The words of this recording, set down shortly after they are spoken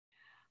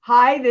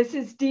Hi, this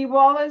is Dee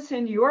Wallace,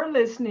 and you're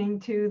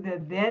listening to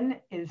the Then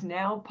Is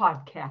Now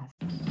podcast.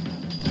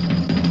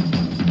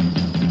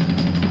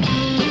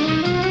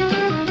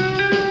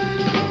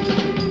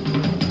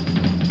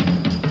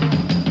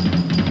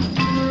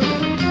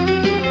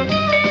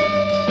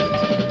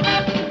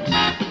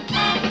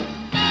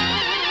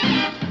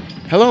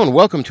 Hello and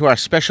welcome to our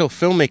special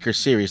Filmmakers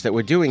series that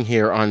we're doing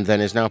here on Then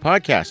Is Now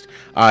podcast.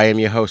 I am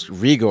your host,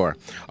 Rigor.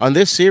 On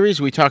this series,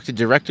 we talk to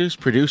directors,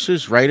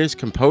 producers, writers,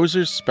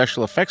 composers,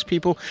 special effects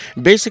people,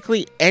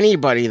 basically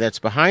anybody that's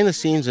behind the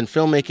scenes in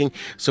filmmaking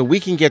so we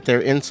can get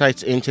their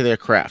insights into their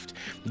craft.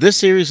 This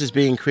series is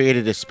being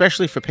created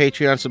especially for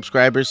Patreon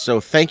subscribers,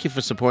 so thank you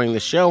for supporting the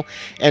show,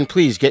 and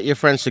please get your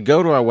friends to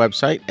go to our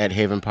website at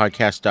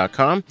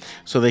havenpodcast.com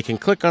so they can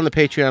click on the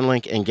Patreon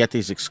link and get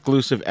these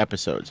exclusive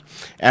episodes.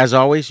 As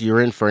always,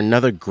 you're in for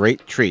another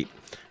great treat.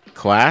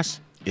 Class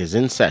is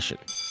in session.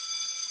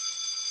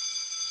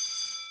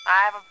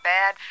 I have a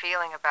bad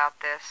feeling about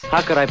this.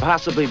 How could I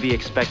possibly be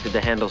expected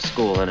to handle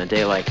school on a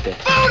day like this?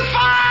 Food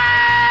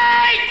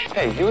fight!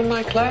 Hey, you in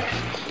my class?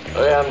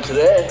 I am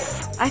today.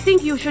 I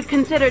think you should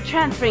consider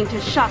transferring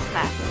to shop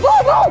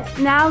class.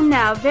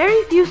 Now,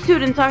 very few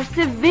students are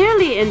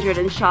severely injured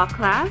in shop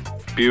class.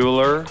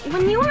 Bueller.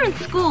 When you were in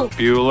school,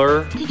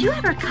 Bueller. did you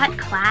ever cut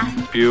class?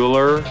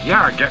 Bueller.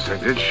 Yeah, I guess I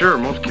did. Sure,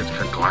 most kids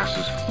cut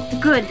classes.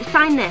 Good,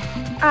 sign this.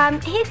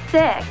 He's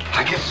sick.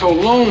 I get so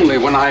lonely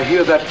when I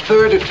hear that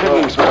third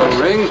attendance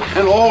bell ring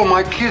and all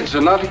my kids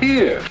are not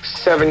here.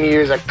 7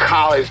 years of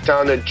college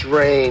down the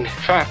drain.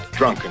 Fat,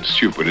 drunk, and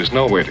stupid is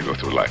no way to go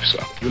through life,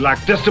 son. You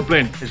lack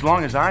discipline. As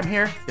long as I'm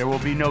here, there will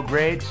be no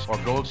grades or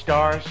gold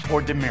stars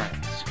or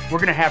demerits. We're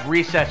gonna have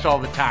recess all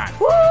the time.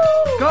 Woo!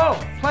 Go,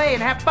 play,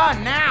 and have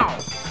fun now!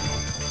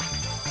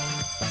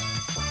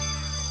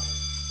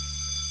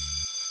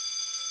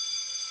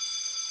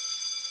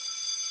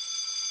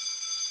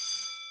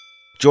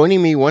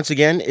 Joining me once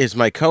again is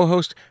my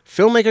co-host,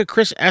 filmmaker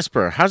Chris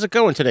Esper. How's it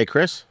going today,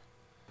 Chris?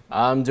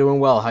 I'm doing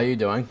well. How you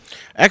doing?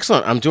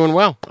 Excellent. I'm doing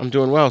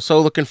well.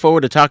 So looking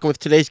forward to talking with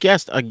today's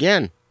guest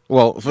again.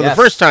 Well, for Yes.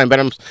 the first time,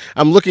 but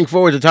I'm looking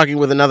forward to talking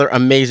with another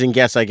amazing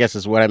guest, I guess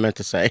is what I meant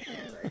to say.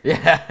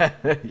 Yeah,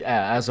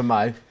 as am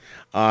I.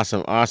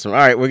 Awesome. All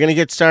right, we're going to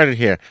get started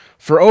here.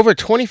 For over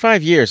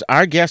 25 years,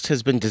 our guest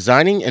has been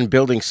designing and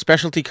building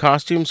specialty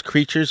costumes,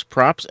 creatures,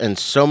 props, and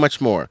so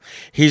much more.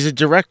 He's a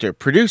director,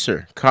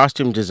 producer,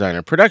 costume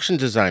designer, production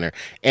designer,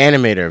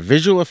 animator,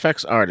 visual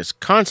effects artist,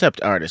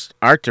 concept artist,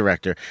 art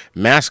director,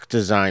 mask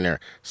designer,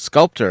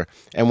 sculptor,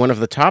 and one of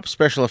the top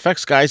special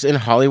effects guys in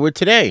Hollywood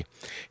today.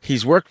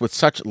 He's worked with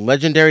such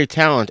legendary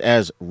talent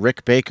as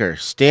Rick Baker,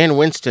 Stan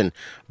Winston,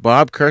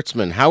 Bob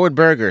Kurtzman, Howard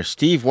Berger,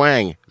 Steve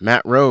Wang,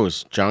 Matt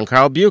Rose, John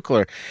Carl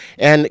Buechler,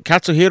 and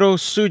Katsuhiro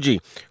Tsuji,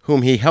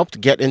 whom he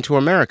helped get into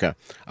America,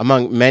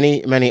 among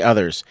many, many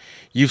others.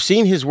 You've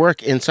seen his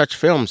work in such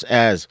films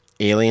as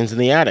Aliens in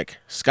the Attic,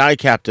 Sky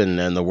Captain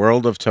and the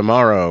World of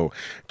Tomorrow,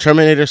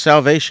 Terminator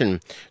Salvation,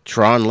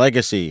 Tron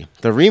Legacy,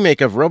 the remake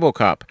of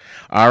RoboCop,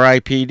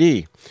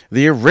 R.I.P.D.,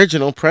 the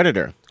original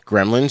Predator,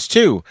 Gremlins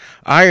 2,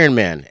 Iron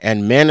Man,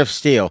 and Man of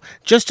Steel,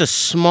 just a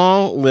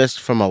small list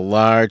from a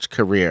large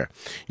career.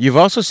 You've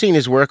also seen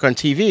his work on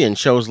TV in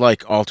shows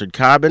like Altered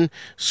Carbon,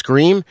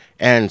 Scream,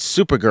 and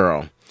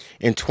Supergirl.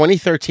 In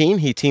 2013,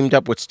 he teamed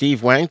up with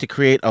Steve Wang to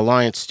create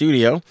Alliance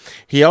Studio.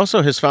 He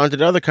also has founded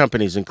other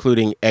companies,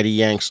 including Eddie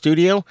Yang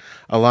Studio,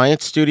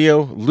 Alliance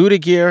Studio,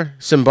 Ludagear,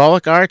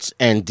 Symbolic Arts,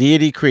 and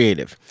Deity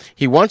Creative.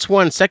 He once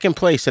won second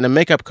place in a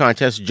makeup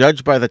contest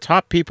judged by the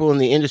top people in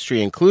the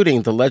industry,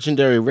 including the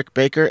legendary Rick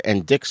Baker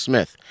and Dick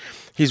Smith.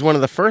 He's one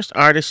of the first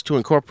artists to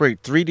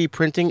incorporate 3D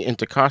printing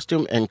into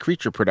costume and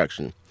creature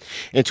production.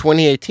 In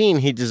 2018,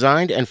 he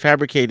designed and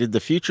fabricated the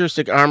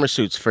futuristic armor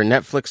suits for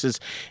Netflix's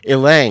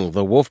Ilang,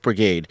 the Wolf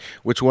Brigade,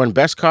 which won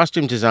Best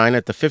Costume Design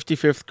at the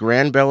 55th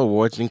Grand Bell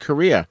Awards in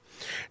Korea.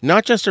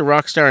 Not just a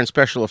rock star in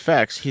special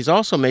effects, he's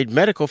also made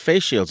medical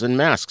face shields and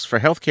masks for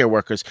healthcare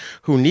workers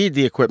who need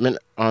the equipment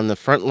on the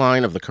front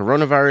line of the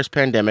coronavirus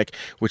pandemic,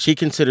 which he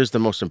considers the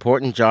most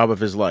important job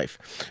of his life.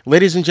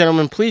 Ladies and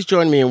gentlemen, please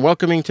join me in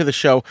welcoming to the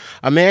show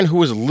a man who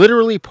was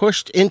literally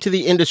pushed into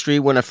the industry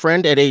when a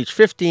friend at age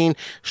 15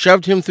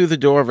 shoved him through the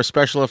door of a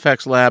special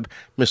effects lab,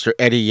 Mr.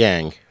 Eddie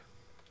Yang.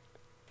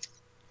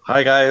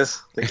 Hi,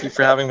 guys. Thank you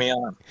for having me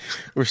on.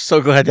 We're so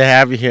glad to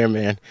have you here,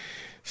 man.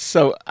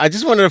 So I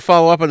just wanted to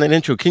follow up on that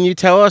intro. Can you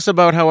tell us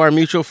about how our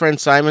mutual friend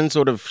Simon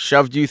sort of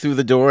shoved you through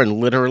the door and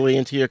literally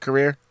into your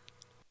career?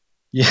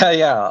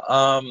 Yeah.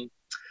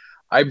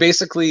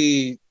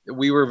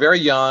 We were very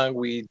young.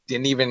 We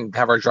didn't even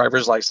have our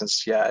driver's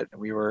license yet.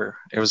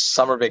 It was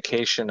summer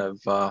vacation of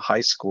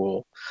high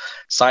school.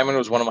 Simon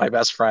was one of my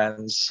best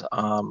friends,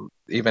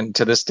 even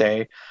to this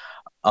day.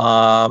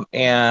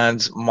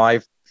 And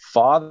my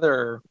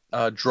father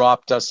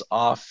dropped us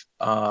off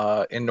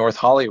in North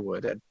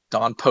Hollywood at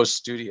Don Post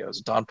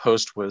Studios. Don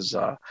Post was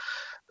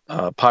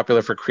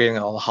popular for creating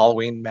all the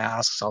Halloween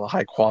masks, all the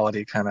high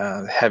quality kind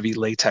of heavy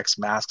latex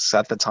masks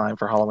at the time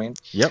for Halloween.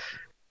 Yep.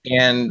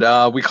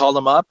 And we called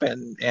him up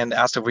and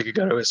asked if we could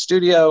go to his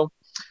studio.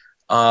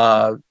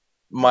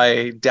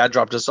 my dad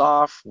dropped us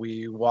off.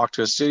 We walked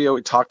to a studio.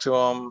 We talked to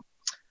him.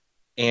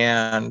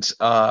 And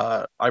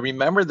I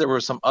remember there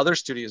were some other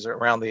studios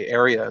around the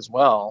area as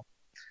well.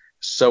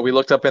 So we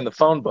looked up in the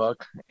phone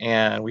book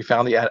and we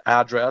found the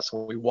address.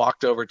 We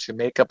walked over to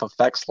Makeup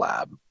Effects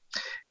Lab.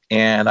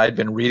 And I'd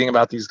been reading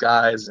about these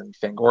guys in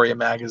Fangoria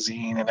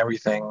magazine and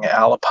everything,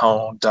 Al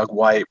Capone, Doug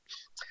White.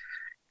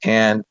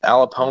 And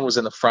Al Capone was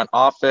in the front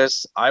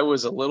office. I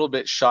was a little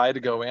bit shy to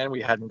go in.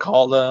 We hadn't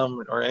called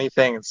him or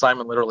anything. And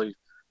Simon literally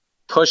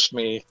pushed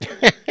me.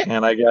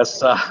 And I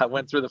guess I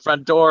went through the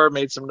front door,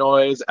 made some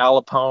noise.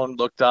 Al Capone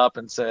looked up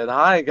and said,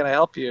 "Hi, can I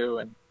help you?"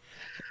 And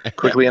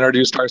quickly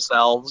introduced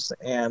ourselves.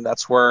 And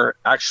that's where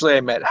actually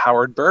I met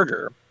Howard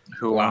Berger,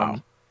 who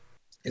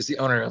is the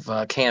owner of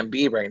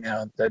KMB right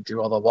now that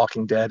do all the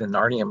Walking Dead and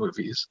Narnia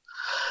movies.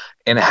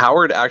 And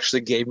Howard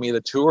actually gave me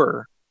the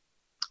tour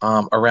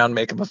around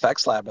Makeup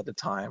Effects Lab at the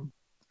time.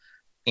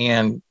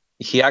 And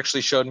he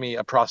actually showed me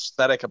a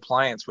prosthetic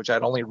appliance, which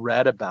I'd only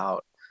read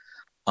about.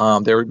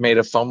 They were made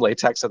of foam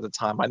latex at the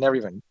time. I never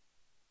even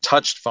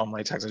touched foam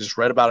latex. I just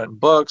read about it in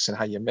books and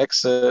how you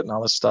mix it and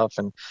all this stuff.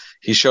 And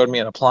he showed me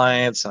an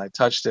appliance and I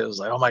touched it. It was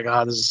like, oh my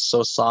God, this is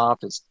so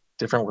soft. It's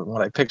different from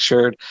what I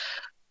pictured.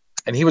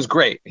 And he was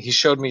great. He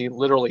showed me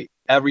literally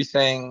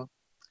everything.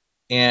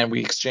 And we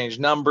exchanged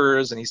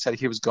numbers. And he said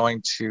he was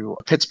going to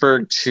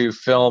Pittsburgh to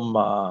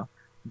film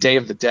Day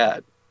of the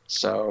Dead.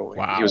 So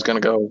he was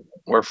going to go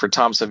work for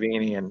Tom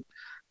Savini and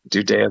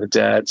do Day of the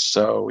Dead.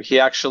 So he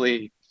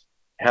actually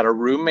had a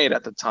roommate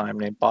at the time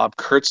named Bob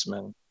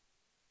Kurtzman.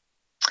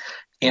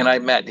 And I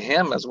met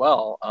him as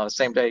well.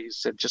 Same day, he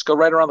said, just go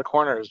right around the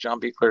corner is John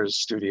Buechler's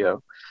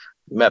studio.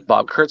 Met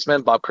Bob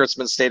Kurtzman. Bob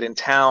Kurtzman stayed in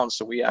town.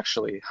 So we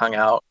actually hung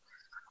out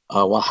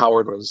while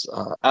Howard was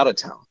out of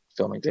town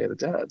filming Day of the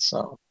Dead.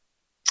 So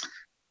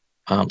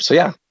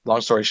yeah, long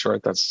story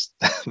short, that's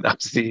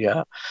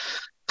the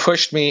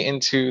pushed me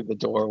into the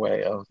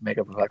doorway of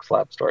Makeup Effects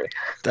Lab story.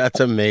 That's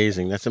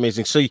amazing. That's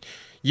amazing. So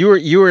you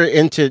were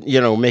into,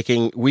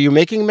 making, were you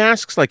making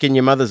masks like in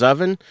your mother's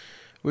oven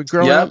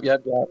growing up?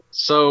 Yep.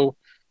 So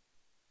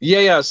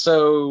yeah.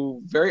 So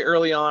very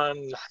early on,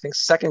 I think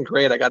second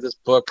grade, I got this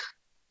book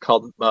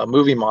called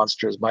Movie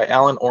Monsters by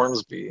Alan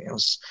Ormsby. It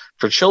was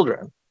for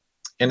children.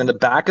 And in the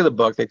back of the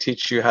book, they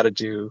teach you how to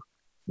do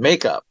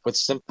makeup with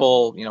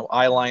simple,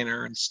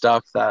 eyeliner and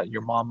stuff that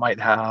your mom might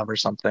have or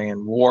something,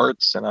 and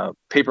warts and a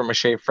paper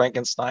mache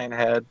Frankenstein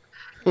head.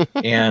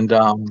 And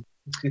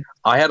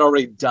I had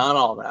already done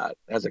all that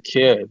as a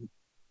kid.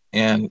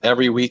 And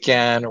every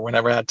weekend or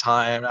whenever I had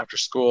time after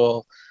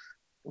school,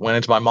 went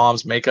into my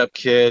mom's makeup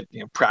kit,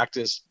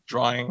 practiced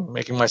drawing,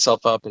 making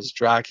myself up as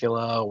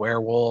Dracula,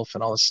 werewolf,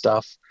 and all this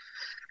stuff.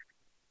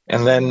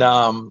 And then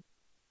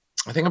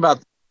I think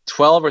about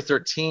 12 or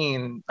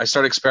 13, I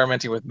started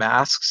experimenting with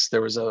masks.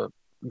 There was a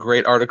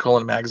great article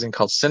in a magazine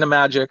called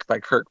Cinemagic by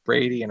Kirk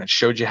Brady, and it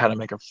showed you how to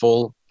make a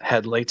full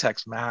head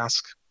latex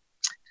mask.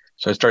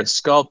 So I started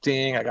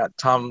sculpting. I got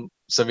Tom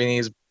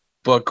Savini's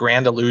book,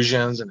 Grand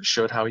Illusions, and it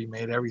showed how he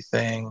made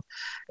everything.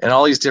 And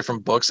all these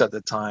different books at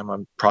the time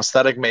on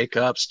prosthetic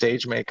makeup,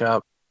 stage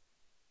makeup.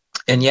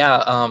 And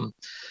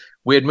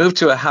we had moved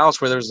to a house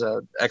where there was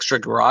an extra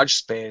garage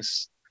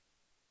space,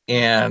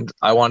 and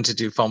I wanted to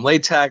do foam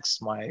latex.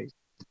 My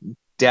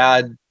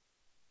dad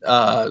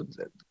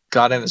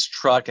got in his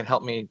truck and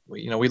helped me.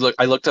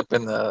 I looked up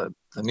in the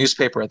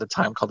newspaper at the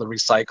time called The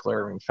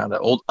Recycler, and found an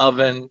old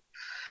oven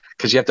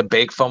because you have to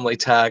bake foam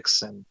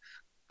latex, and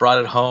brought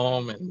it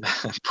home and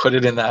put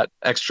it in that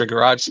extra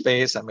garage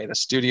space. I made a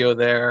studio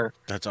there.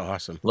 That's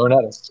awesome. Learned how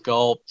to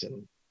sculpt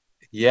and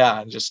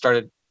just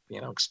started,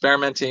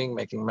 experimenting,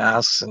 making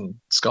masks and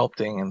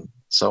sculpting and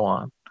so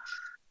on,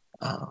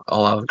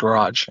 all out of the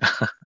garage.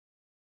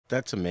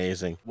 That's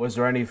amazing. Was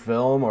there any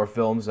film or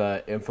films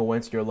that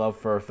influenced your love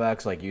for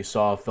effects? Like you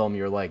saw a film,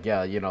 you're like,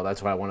 yeah,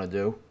 that's what I want to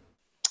do.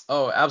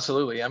 Oh,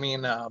 absolutely. I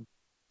mean,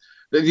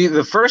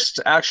 the first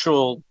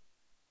actual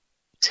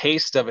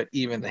taste of it,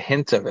 even the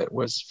hint of it,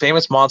 was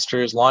Famous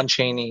Monsters, Lon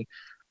Chaney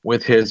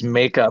with his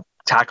makeup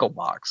tackle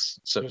box,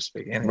 so to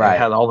speak. And it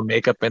had all the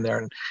makeup in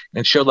there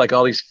and showed like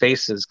all these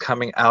faces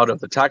coming out of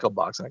the tackle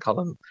box. And I call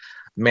them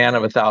Man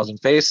of a Thousand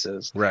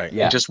Faces. Right.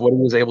 Yeah. And just what he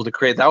was able to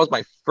create. That was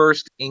my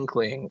first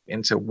inkling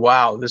into,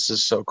 wow, this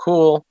is so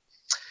cool.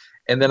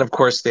 And then, of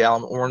course, the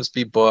Alan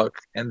Ormsby book.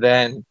 And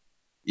then,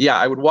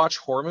 I would watch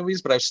horror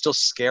movies, but I was still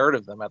scared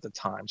of them at the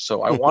time.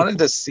 So I wanted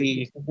to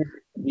see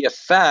the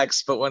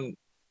effects, but when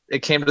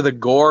it came to the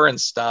gore and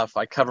stuff,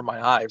 I covered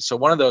my eyes. So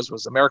one of those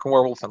was American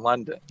Werewolf in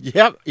London.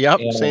 Yep.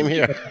 Same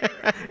here.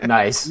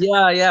 Nice.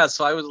 Yeah.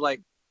 So I was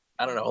like,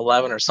 I don't know,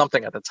 11 or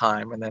something at the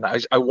time. And then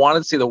I wanted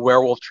to see the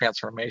werewolf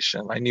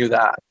transformation. I knew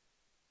that.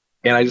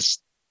 And I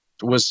just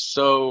was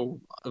so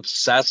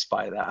obsessed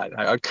by that.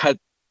 I cut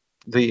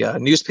the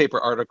newspaper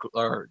article,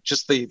 or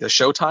just the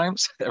show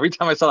times. Every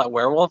time I saw that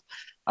werewolf,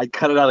 I'd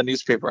cut it out of the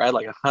newspaper. I had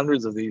like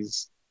hundreds of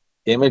these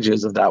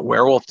images of that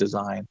werewolf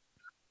design.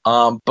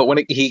 But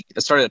when he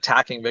started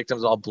attacking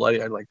victims all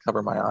bloody, I'd like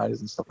cover my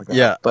eyes and stuff like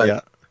that.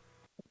 But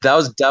that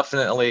was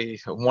definitely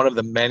one of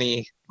the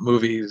many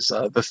movies.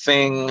 The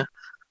Thing,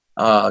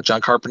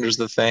 John Carpenter's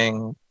The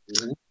Thing.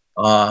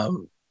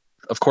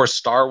 Of course,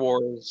 Star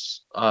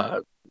Wars.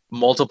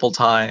 Multiple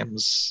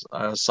times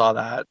saw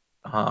that.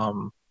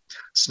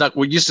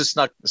 We used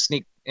to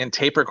sneak in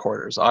tape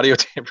recorders, audio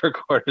tape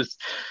recorders,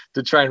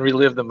 to try and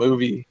relive the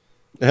movie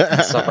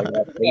and stuff like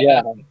that. But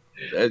yeah,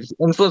 it's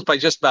influenced by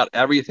just about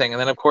everything.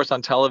 And then, of course,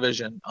 on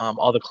television,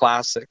 all the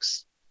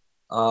classics,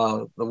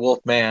 The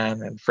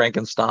Wolfman and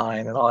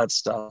Frankenstein and all that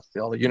stuff,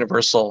 all the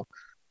Universal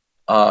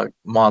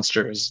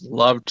monsters.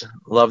 Loved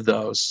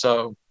those.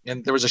 So,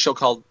 and there was a show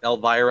called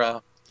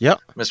Elvira,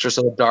 Mistress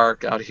of the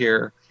Dark, out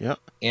here.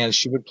 And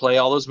she would play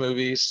all those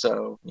movies.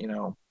 So,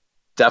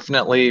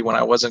 definitely when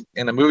I wasn't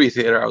in a movie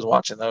theater, I was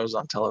watching those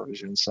on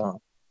television. So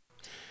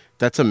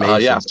that's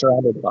amazing. Yeah,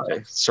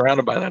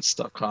 surrounded by that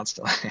stuff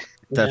constantly.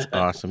 That's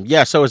awesome.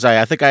 Yeah, so was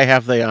I. I think I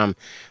have the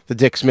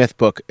Dick Smith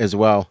book as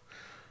well.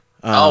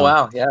 Oh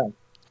wow, yeah.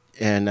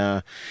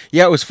 And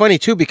yeah, it was funny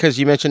too because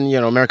you mentioned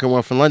American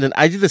Werewolf in London.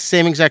 I did the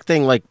same exact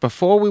thing. Like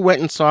before we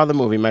went and saw the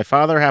movie, my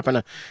father happened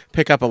to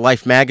pick up a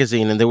Life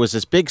magazine, and there was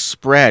this big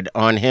spread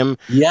on him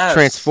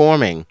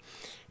transforming.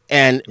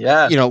 And,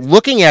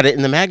 looking at it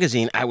in the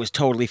magazine, I was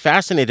totally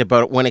fascinated.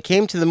 But when it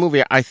came to the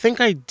movie, I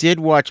think I did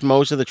watch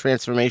most of the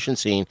transformation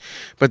scene.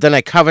 But then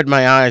I covered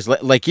my eyes,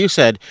 like you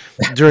said,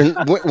 during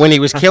when he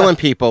was killing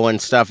people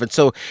and stuff. And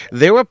so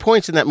there were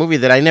points in that movie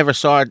that I never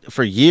saw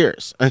for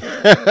years.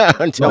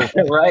 Until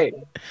right.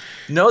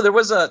 No, there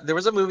was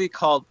a movie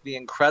called The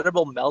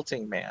Incredible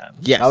Melting Man.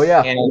 Yes. Oh,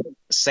 yeah. And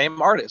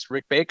same artist,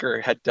 Rick Baker,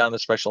 had done the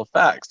special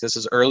effects. This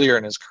is earlier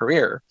in his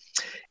career.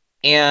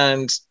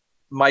 And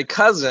my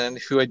cousin,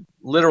 who had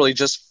literally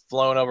just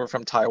flown over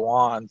from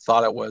Taiwan,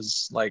 thought it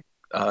was like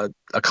a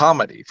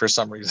comedy for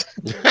some reason.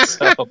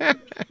 So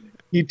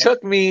he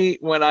took me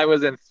when I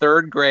was in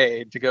 3rd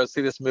grade to go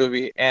see this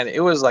movie, and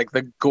it was like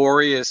the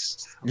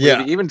goriest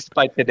movie, even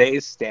by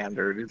today's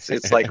standard.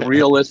 It's like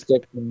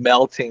realistic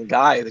melting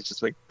guy that's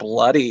just like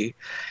bloody.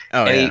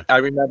 I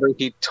remember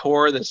he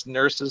tore this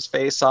nurse's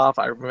face off.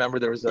 I remember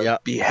there was a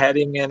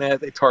beheading in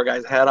it. They tore a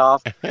guy's head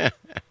off.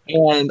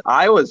 And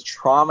I was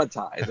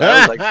traumatized. I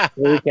was like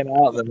freaking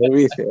out in the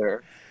movie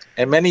theater.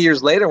 And many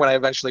years later, when I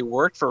eventually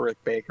worked for Rick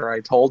Baker,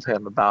 I told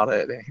him about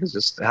it, and he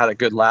just had a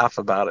good laugh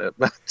about it.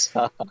 But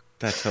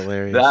that's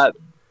hilarious.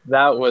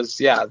 That was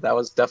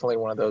definitely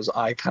one of those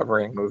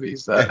eye-covering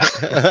movies.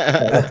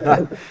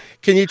 That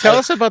Can you tell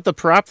us about the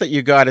prop that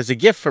you got as a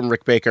gift from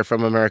Rick Baker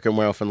from American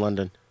Werewolf in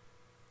London?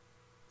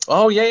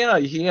 Oh yeah.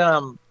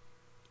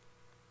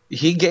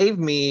 He gave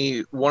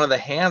me one of the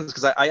hands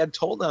because I had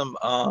told him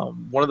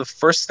one of the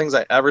first things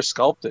I ever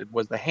sculpted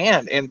was the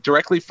hand, and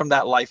directly from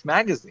that Life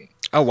magazine.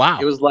 Oh wow!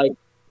 It was like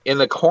in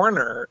the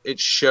corner, it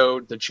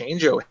showed the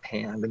Chango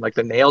hand and like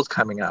the nails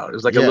coming out. It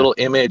was like a little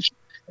image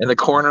in the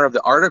corner of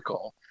the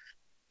article,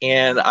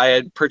 and I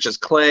had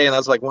purchased clay, and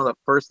that's like one of the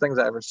first things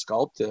I ever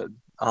sculpted,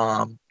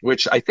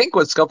 which I think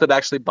was sculpted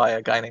actually by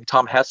a guy named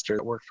Tom Hester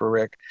that worked for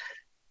Rick,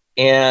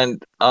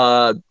 and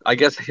I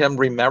guess him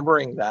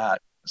remembering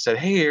that. Said,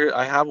 hey, here,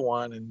 I have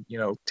one, and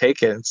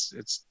take it.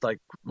 It's like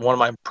one of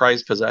my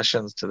prized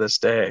possessions to this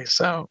day.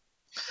 So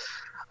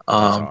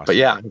awesome. But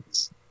yeah,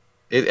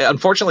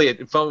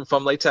 unfortunately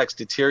foam latex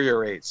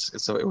deteriorates,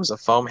 so it was a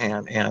foam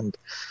hand, and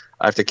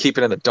I have to keep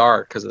it in the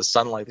dark because the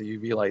sunlight, the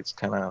UV lights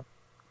kind of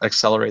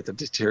accelerate the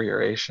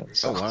deterioration.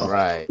 So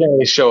right, can't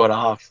really show it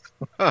off.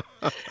 Oh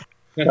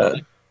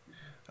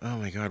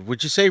my God,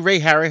 would you say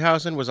Ray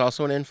Harryhausen was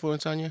also an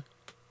influence on you?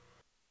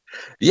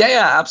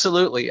 Yeah,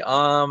 absolutely.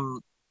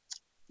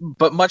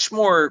 But much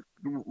more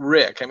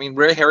Rick. I mean,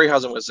 Ray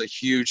Harryhausen was a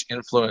huge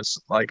influence,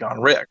 like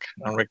on Rick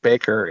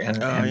Baker, and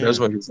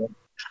those movies.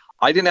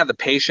 I didn't have the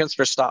patience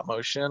for stop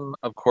motion.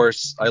 Of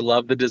course, I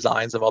love the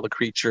designs of all the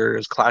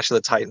creatures. Clash of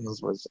the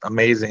Titans was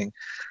amazing,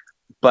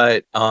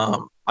 but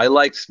I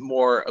liked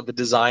more of the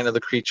design of the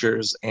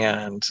creatures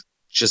and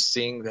just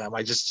seeing them.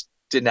 I just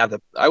didn't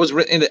have I was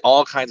into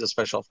all kinds of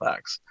special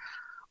effects,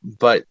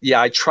 but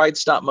yeah, I tried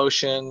stop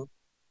motion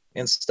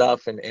and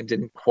stuff and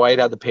didn't quite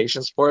have the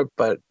patience for it,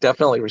 but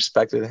definitely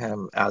respected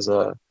him as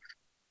a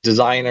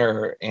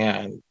designer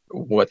and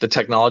what the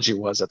technology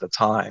was at the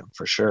time,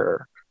 for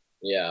sure.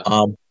 Yeah.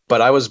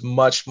 But I was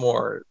much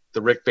more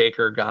the Rick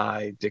Baker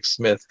guy, Dick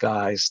Smith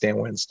guy, Stan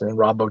Winston,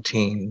 Rob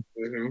Bottin,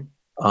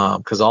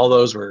 because all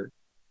those were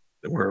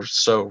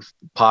so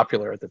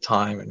popular at the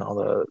time, and all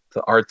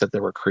the art that they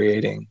were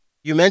creating.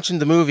 You mentioned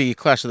the movie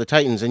Clash of the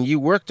Titans, and you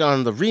worked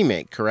on the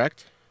remake,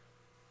 correct?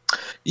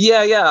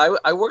 Yeah.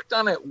 I worked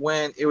on it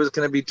when it was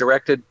going to be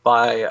directed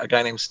by a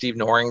guy named Steve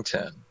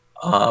Norrington,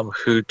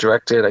 who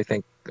directed, I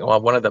think,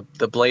 one of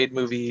the Blade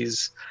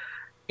movies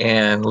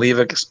and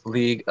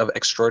League of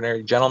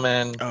Extraordinary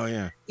Gentlemen. Oh,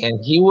 yeah.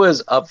 And he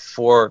was up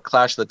for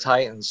Clash of the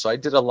Titans, so I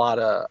did a lot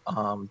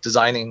of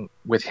designing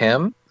with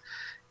him.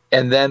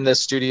 And then the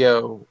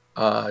studio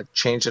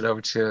changed it over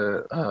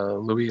to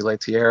Louis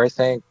Leterrier, I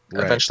think,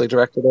 eventually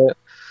directed it.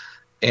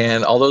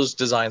 And all those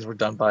designs were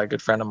done by a good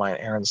friend of mine,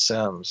 Aaron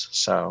Sims.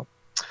 So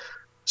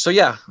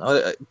yeah.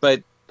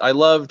 But I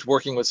loved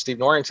working with Steve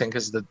Norrington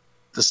because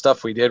the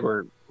stuff we did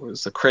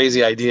was the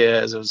crazy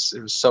ideas. It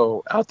was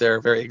so out there,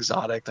 very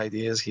exotic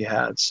ideas he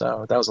had.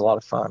 So that was a lot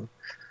of fun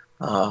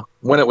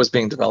when it was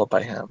being developed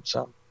by him.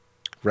 So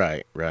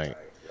Right.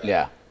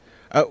 Yeah.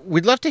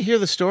 We'd love to hear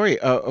the story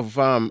of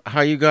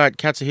how you got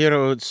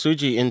Katsuhiro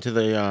Tsuji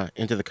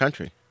into the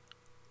country.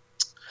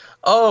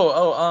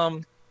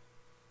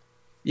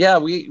 Yeah,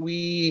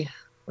 we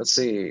let's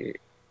see.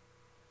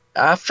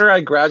 After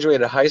I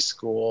graduated high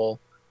school,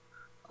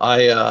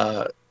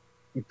 I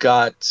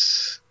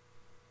got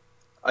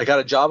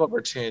a job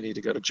opportunity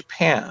to go to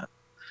Japan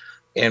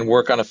and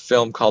work on a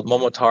film called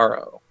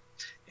Momotaro,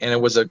 and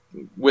it was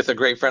with a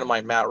great friend of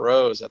mine, Matt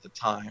Rose, at the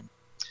time.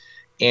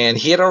 And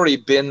he had already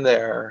been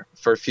there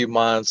for a few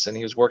months, and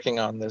he was working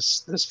on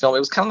this film. It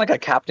was kind of like a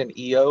Captain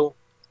EO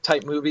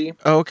type movie.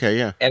 Oh, okay,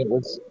 yeah. And it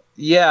was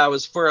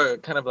for a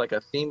kind of like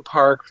a theme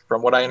park.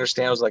 From what I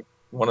understand, it was like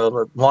one of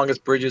the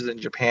longest bridges in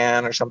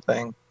Japan or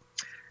something.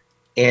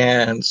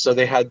 And so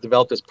they had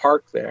developed this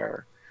park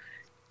there,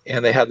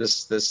 and they had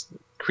this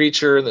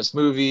creature in this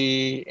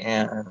movie,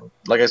 and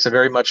like I said,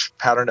 very much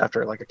patterned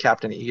after like a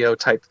Captain EO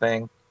type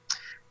thing.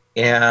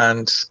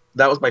 And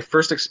that was my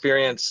first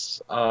experience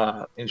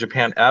in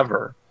Japan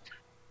ever,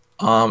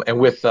 and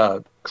with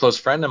a close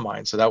friend of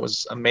mine. So that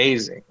was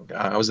amazing.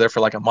 I was there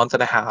for like a month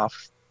and a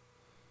half,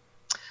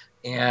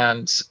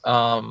 and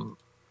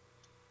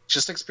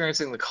just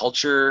experiencing the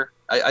culture.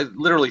 I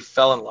literally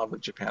fell in love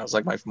with Japan. It was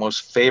like my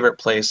most favorite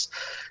place,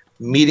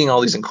 meeting all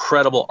these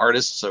incredible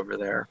artists over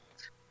there.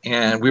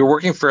 And we were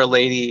working for a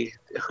lady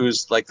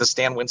who's like the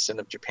Stan Winston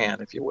of Japan,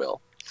 if you will.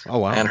 Oh,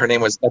 wow. And her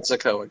name was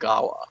Etsuko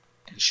Agawa.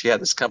 She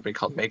had this company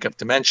called Makeup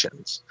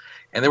Dimensions,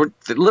 and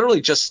they're literally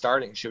just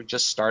starting. She had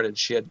just started.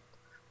 She had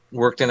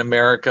worked in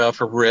America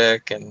for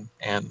Rick and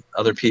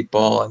other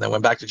people, and then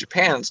went back to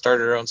Japan and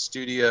started her own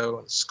studio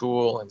and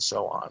school and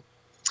so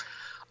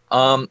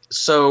on.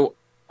 So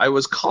I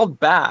was called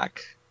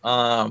back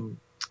to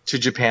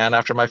Japan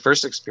after my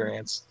first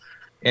experience,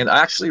 and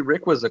actually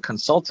Rick was a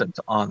consultant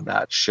on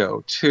that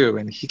show too,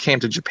 and he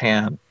came to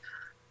Japan,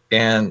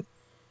 and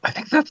I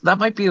think that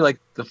might be like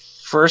the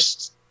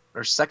first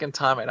or second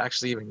time I'd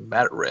actually even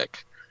met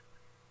Rick.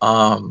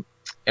 And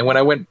when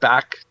I went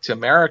back to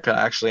America,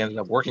 I actually ended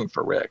up working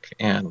for Rick,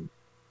 and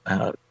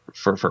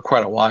for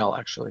quite a while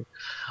actually.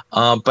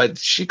 But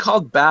she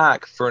called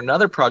back for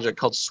another project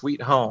called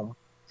Sweet Home,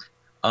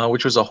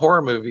 which was a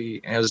horror movie,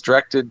 and it was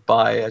directed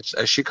by,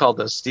 as she called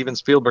the Steven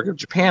Spielberg of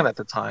Japan at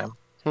the time,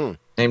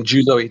 named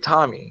Juzo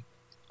Itami.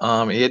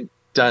 He had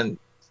done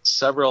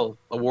several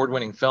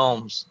award-winning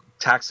films,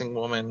 Taxing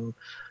Woman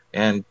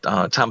and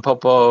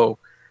Tampopo.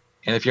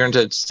 And if you're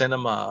into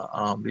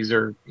cinema, these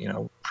are,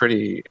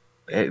 pretty.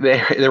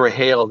 They were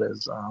hailed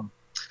as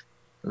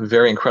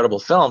very incredible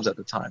films at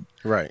the time.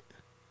 Right.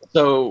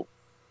 So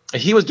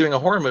he was doing a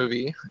horror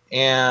movie,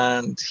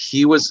 and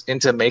he was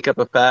into makeup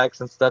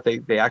effects and stuff.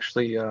 They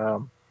actually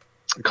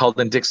called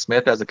in Dick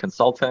Smith as a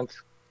consultant.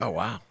 Oh,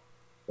 wow.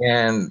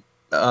 And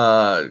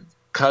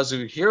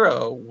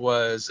Kazuhiro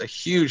was a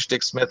huge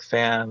Dick Smith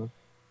fan.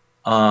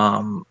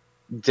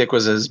 Dick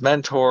was his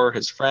mentor,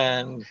 his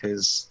friend,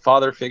 his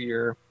father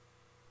figure.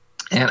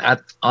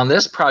 And on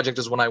this project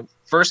is when I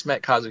first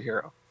met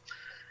Kazuhiro.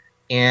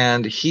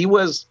 And he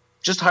was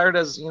just hired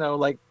as,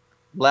 like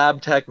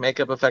lab tech,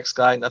 makeup effects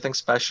guy, nothing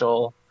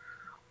special.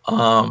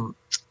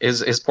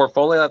 His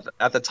portfolio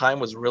at the time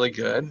was really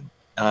good.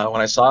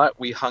 When I saw it,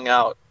 we hung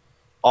out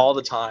all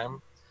the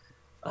time.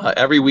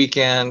 Every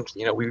weekend,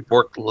 we'd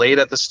work late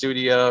at the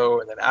studio,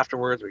 and then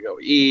afterwards we go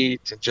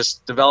eat, and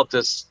just developed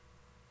this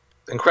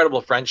incredible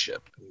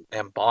friendship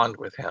and bond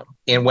with him.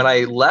 And when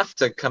I left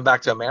to come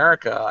back to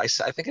America, I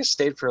think I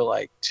stayed for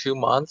like 2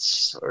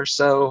 months or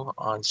so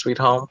on Sweet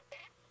Home.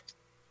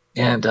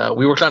 And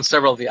we worked on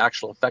several of the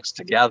actual effects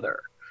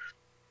together.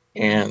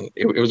 And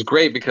it was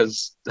great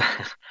because,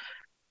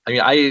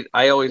 I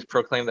always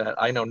proclaim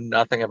that I know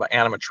nothing about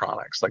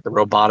animatronics, like the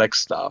robotic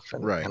stuff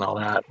and all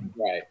that.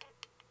 Right.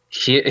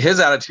 His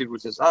attitude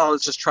was just,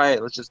 let's just try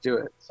it. Let's just do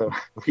it. So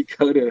we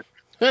go to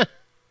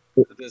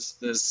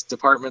this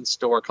department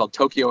store called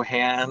Tokyo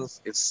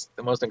Hands. It's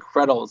the most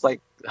incredible. It's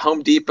like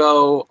Home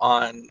Depot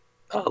on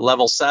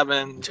level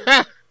 7.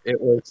 It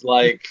was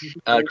like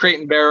Crate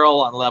and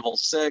Barrel on level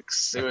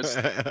 6. It was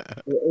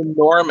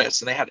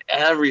enormous, and they had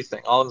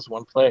everything all in this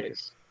one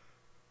place.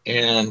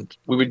 And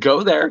we would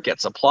go there, get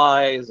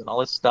supplies and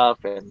all this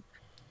stuff, and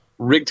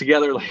rig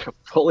together like a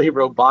fully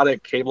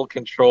robotic,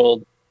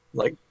 cable-controlled,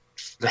 like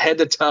head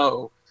to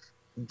toe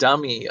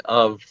dummy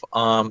of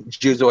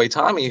Juzo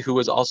Itami, who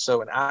was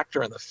also an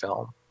actor in the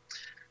film.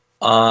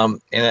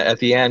 And at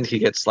the end, he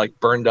gets like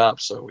burned up,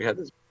 so we had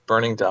this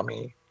burning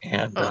dummy.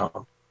 And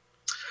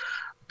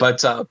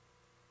but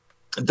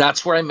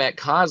that's where I met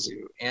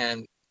Kazu,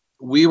 and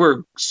we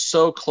were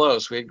so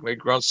close. We'd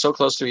grown so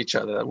close to each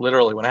other that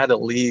literally when I had to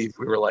leave,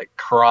 we were like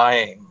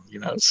crying.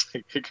 It's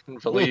like I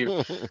couldn't believe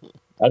I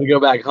had to go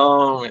back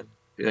home, and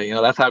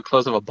that's how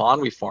close of a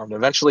bond we formed.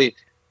 Eventually,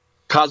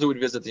 Kazu would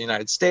visit the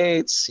United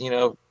States,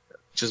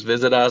 just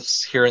visit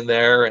us here and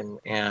there,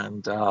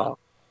 and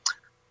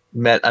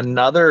met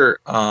another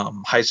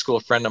high school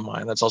friend of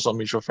mine that's also a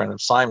mutual friend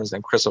of Simon's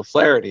named Chris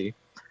O'Flaherty.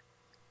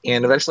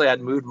 And eventually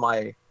I'd moved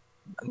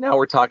now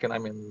we're talking,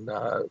 I'm in,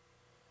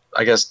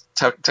 I guess,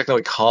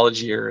 technically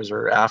college years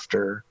or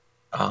after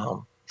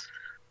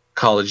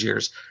college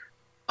years,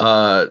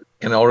 and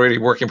already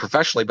working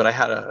professionally, but I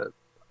had a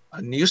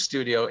new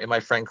studio in my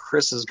friend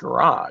Chris's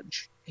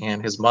garage.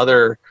 And his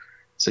mother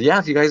said, yeah,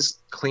 if you guys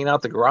clean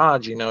out the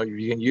garage, you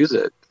can use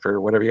it for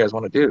whatever you guys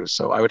want to do.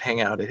 So I would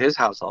hang out at his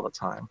house all the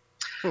time.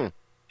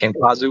 And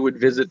Kazu would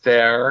visit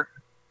there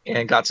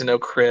and got to know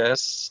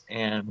Chris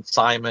and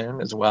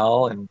Simon as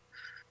well. And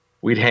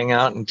we'd hang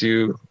out and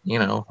do,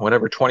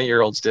 whatever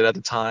 20-year-olds did at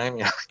the time.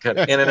 Go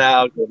in and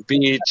out, go to the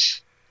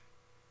beach.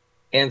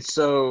 And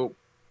so,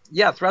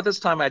 yeah, throughout this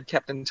time, I'd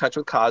kept in touch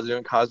with Kazu,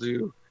 and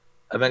Kazu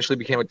eventually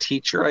became a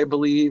teacher, I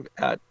believe,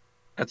 at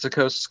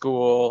Etsuko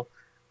School,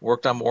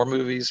 worked on more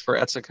movies for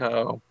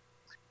Etsuko.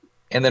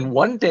 And then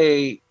one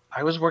day,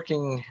 I was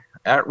working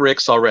at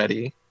Rick's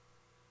already,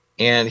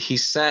 and he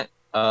sent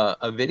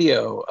a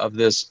video of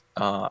this,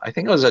 I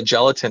think it was a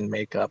gelatin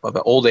makeup, of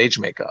an old age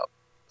makeup.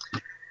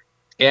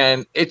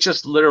 And it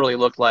just literally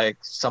looked like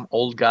some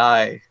old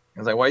guy. I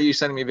was like, why are you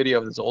sending me a video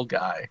of this old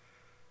guy?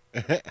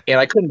 And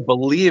I couldn't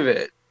believe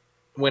it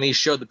when he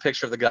showed the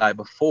picture of the guy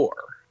before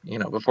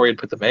he'd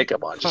put the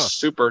makeup on. Just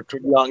super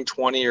young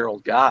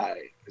 20-year-old guy.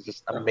 It was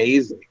just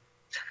amazing.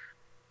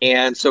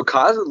 And so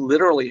Kazu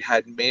literally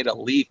had made a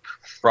leap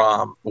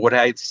from what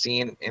I'd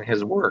seen in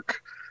his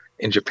work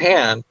in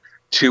Japan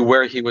to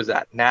where he was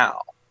at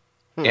now.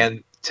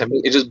 And to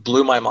me, it just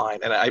blew my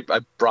mind. And I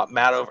brought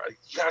Matt over.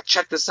 You got to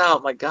check this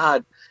out. My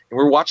God. And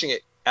we're watching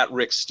it at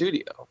Rick's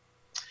studio.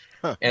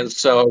 And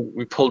so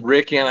we pulled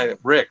Rick in. I said,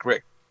 Rick,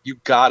 you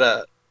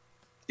gotta,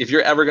 if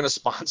you're ever going to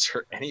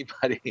sponsor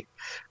anybody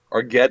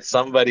or get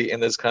somebody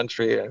in this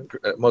country,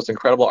 most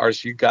incredible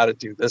artist, you got to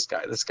do this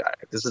guy.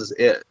 This is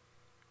it.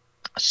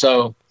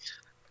 So,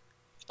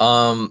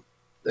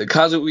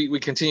 Kazu, we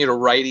continue to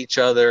write each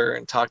other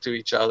and talk to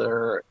each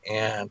other.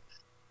 And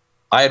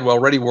I had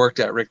already worked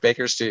at Rick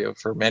Baker's studio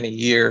for many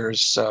years,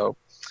 so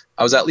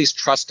I was at least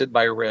trusted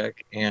by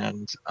Rick,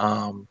 and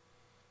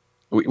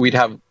we'd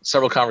have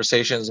several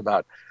conversations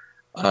about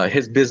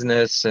his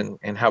business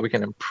and how we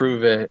can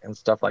improve it and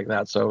stuff like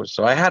that. So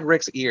I had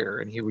Rick's ear,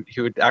 and he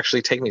would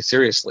actually take me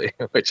seriously,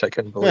 which I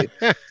couldn't believe.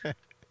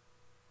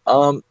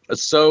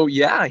 So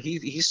yeah,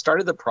 he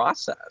started the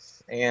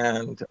process,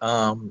 and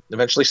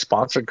eventually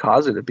sponsored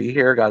Kazu to be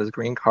here, got his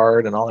green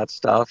card and all that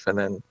stuff, and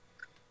then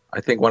I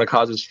think one of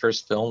Kazu's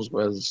first films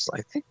was,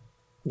 I think,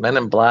 Men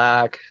in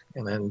Black,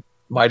 and then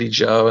Mighty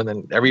Joe, and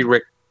then every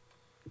Rick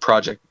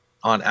project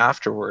on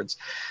afterwards.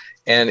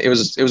 And it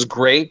was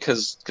great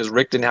because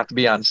Rick didn't have to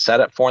be on set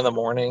at 4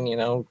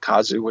 a.m.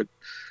 Kazu would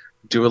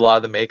do a lot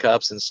of the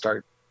makeups and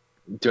start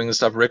doing the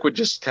stuff. Rick would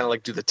just kind of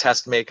like do the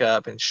test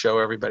makeup and show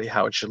everybody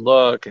how it should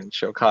look and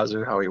show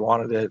Kazu how he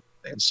wanted it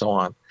and so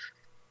on.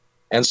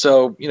 And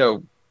so,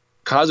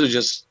 Kazu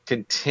just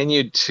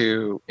continued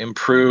to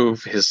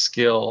improve his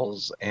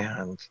skills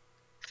and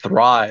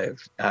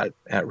thrive at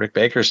Rick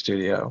Baker's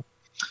studio,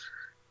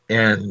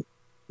 and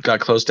got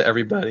close to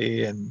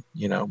everybody, and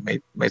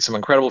made some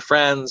incredible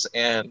friends.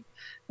 And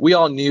we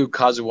all knew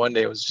Kazu one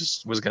day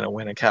was going to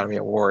win an Academy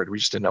Award. We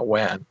just didn't know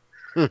when.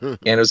 And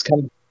it was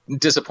kind of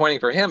disappointing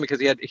for him because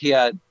he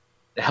had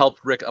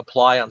helped Rick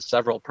apply on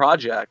several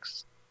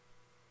projects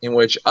in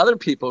which other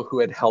people who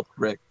had helped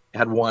Rick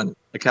had won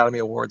Academy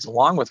Awards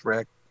along with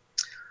Rick.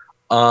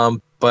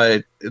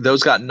 But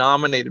those got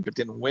nominated but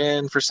didn't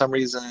win for some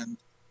reason.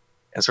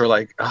 And so we're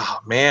like, oh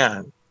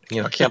man,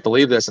 I can't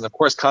believe this. And of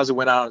course, Kazu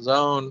went out on his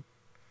own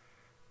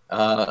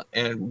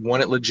and won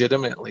it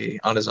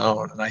legitimately on his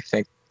own. And I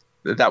think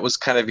that was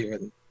kind of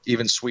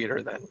even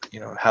sweeter than,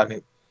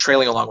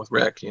 trailing along with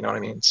Rick, you know what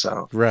I mean?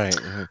 So right.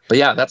 But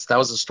yeah, that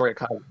was the story of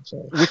Kazu. So,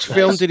 which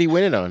film did he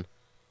win it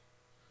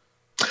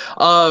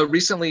on?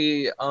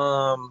 Recently,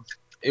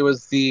 it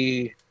was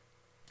the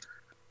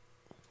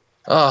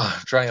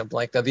drawing a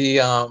blank now.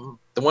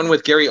 The one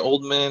with Gary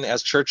Oldman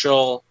as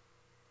Churchill.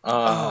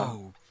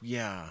 Oh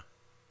yeah.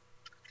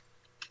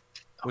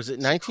 Was it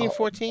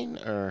 1914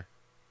 or?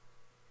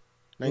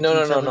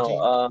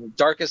 No.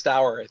 Darkest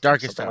Hour. I think,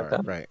 Darkest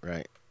Hour. like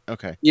Right.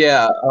 Okay.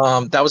 Yeah.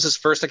 That was his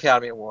first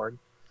Academy Award,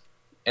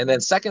 and then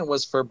second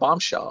was for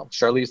Bombshell,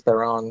 Charlize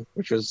Theron,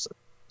 which was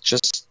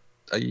just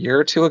a year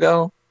or two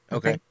ago.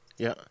 Okay.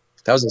 Yeah.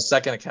 That was his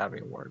second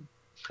Academy Award.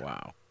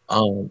 Wow.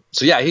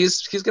 So yeah,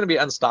 he's going to be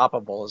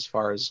unstoppable as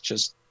far as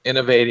just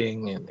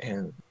innovating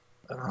and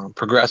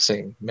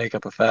progressing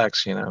makeup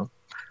effects.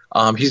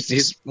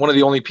 He's one of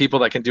the only people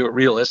that can do it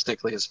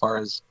realistically as far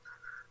as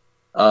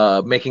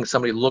making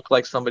somebody look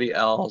like somebody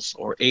else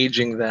or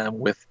aging them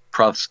with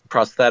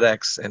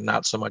prosthetics and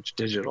not so much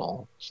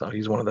digital. So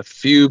he's one of the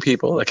few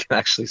people that can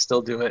actually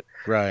still do it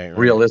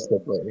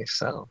realistically.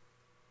 So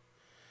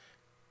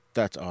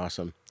that's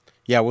awesome.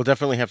 Yeah, we'll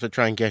definitely have to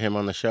try and get him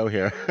on the show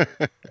here.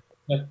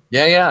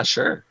 Yeah,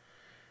 sure.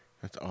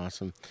 That's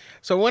awesome.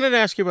 So I wanted to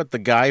ask you about the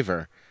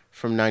Guyver.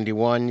 from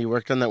 '91. You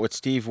worked on that with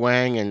Steve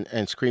Wang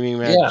and Screaming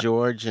Mad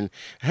George, and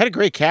it had a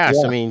great cast.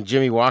 Yeah. I mean,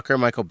 Jimmy Walker,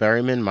 Michael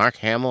Berryman, Mark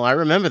Hamill. I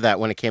remember that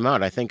when it came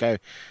out. I think I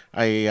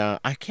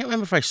can't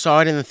remember if I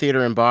saw it in the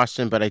theater in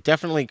Boston, but I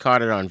definitely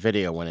caught it on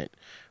video when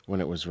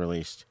it was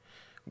released.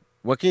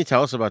 What can you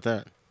tell us about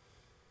that?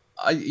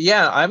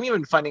 Yeah, I'm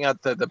even finding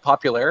out the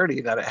popularity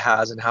that it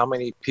has and how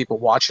many people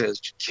watch it as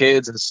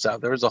kids and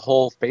stuff. There was a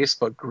whole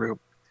Facebook group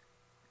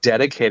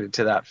dedicated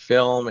to that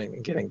film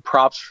and getting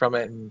props from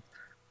it.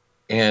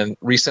 And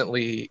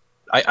recently,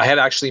 I had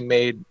actually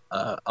made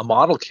a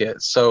model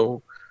kit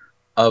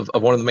of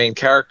one of the main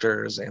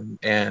characters, and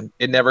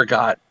it never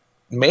got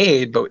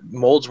made, but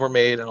molds were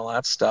made and all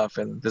that stuff.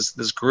 And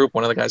this group,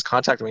 one of the guys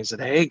contacted me and said,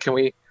 "Hey, can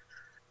we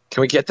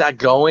get that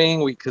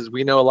going? Because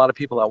we know a lot of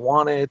people that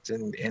want it,"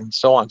 and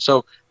so on.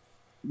 So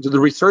the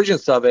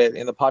resurgence of it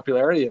and the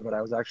popularity of it,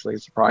 I was actually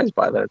surprised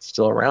by that it's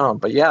still around.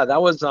 But yeah,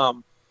 that was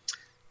done.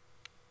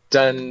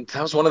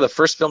 That was one of the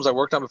first films I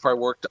worked on before I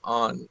worked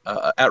on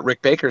at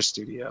Rick Baker's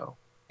studio.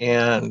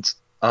 And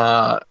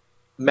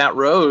Matt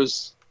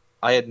Rose,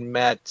 I had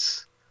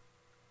met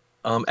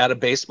at a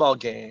baseball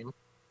game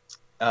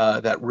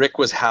that Rick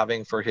was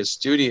having for his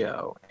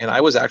studio, and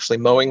I was actually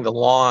mowing the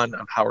lawn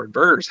of Howard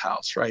Berger's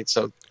house, right?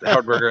 So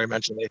Howard Berger, I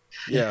mentioned,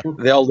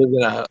 they all lived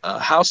in a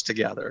house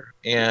together,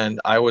 and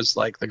I was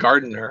like the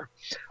gardener,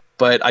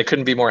 but I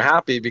couldn't be more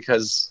happy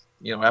because,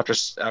 you know,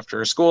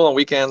 after school on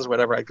weekends,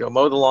 whatever, I'd go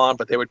mow the lawn,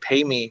 but they would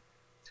pay me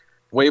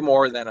way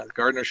more than a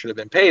gardener should have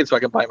been paid, so I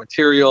could buy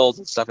materials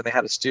and stuff, and they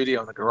had a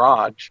studio in the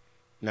garage.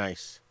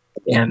 Nice.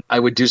 And I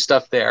would do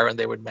stuff there, and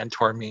they would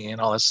mentor me and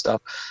all this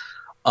stuff.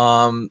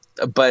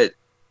 But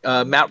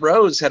Matt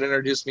Rose had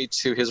introduced me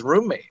to his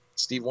roommate,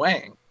 Steve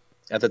Wang,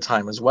 at the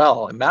time as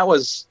well. And Matt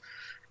was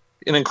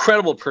an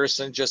incredible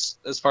person, just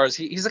as far as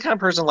he's the kind of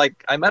person,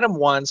 like, I met him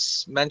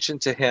once,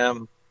 mentioned to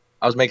him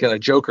I was making a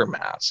Joker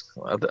mask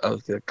of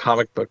the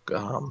comic book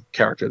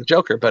character, the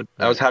Joker, but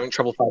I was having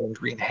trouble finding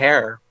green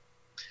hair.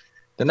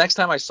 The next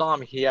time I saw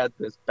him, he had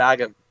this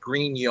bag of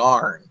green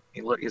yarn.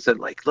 He said,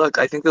 like, "Look,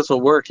 I think this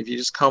will work if you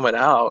just comb it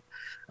out."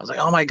 I was like,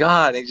 "Oh my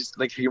God." And he just,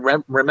 like, he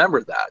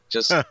remembered that,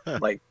 just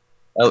like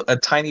a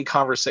tiny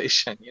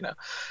conversation, you know.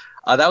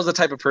 That was the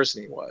type of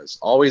person he was,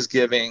 always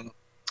giving,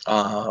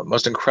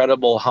 most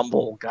incredible,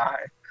 humble guy.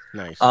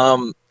 Nice.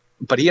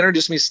 But he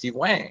introduced me to Steve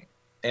Wang,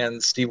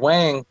 and Steve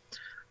Wang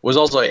was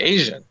also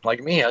Asian,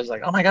 like me. I was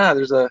like, "Oh my God,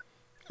 there's a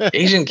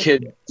Asian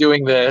kid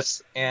doing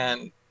this."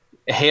 And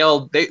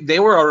hailed, they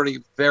were already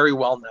very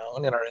well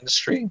known in our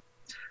industry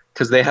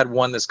because they had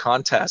won this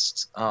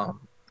contest.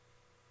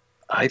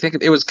 I think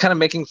it was kind of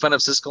making fun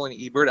of Siskel and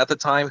Ebert at the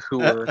time, who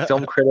were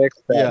film critics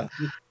that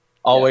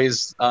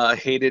always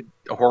hated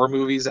horror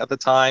movies at the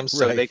time.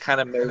 So they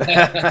kind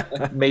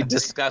of made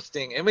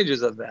disgusting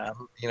images of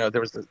them. You know,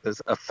 there was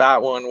there's a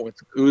fat one with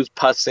ooze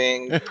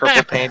pussing,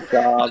 purple paint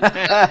job,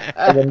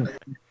 and then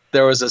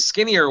there was a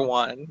skinnier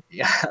one,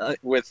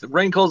 with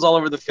wrinkles all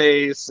over the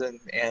face and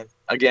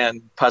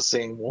again,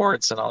 pussing,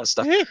 warts, and all this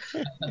stuff.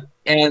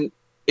 And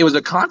it was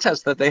a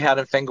contest that they had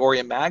in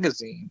Fangoria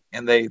magazine,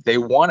 and they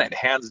won it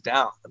hands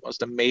down. The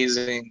most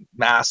amazing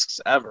masks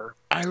ever.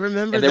 I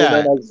remember and they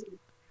that. Were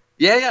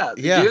yeah.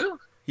 Yeah. You?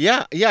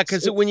 Yeah.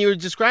 Because when you were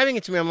describing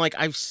it to me, I'm like,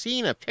 I've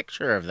seen a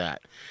picture of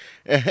that.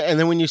 And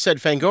then when you said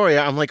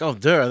Fangoria, I'm like, oh,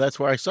 duh, that's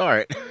where I saw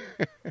it.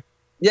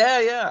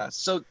 Yeah.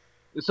 So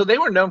they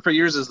were known for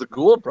years as the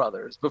Gould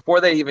Brothers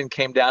before they even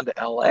came down to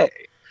LA.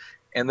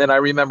 And then I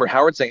remember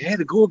Howard saying, "Hey,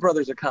 the Gould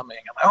Brothers are coming."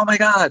 I'm like, "Oh my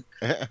God."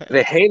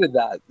 They hated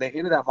that. They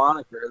hated that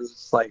moniker. It was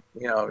just like,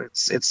 you know,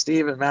 it's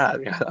Steve and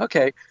Matt.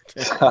 Okay.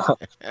 So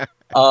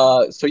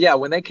yeah,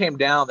 when they came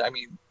down, I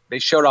mean, they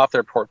showed off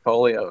their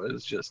portfolio. It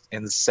was just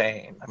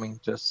insane. I mean,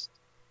 just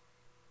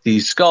the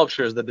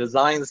sculptures, the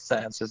design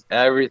sense, just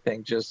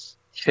everything just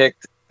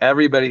kicked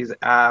everybody's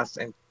ass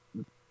and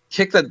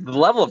kicked the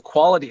level of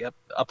quality up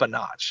a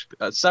notch,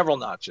 several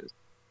notches,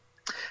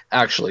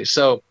 actually.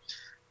 So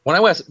when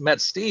I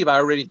met Steve, I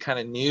already kind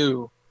of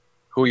knew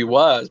who he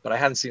was, but I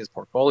hadn't seen his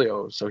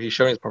portfolio. So he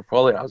showed me his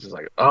portfolio. I was just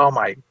like, "Oh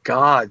my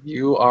God,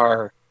 you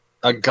are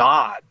a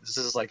god. This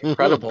is like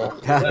incredible."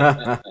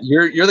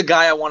 You're the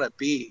guy I want to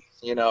be.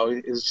 You know,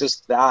 it's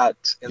just that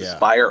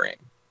inspiring.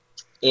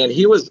 And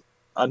he was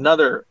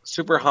another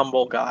super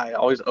humble guy,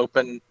 always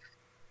open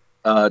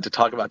to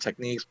talk about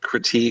techniques,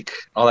 critique,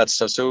 all that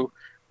stuff. So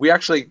we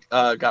actually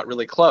got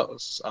really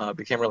close,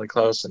 became really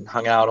close, and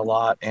hung out a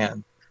lot.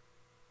 And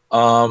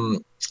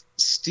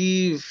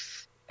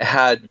Steve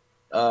had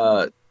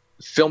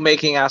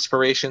filmmaking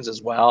aspirations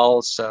as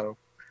well, so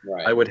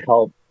I would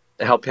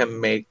help him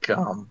make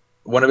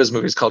one of his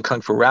movies called Kung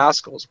Fu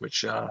Rascals,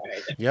 which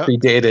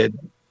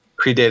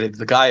predated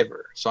The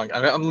Guyver. So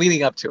I'm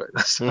leading up to it.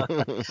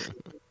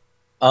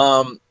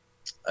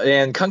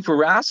 And Kung Fu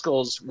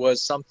Rascals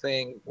was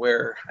something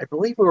where I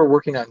believe we were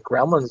working on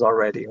Gremlins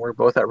already. We were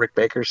both at Rick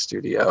Baker's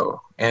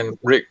studio, and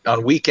Rick,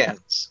 on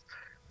weekends,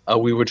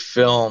 we would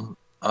film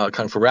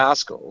Kung Fu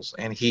Rascals,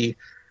 and he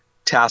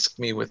tasked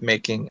me with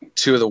making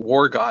 2 of the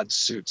War God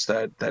suits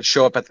that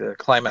show up at the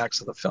climax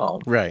of the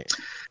film. Right.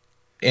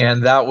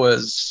 And that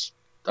was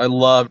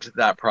loved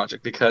that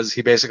project because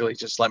he basically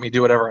just let me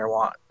do whatever I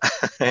want.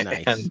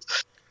 Nice. And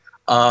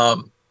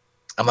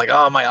I'm like,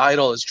 oh, my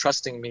idol is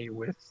trusting me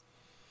with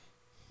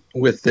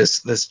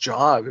this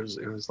job.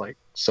 It was like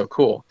so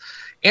cool,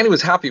 and he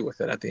was happy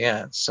with it at the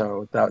end.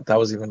 So that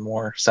was even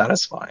more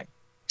satisfying.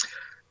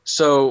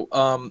 So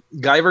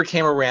Guyver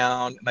came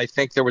around, and I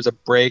think there was a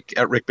break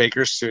at Rick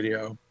Baker's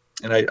studio,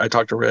 and I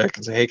talked to Rick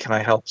and said, hey, can I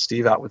help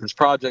Steve out with this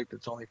project?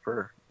 It's only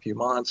for a few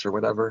months or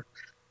whatever.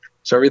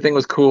 So everything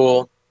was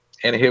cool,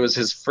 and it was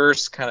his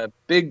first kind of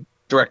big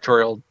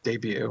directorial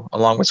debut,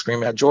 along with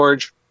Scream Mad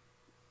George.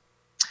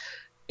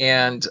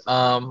 And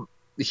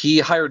he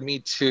hired me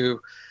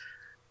to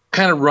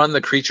kind of run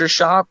the creature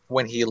shop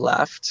when he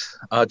left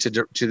to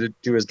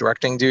do his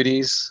directing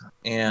duties,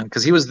 and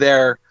because he was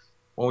there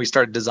when we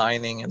started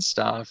designing and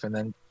stuff, and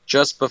then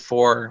just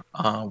before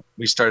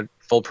we started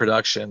full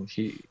production,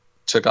 he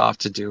took off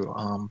to do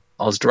all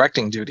his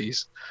directing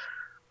duties.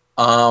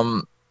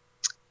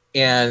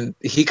 And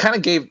he kind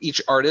of gave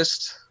each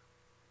artist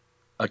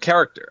a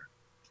character.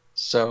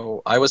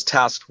 So I was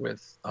tasked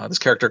with this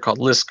character called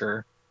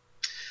Lisker,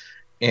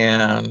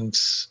 and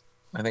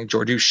I think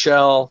Jordu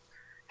Shell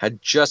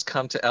had just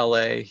come to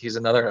LA. He's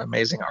another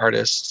amazing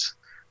artist.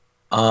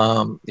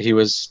 He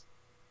was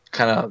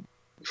kind of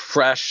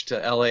fresh to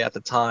LA at the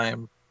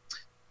time.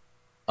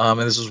 And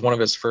this was one of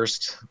his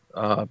first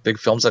big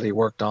films that he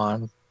worked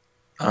on.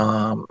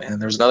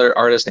 And there's another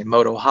artist named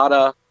Moto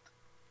Hata.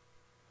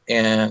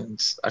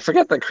 And I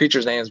forget the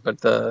creature's names, but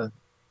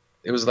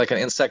it was like an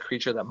insect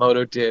creature that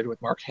Moto did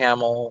with Mark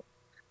Hamill.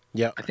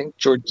 Yeah. I think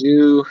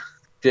Jordu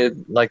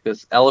did like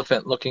this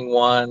elephant looking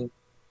one.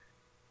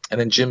 And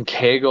then Jim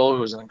Cagle,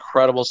 who was an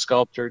incredible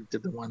sculptor,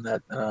 did the one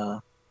that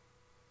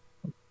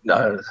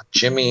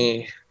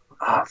Jimmy,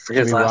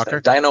 forget his last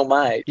name,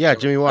 Dynamite. Yeah,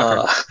 Jimmy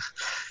Walker.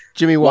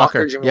 Jimmy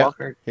Walker. Jimmy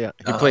Walker. Yeah,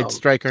 he played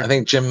Stryker. I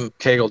think Jim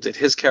Cagle did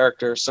his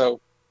character. So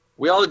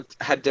we all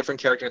had different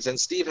characters, and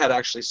Steve had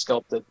actually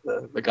sculpted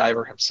the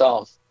Guyver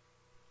himself,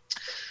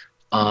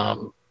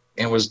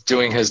 and was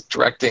doing his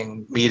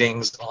directing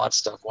meetings and all that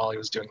stuff while he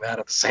was doing that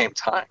at the same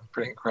time.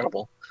 Pretty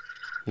incredible.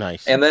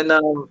 Nice. And then,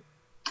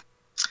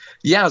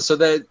 yeah, so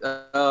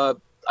that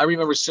I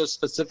remember so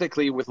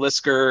specifically with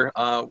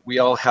Lisker, we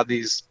all had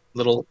these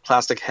little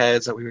plastic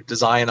heads that we would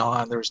design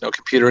on. There was no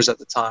computers at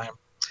the time.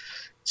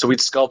 So we'd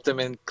sculpt them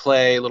in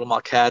clay, little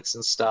maquettes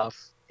and stuff.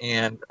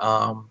 And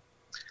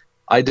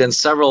I did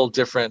several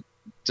different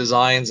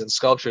designs and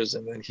sculptures.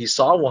 And then he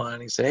saw one.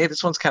 And he said, hey,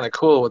 this one's kind of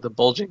cool with the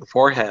bulging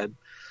forehead.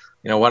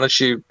 You know, why don't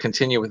you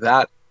continue with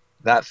that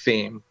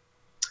theme?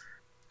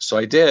 So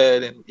I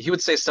did. And he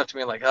would say stuff to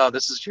me like, oh,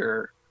 this is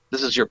your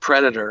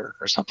Predator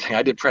or something.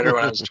 I did Predator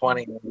when I was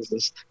 20,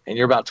 and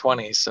you're about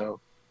 20. So,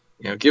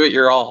 you know, give it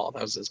your all.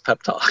 That was his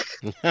pep talk.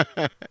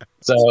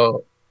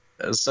 So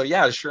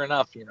yeah, sure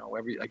enough, you know,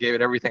 I gave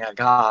it everything I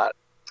got.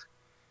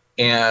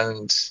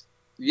 And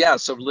yeah,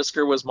 so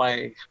Lisker was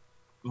my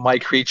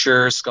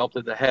creature,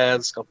 sculpted the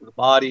head, sculpted the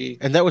body.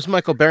 And that was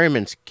Michael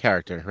Berryman's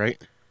character,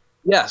 right?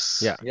 Yes.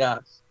 Yeah. Yeah.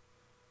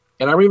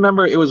 And I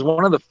remember it was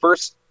one of the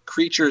first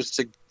creatures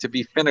to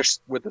be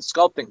finished with the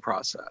sculpting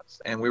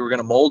process, and we were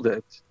going to mold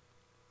it.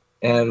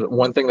 And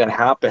one thing that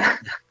happened,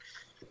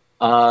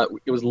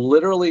 it was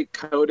literally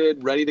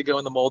coated, ready to go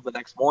in the mold the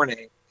next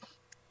morning,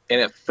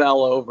 and it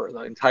fell over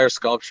the entire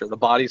sculpture, the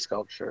body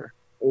sculpture.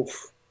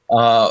 Oof.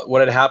 What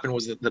had happened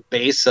was that the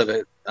base of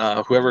it,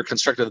 whoever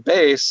constructed the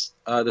base,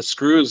 the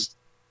screws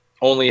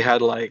only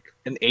had like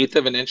 1/8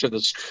 of an inch of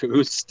the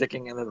screws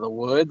sticking into the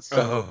wood.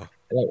 So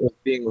it was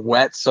being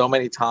wet so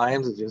many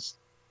times, it just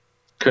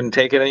couldn't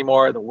take it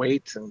anymore. The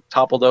weight and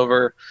toppled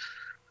over.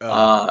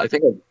 I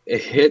think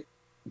it hit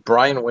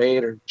Brian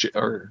Wade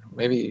or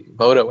maybe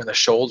Moto in the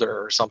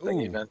shoulder or something.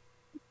 Ooh. Even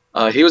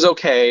he was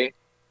okay,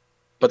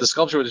 but the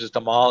sculpture was just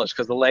demolished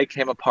because the leg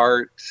came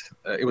apart.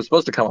 It was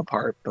supposed to come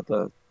apart, but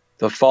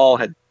the fall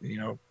had, you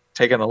know,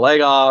 taken the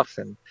leg off,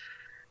 and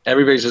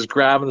everybody's just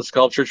grabbing the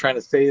sculpture trying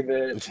to save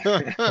it.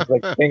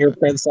 Like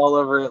fingerprints all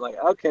over it. Like,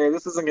 okay,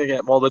 this isn't gonna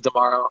get molded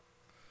tomorrow.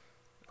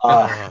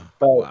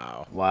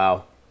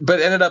 Wow. But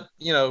ended up,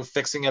 you know,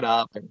 fixing it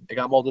up, and it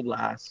got molded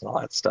last and all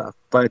that stuff.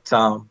 But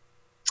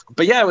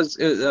yeah, it was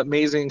an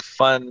amazing,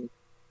 fun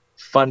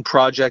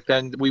project.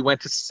 And we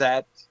went to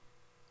set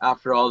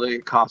after all the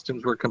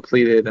costumes were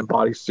completed and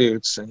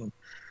bodysuits, and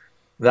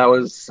that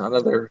was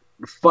another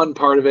fun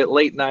part of it.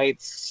 Late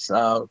nights,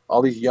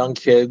 all these young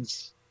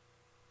kids.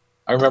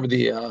 I remember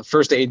the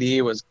first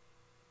AD was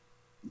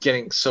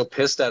getting so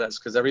pissed at us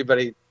because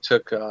everybody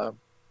took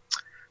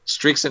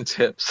streaks and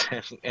tips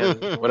and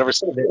whatever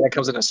that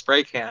comes in a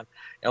spray can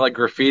and like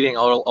graffitiing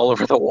all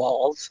over the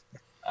walls.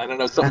 I don't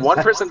know. So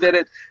one person did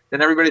it, then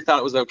everybody thought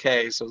it was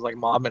okay. So it was like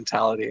mob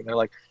mentality, and they're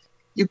like,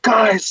 "You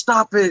guys,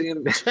 stop it!"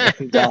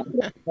 And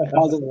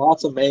causing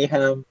lots of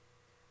mayhem.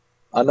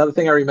 Another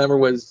thing I remember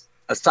was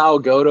Asao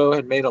Goto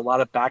had made a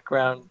lot of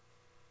background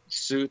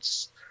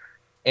suits,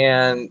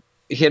 and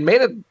he had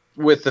made it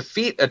with the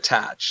feet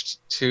attached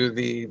to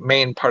the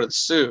main part of the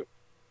suit.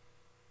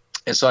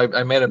 And so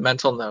I made a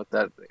mental note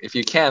that if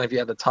you have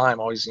the time,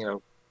 always, you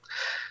know,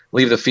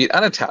 leave the feet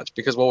unattached,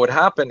 because what would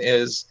happen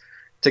is,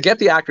 to get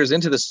the actors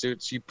into the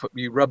suits,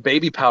 you rub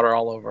baby powder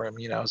all over them,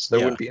 so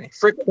there wouldn't be any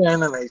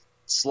friction, and they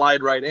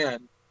slide right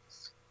in.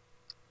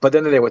 But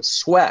then they would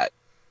sweat,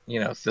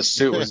 if the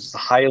suit was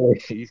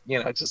highly,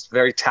 just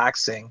very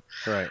taxing.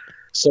 Right.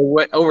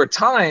 So over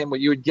time, what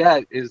you would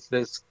get is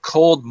this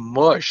cold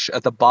mush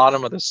at the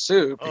bottom of the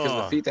suit, because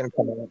the feet didn't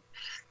come in.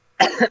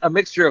 A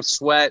mixture of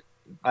sweat,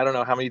 I don't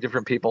know how many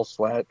different people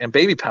sweat, and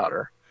baby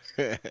powder.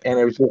 And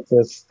it was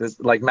just this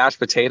like mashed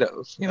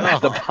potatoes,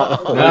 at the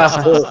bottom.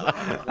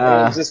 It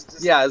was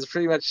just, it's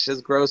pretty much as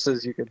gross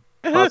as you could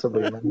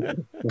possibly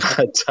imagine.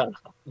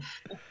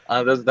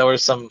 But there were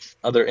some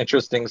other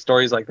interesting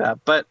stories like that.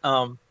 But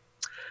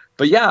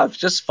yeah,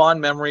 just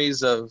fond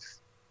memories of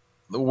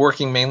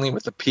working mainly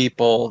with the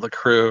people, the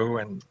crew,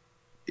 and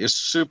it's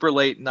super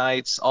late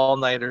nights,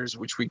 all-nighters,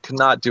 which we could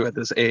not do at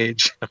this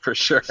age for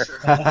sure.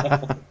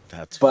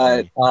 That's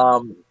funny.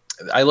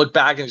 I look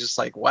back and just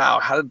like,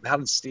 wow, how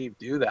did Steve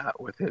do that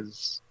with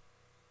his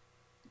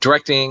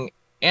directing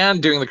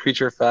and doing the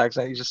creature effects?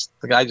 And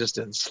the guy just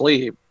didn't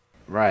sleep.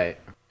 Right.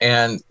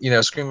 And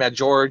Screaming Mad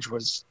George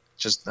was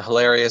just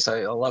hilarious.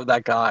 I love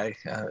that guy,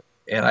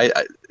 and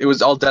it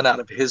was all done out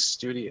of his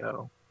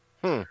studio.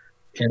 And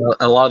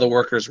a lot of the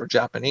workers were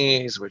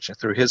Japanese, which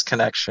through his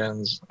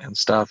connections and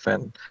stuff,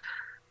 and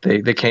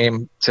they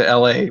came to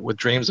LA with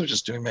dreams of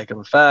just doing makeup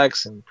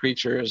effects and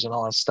creatures and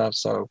all that stuff.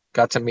 So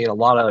got to meet a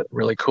lot of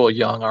really cool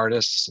young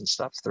artists and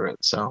stuff through it.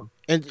 So.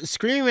 And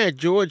Screaming Mad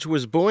George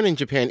was born in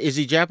Japan. Is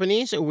he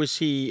Japanese or was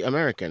he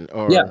American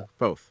or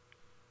both?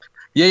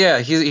 Yeah.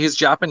 He's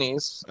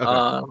Japanese.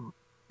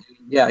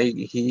 Okay.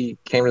 He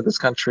came to this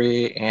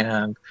country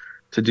and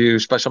to do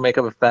special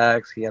makeup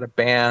effects. He had a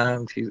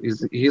band.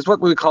 He's what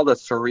we call the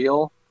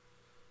surreal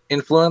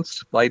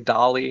influence, like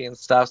Dali and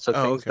stuff. So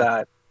things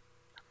that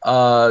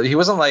he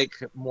wasn't like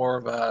more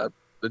of a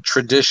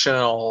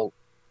traditional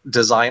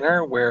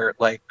designer where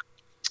like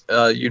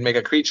you'd make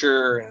a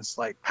creature and it's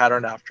like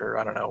patterned after,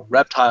 I don't know,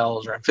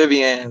 reptiles or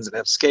amphibians and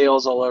have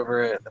scales all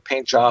over it. And the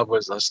paint job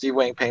was a Steve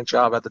Wang paint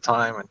job at the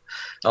time. And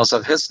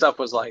also his stuff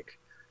was like,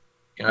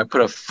 I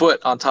put a foot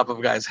on top of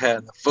a guy's head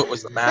and the foot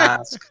was the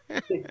mask.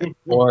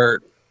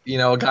 Or,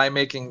 a guy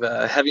making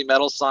the heavy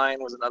metal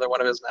sign was another one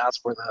of his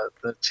masks, where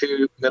the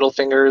two middle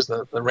fingers,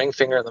 the ring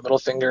finger and the middle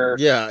finger,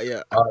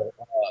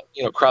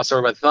 cross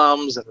over by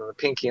thumbs, and the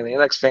pinky and the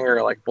index finger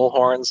are like bull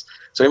horns.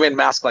 So he made a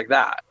mask like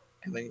that,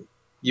 and then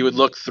you would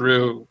look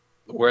through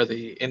where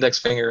the index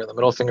finger and the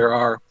middle finger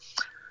are.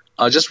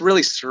 Just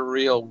really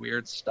surreal,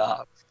 weird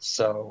stuff.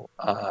 So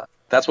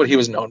that's what he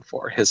was known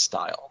for, his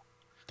style.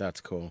 That's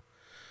cool.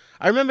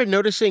 I remember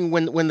noticing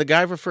when the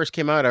Guyver first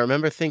came out, I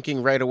remember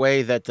thinking right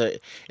away that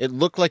it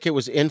looked like it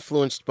was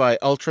influenced by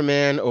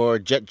Ultraman or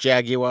Jet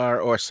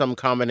Jaguar or some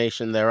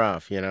combination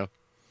thereof,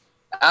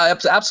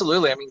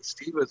 Absolutely. I mean,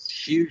 Steve was a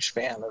huge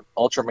fan of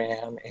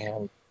Ultraman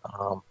and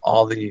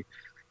all the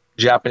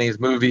Japanese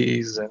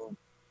movies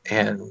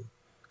and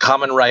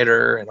Kamen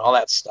Rider and all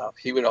that stuff.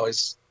 He would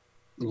always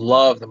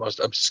love the most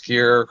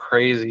obscure,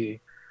 crazy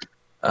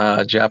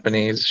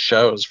Japanese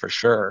shows for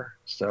sure.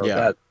 So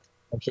that,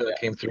 I'm sure that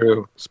came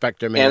through.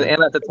 Spectre Man.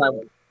 And at the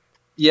time,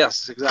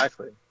 yes,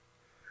 exactly.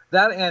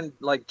 That and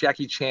like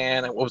Jackie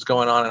Chan and what was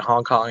going on in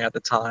Hong Kong at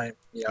the time.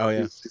 He's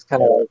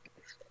kind of like,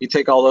 you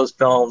take all those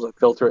films and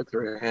filter it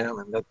through him,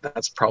 and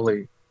that's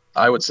probably,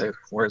 I would say,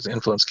 where his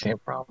influence came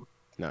from.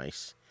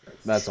 Nice.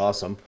 That's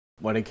awesome.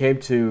 When it came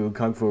to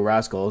Kung Fu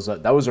Rascals,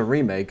 that was a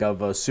remake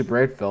of a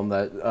Super 8 film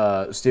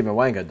that Stephen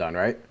Wang had done,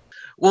 right?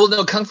 Well,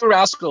 no, Kung Fu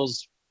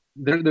Rascals,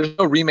 there's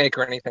no remake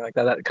or anything like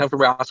that. Kung Fu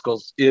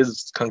Rascals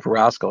is Kung Fu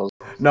Rascals.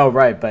 No,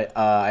 right, but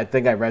I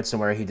think I read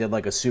somewhere he did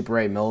like a Super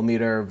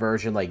 8mm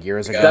version like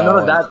years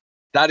ago.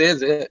 That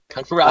is it.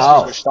 Kung Fu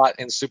Rascals was shot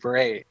in Super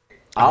 8.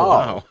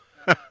 Oh.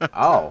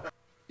 Oh.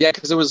 Yeah,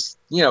 because it was,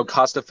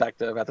 cost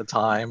effective at the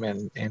time,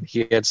 and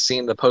he had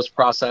seen the post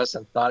process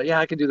and thought,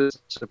 I could do this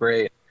Super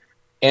 8.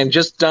 And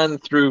just done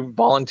through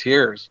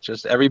volunteers,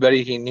 just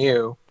everybody he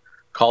knew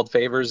called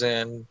favors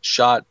in,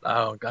 shot,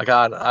 oh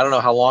God, I don't know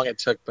how long it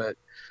took, but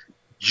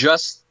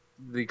just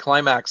the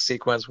climax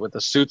sequence with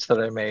the suits that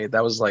I made,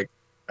 that was like,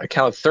 I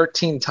counted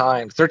 13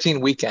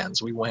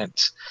 weekends we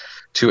went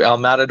to El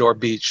Matador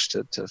Beach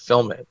to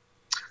film it.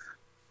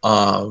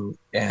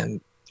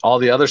 And all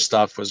the other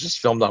stuff was just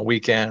filmed on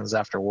weekends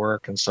after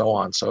work and so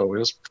on. So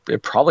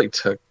it probably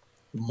took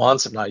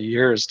months, if not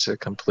years, to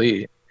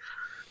complete.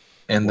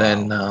 And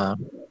then,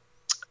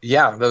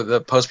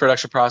 the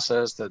post-production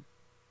process, the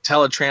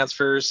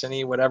teletransfers,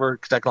 any whatever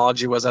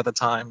technology was at the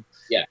time.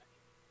 Yeah.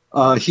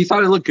 He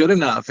thought it looked good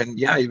enough, and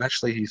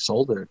eventually he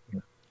sold it.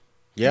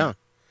 Yeah.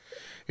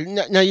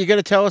 Now you got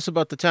to tell us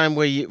about the time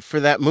where for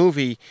that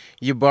movie,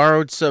 you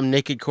borrowed some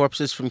naked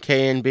corpses from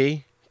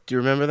K&B. Do you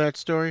remember that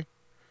story?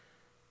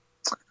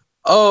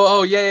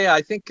 Oh, yeah.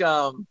 I think,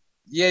 I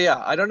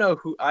don't know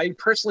who. I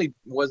personally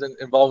wasn't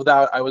involved with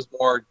that. I was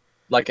more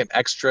like an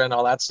extra and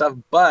all that stuff.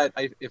 But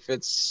if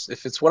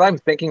it's what I'm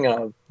thinking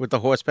of, with the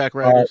horseback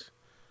riders,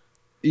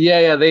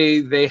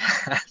 they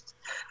had.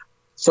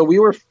 So we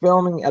were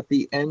filming at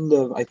the end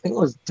of, I think it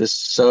was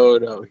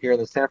DeSoto here in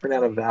the San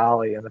Fernando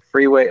Valley, and the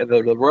freeway,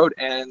 the road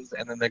ends,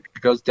 and then it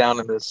goes down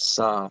in this,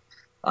 I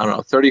don't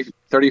know,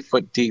 30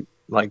 foot deep,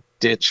 like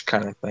ditch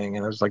kind of thing.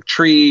 And there's like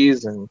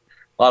trees and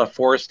a lot of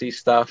foresty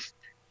stuff.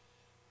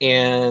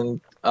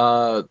 And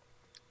there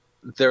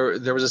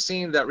was a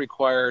scene that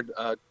required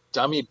a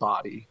dummy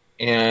body.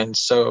 And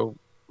so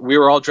we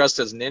were all dressed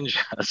as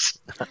ninjas.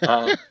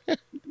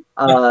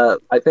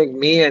 I think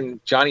me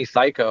and Johnny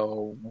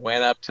Psycho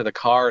went up to the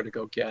car to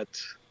go get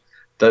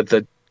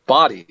the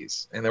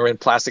bodies, and they were in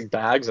plastic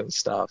bags and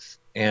stuff,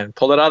 and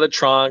pulled it out of the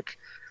trunk,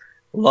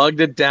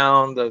 lugged it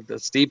down the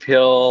steep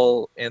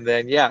hill, and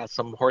then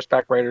some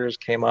horseback riders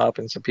came up,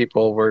 and some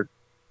people were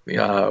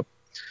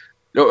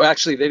no,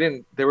 actually they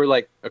didn't, they were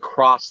like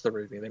across the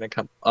ravine. They didn't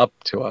come up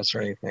to us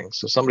or anything,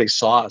 so somebody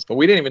saw us, but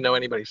we didn't even know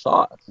anybody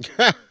saw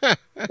us.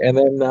 And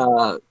then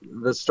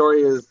the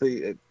story is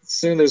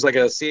soon there's like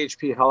a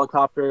CHP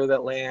helicopter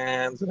that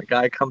lands, and a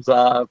guy comes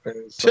up and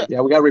it's like,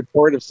 we got a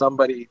report of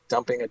somebody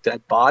dumping a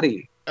dead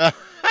body out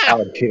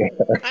here.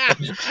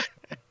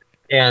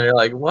 And they're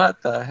like,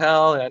 what the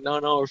hell? And, no,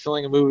 we're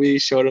filming a movie.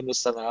 Showed him the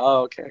stuff.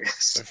 Oh, okay.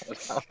 So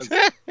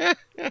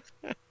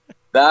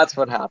that's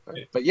what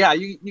happened. But yeah,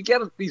 you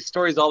get these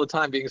stories all the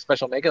time being a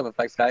special makeup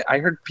effects guy. I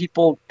heard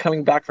people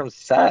coming back from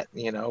set,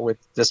 with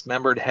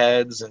dismembered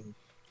heads and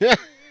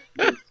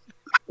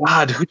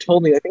God, who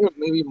told me? I think it was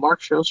maybe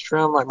Mark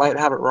Shostrom. I might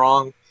have it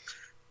wrong.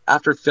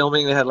 After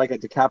filming, they had like a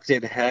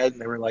decapitated head,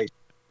 and they were like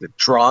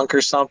drunk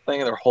or something,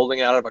 and they're holding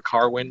it out of a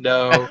car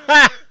window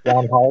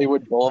down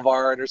Hollywood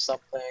Boulevard or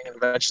something, and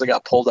eventually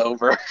got pulled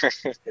over.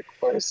 Of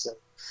course. And,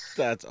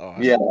 that's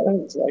awesome. Yeah,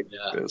 it's like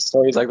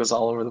stories like this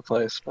all over the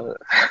place. But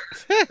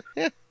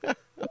oh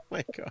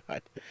my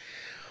God,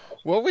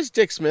 what was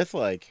Dick Smith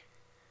like?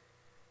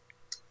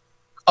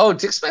 Oh,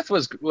 Dick Smith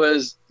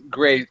was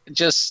great.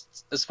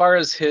 Just as far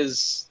as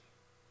his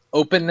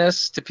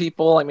openness to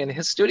people. I mean,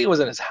 his studio was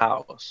in his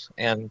house,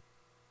 and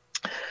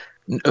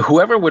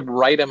whoever would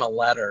write him a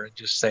letter and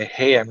just say,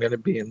 "Hey, I'm going to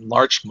be in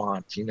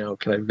Larchmont. Can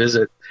I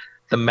visit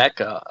the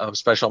mecca of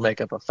special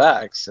makeup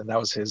effects?" And that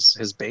was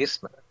his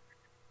basement.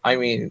 I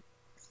mean,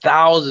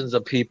 thousands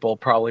of people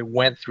probably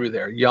went through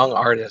there, young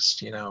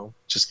artists,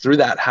 just through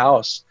that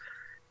house.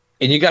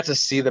 And you got to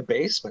see the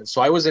basement.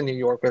 So I was in New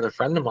York with a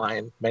friend of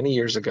mine many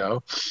years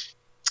ago.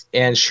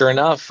 And sure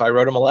enough, I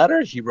wrote him a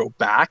letter. He wrote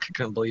back. I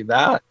couldn't believe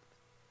that.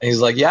 And he's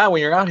like, yeah,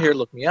 when you're out here,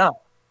 look me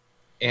up.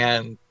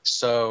 And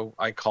so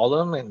I called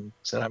him and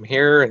said, I'm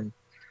here. And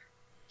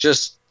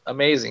just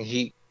amazing.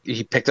 He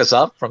picked us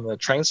up from the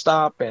train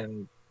stop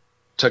and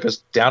took us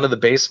down to the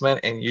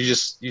basement. And you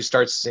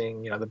start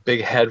seeing, the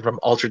big head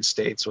from Altered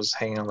States was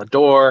hanging on the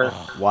door.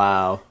 Oh,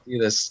 wow.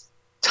 This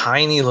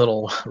tiny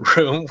little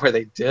room where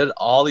they did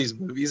all these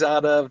movies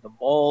out of, the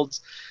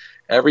molds.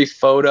 Every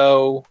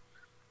photo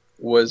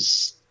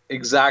was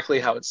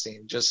exactly how it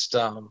seemed. Just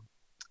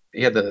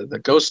you had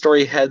the Ghost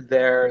Story head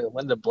there, the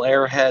Linda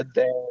Blair head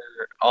there,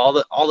 all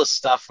the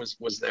stuff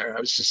was there. I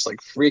was just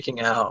like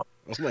freaking out.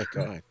 Oh my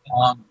God.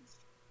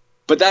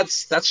 But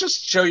that's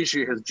just shows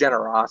you his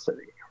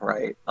generosity,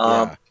 right?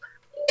 Yeah.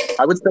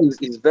 I would say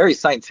he's very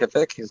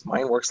scientific. His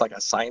mind works like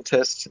a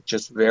scientist,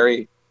 just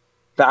very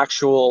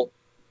factual,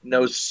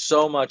 knows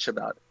so much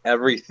about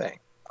everything.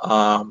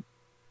 The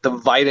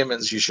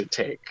vitamins you should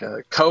take,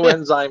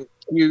 coenzyme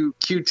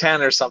Q10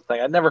 or something.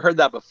 I'd never heard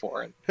that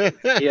before. And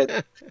he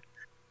had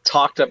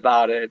talked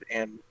about it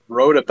and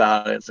wrote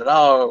about it and said,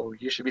 oh,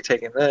 you should be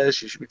taking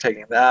this, you should be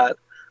taking that.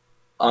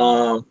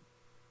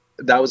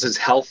 That was his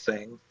health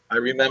thing. I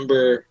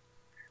remember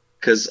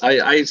because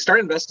I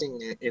started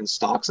investing in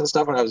stocks and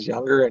stuff when I was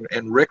younger,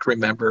 and Rick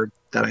remembered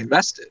that I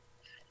invested.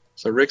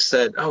 So Rick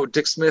said, oh,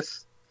 Dick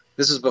Smith,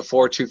 this is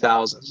before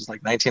 2000, this is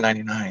like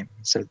 1999.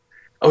 He said,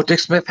 oh, Dick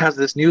Smith has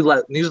this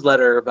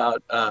newsletter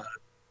about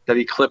that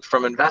he clipped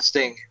from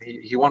investing.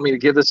 He wanted me to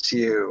give this to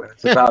you. And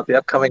it's about the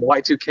upcoming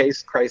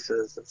Y2K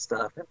crisis and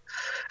stuff,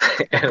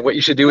 and what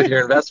you should do with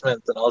your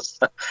investments and all this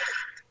stuff.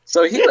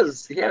 So he had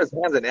his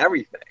hands in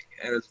everything,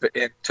 and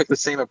it took the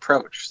same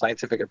approach,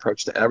 scientific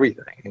approach to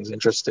everything. He was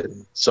interested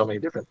in so many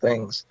different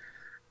things.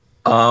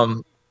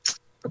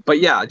 But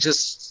yeah,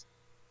 just,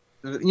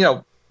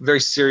 very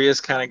serious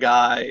kind of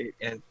guy.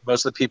 And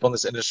most of the people in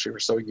this industry were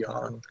so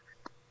young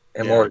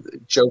and more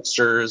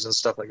jokesters and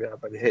stuff like that.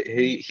 But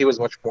he was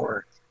much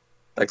more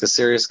like the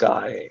serious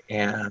guy.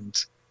 And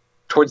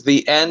towards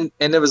the end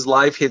of his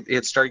life, he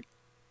had started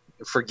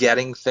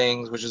forgetting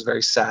things, which is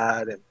very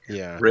sad.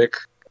 And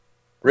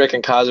Rick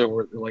and Kaza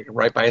were like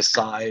right by his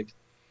side.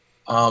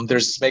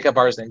 There's this makeup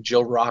artist named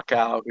Jill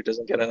Rockout who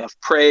doesn't get enough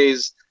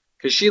praise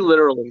because she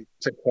literally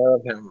took care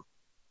of him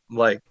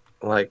like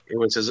it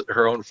was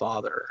her own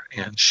father.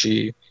 And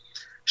she's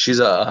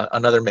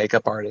another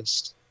makeup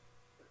artist,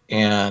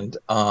 and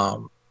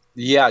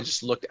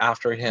just looked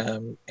after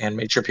him and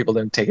made sure people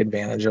didn't take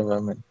advantage of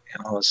him and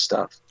all this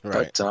stuff.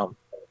 Right. But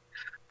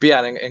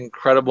yeah, an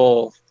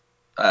incredible.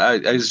 I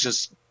was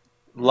just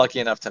lucky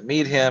enough to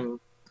meet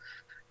him.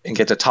 and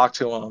get to talk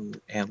to him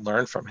and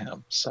learn from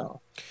him.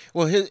 So,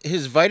 Well,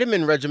 his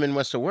vitamin regimen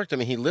must have worked. I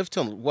mean, he lived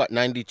till what,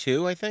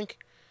 92, I think.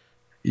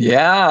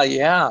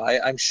 yeah,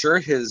 I'm sure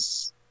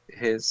his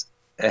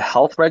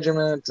health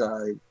regimen.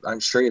 I'm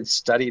sure he had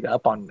studied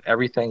up on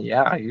everything.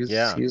 Yeah,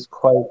 Yeah, he was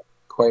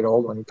quite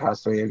old when he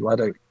passed away. He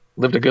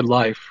lived a good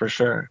life for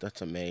sure.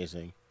 that's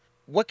amazing.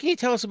 What can you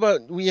tell us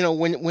about,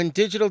 when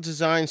digital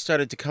design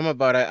started to come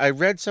about? I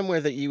read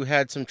somewhere that you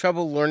had some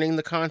trouble learning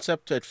the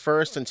concept at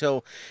first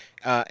until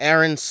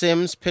Aaron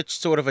Sims pitched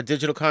sort of a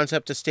digital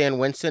concept to Stan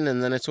Winston,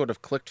 and then it sort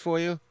of clicked for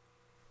you.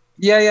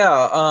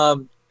 Yeah.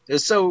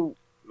 So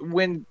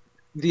when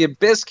The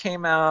Abyss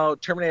came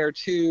out, Terminator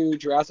 2,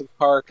 Jurassic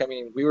Park, I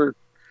mean, we were,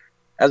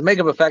 as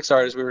makeup effects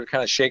artists, we were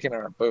kind of shaking in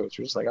our boots.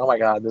 We're just like, oh my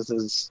God, this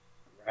is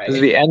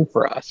the end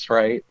for us,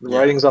 right? The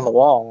writing's on the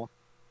wall.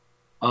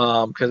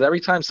 Because every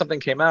time something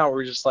came out, we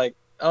were just like,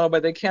 oh,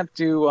 but they can't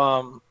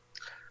do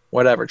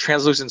whatever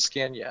translucent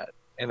skin yet.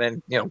 And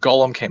then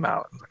Golem came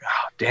out. I'm like,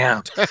 oh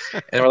damn.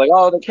 And we're like,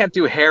 oh, they can't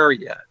do hair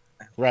yet.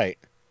 Right.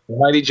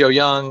 Mighty Joe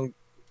Young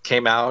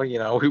came out,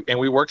 and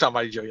we worked on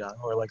Mighty Joe Young.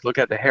 We're like, look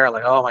at the hair,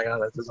 like, oh my God,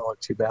 that doesn't look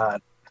too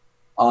bad.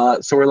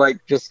 So we're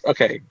like, just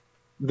okay,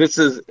 this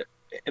is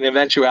an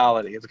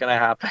eventuality. It's gonna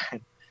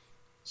happen.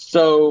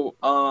 So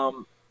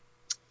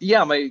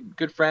yeah, my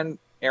good friend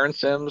Aaron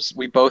Sims,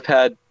 we both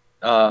had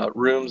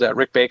rooms at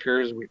Rick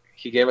Baker's.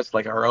 He gave us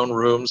like our own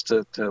rooms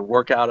to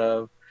work out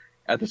of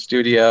at the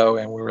studio,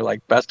 and we were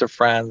like best of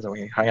friends, and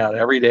we hung out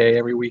every day,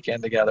 every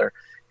weekend together.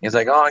 He's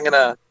like,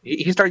 oh,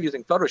 he started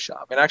using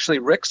Photoshop, and actually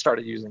Rick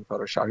started using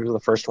Photoshop. He was the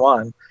first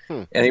one,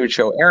 and he would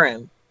show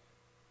Aaron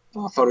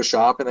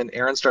Photoshop, and then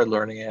Aaron started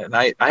learning it, and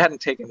I hadn't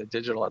taken the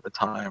digital at the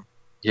time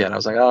yet. I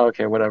was like, oh,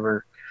 okay,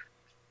 whatever.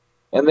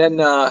 And then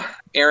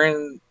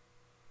Aaron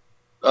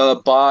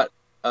bought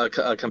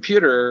a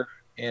computer,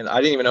 and I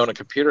didn't even own a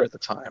computer at the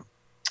time.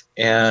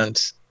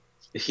 And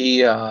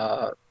he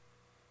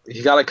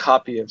got a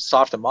copy of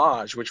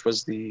Softimage, which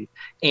was the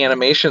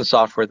animation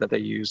software that they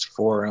used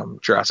for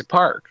Jurassic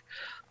Park.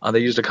 They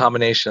used a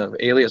combination of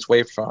Alias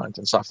Wavefront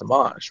and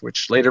Softimage,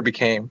 which later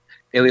became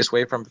Alias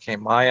Wavefront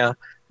became Maya,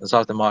 and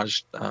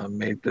Softimage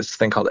made this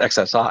thing called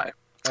XSI.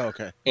 Oh,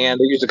 okay. And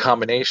they used a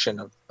combination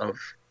of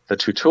the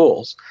two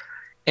tools.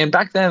 And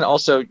back then,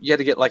 also, you had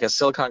to get like a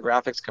Silicon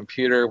Graphics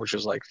computer, which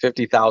was like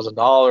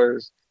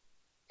 $50,000,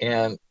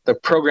 and the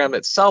program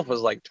itself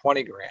was like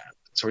 20 grand.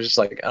 So we're just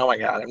like, oh my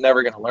God, I'm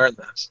never going to learn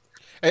this.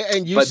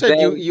 And you said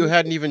you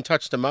hadn't even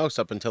touched a mouse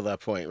up until that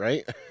point,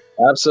 right?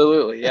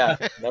 Absolutely, yeah.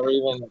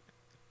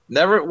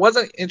 Never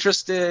wasn't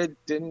interested.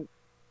 Didn't.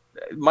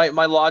 My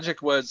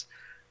logic was,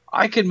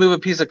 I could move a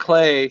piece of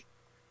clay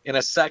in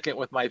a second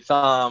with my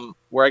thumb,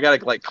 where I got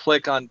to like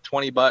click on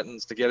 20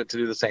 buttons to get it to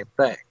do the same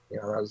thing.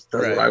 That's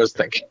what I was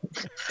thinking.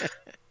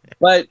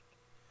 But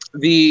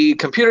the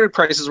computer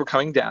prices were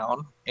coming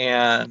down,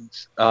 and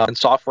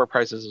software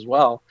prices as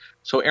well.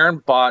 So Aaron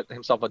bought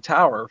himself a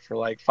tower for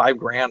like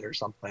 $5,000 or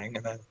something,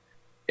 and then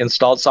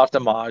installed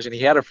Softimage. And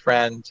he had a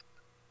friend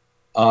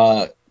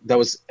that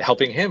was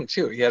helping him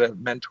too. He had a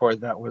mentor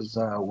that was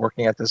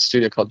working at this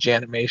studio called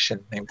Janimation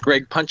named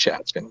Greg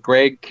Punchatz. And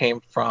Greg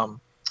came from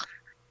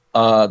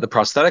the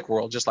prosthetic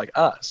world, just like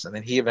us. And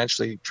then he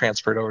eventually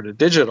transferred over to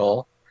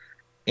digital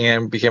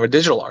and became a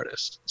digital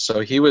artist. So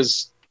he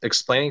was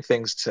explaining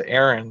things to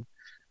Aaron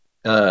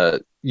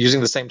using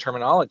the same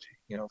terminology,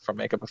 from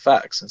makeup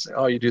effects, and say,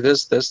 oh, you do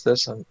this.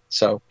 And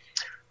so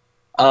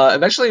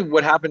eventually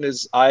what happened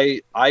is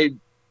I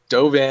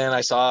dove in.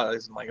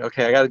 I'm like,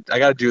 okay, I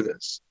gotta do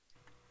this.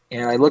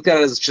 And I looked at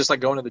it as just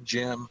like going to the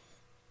gym,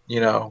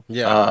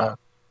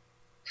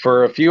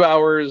 for a few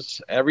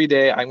hours every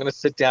day. I'm going to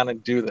sit down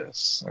and do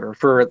this, or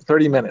for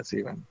 30 minutes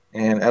even.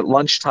 And at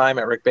lunchtime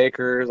at Rick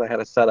Baker's, I had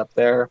a setup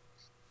there.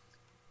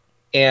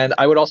 And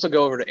I would also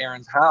go over to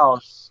Aaron's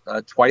house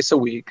twice a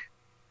week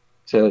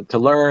to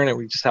learn, and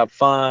we just have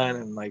fun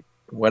and like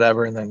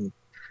whatever. And then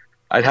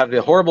I'd have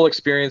the horrible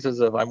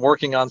experiences of I'm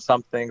working on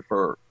something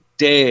for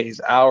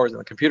days, hours, and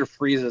the computer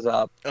freezes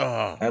up.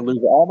 Oh. I lose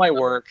all my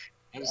work.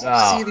 I was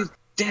like, see these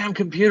damn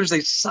computers,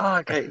 they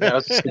suck. I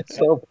was just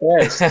so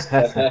pissed.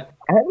 I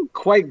hadn't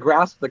quite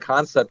grasped the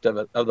concept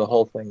of the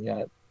whole thing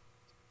yet.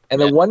 And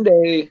then one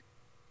day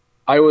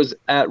I was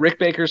at Rick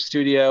Baker's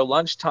studio,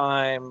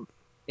 lunchtime,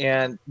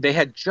 and they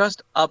had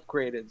just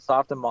upgraded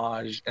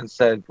Softimage and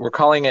said, we're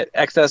calling it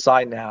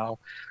XSI now.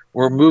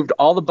 We're moved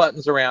all the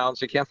buttons around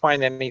so you can't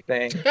find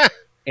anything.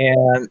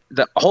 And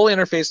the whole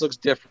interface looks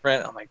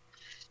different. I'm like,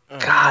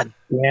 God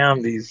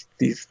damn, these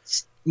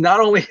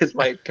not only is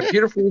my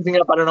computer freezing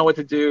up, I don't know what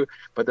to do,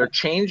 but they're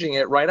changing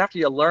it right after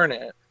you learn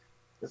it.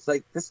 It's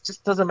like, this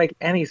just doesn't make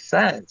any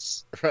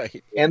sense.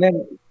 Right. And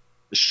then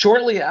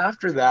shortly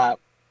after that,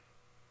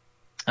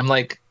 I'm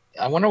like,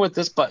 I wonder what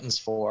this button's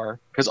for,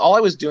 because all I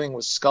was doing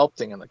was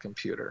sculpting in the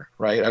computer,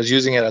 right? I was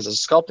using it as a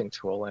sculpting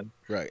tool and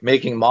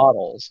making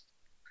models.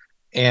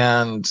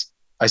 And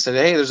I said,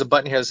 hey, there's a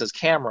button here that says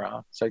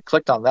camera. So I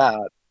clicked on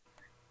that.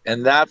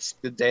 And that's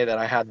the day that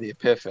I had the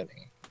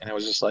epiphany. And it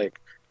was just like,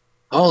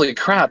 holy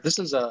crap, this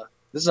is a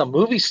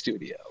movie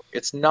studio.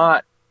 It's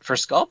not for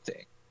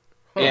sculpting.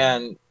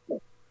 And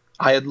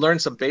I had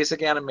learned some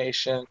basic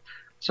animation.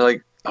 So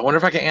like, I wonder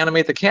if I can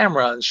animate the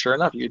camera. And sure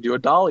enough, you do a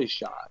dolly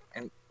shot.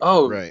 And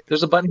Right.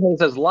 there's a button here that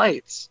says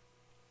lights.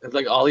 It's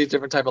like all these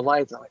different type of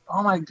lights. I'm like,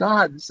 oh my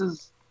God, this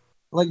is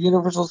like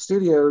Universal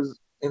Studios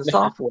in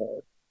software.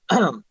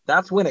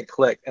 That's when it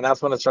clicked, and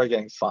that's when it started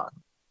getting fun.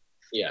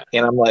 Yeah.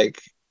 And I'm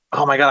like,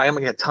 oh my God, I'm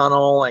gonna get a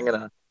tunnel. I'm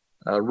gonna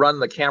run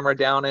the camera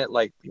down it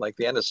like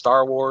the end of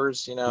Star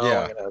Wars. You know,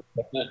 Yeah.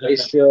 I'm gonna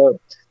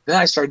spaceship. Then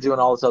I started doing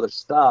all this other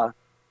stuff,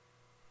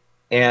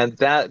 and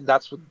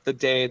that's the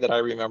day that I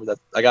remember that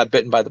I got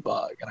bitten by the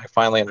bug, and I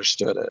finally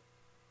understood it.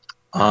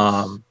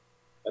 And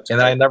then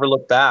I never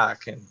looked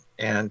back,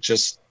 and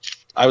just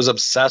I was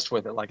obsessed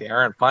with it, like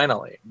Aaron.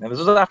 Finally, and this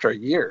was after a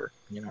year,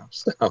 you know.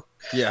 So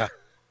Yeah.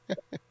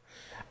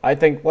 I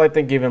think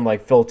even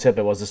like Phil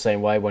Tippett was the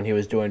same way when he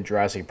was doing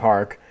Jurassic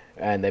Park,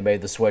 and they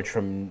made the switch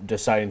from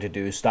deciding to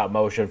do stop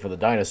motion for the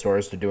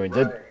dinosaurs to doing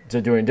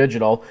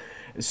digital.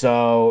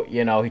 So,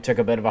 you know, he took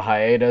a bit of a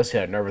hiatus, he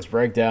had a nervous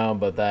breakdown,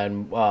 but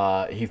then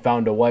he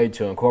found a way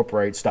to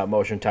incorporate stop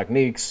motion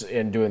techniques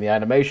in doing the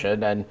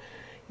animation, and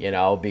you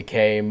know,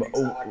 became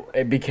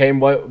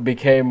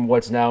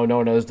what's now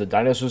known as the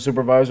dinosaur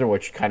supervisor,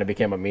 which kind of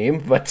became a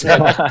meme,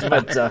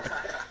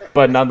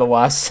 but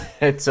nonetheless,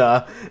 it's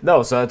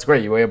no, so that's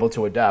great. You were able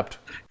to adapt.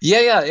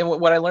 yeah. And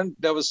what I learned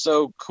that was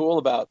so cool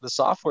about the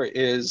software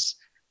is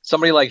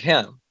somebody like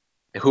him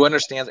who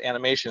understands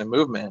animation and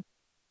movement,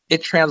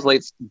 it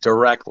translates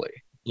directly,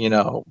 you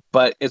know,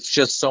 but it's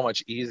just so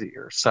much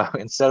easier. So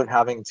instead of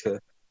having to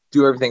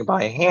do everything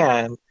by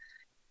hand,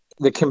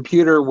 the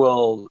computer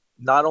will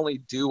not only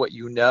do what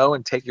you know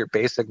and take your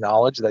basic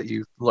knowledge that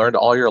you've learned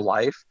all your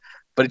life,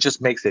 but it just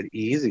makes it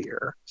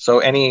easier. So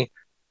any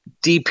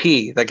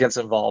DP that gets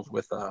involved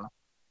with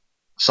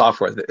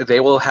software,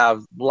 they will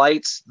have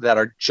lights that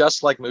are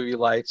just like movie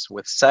lights,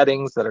 with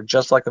settings that are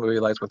just like the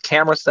movie lights, with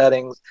camera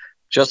settings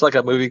just like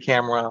a movie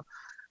camera.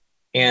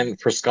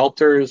 And for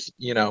sculptors,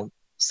 you know,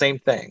 same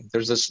thing.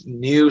 There's this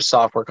new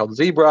software called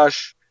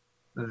ZBrush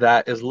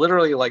that is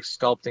literally like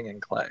sculpting in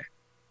clay.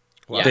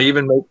 Wow. They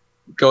even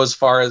go as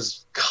far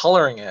as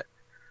coloring it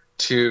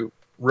to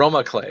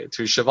Roma clay,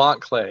 to Chavant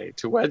clay,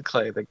 to wet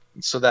clay,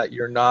 so that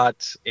you're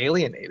not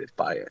alienated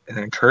by it, and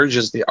it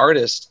encourages the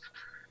artist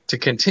to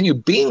continue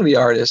being the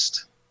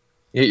artist.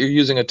 Yet you're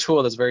using a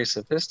tool that's very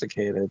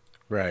sophisticated.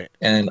 Right.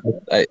 And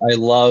I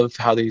love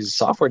how these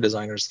software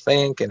designers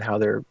think and how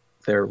they're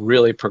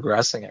really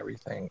progressing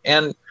everything.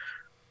 And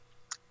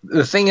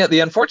the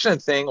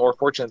unfortunate thing or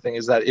fortunate thing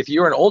is that if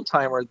you're an old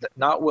timer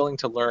not willing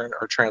to learn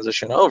or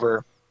transition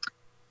over,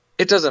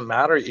 it doesn't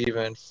matter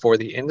even for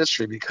the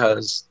industry,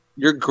 because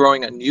you're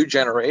growing a new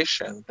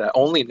generation that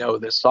only know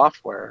this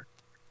software.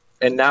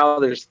 And now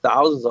there's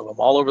thousands of them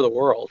all over the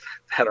world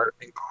that are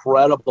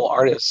incredible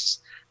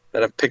artists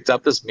that have picked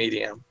up this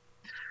medium.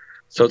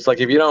 So it's like,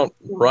 if you don't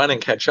run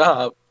and catch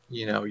up,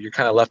 you know, you're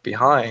kind of left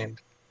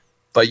behind.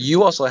 But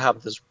you also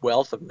have this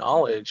wealth of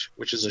knowledge,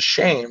 which is a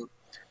shame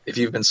if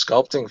you've been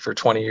sculpting for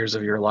 20 years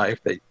of your life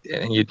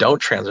and you don't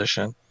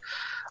transition.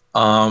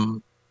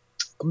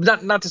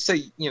 Not to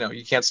say, you know,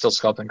 you can't still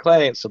sculpt in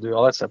clay and still do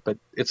all that stuff, but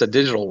it's a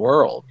digital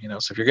world, you know.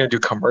 So if you're going to do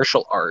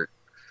commercial art,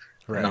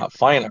 right, not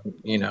fine art,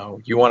 you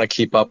know, you want to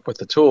keep up with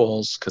the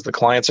tools, because the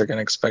clients are going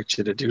to expect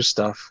you to do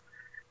stuff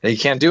that you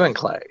can't do in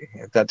clay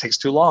if that takes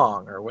too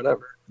long or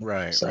whatever.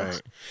 Right, so.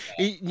 Right.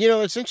 You know,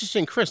 it's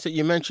interesting, Chris, that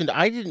you mentioned.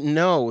 I didn't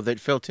know that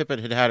Phil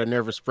Tippett had a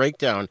nervous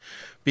breakdown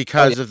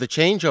because of the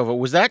changeover.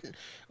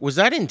 Was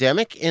that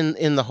endemic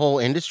in the whole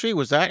industry?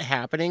 Was that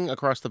happening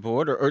across the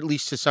board, or at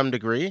least to some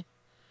degree?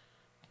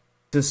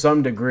 To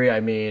some degree, I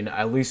mean,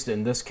 at least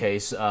in this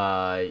case,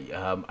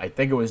 I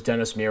think it was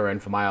Dennis Murin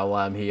from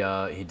ILM.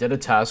 He did a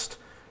test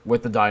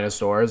with the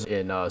dinosaurs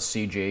in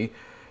CG.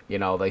 You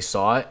know, they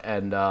saw it,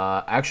 and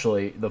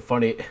actually,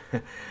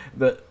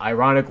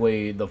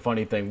 ironically, the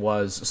funny thing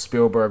was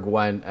Spielberg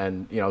went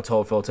and, you know,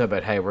 told Phil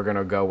Tippett, "Hey, we're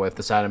gonna go with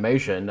this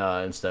animation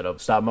instead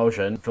of stop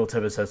motion." Phil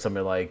Tippett said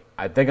something like,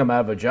 "I think I'm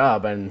out of a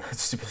job," and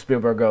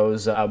Spielberg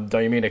goes,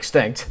 "Don't you mean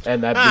extinct?"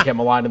 And that became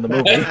a line in the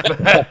movie.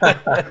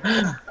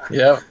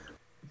 Yeah.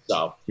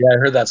 So yeah, I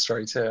heard that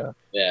story too.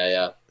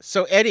 Yeah.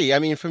 So Eddie, I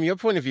mean, from your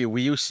point of view, were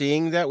you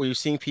seeing that? Were you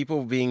seeing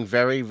people being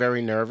very,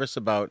 very nervous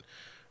about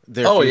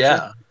their future?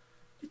 Yeah.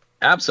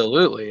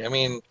 Absolutely. I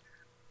mean,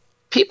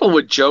 people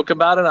would joke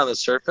about it on the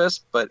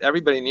surface, but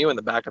everybody knew in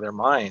the back of their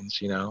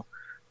minds, you know,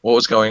 what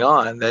was going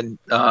on. Then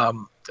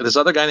this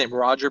other guy named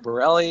Roger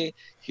Borelli,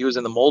 he was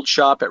in the mold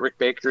shop at Rick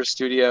Baker's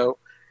studio.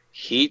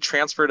 He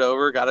transferred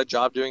over, got a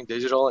job doing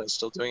digital, and is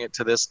still doing it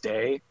to this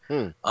day.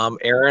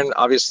 Aaron,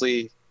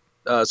 obviously,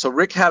 so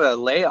Rick had a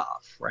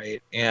layoff,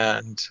 right?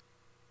 And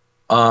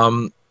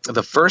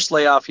the first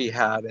layoff he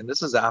had, and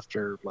this is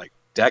after like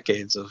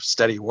decades of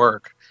steady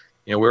work,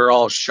 you know, we were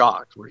all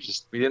shocked. We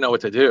didn't know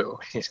what to do.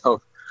 You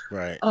know,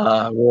 right?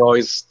 We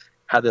always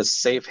had this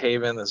safe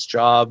haven, this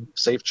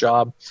safe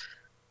job.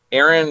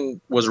 Aaron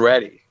was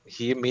ready.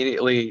 He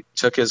immediately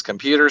took his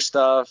computer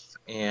stuff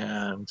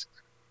and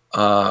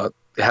had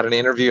an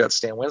interview at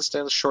Stan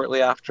Winston's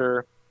shortly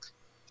after.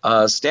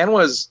 Stan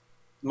was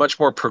much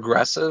more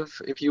progressive,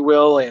 if you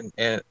will,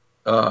 and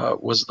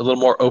was a little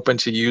more open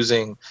to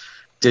using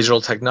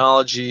digital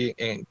technology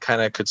and kind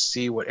of could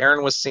see what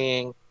Aaron was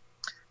seeing.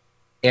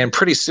 And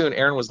pretty soon,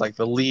 Aaron was like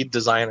the lead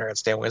designer at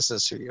Stan Winston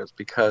Studios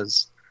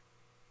because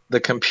the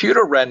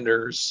computer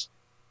renders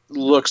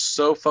look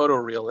so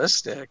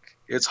photorealistic.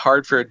 It's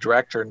hard for a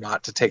director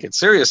not to take it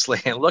seriously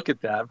and look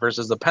at that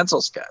versus the pencil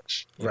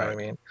sketch. You know what I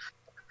mean?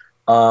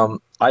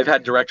 I've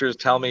had directors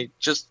tell me,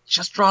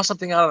 just draw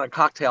something out on a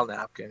cocktail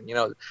napkin. You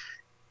know,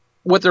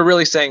 what they're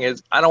really saying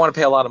is, I don't want to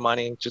pay a lot of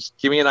money. Just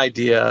give me an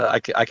idea.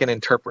 I can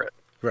interpret.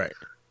 Right.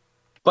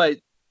 But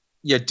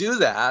you do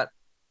that,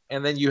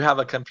 and then you have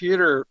a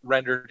computer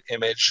rendered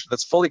image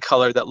that's fully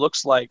colored that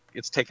looks like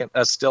it's taken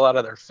a still out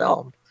of their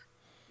film.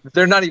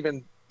 They're not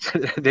even,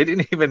 they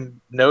didn't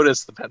even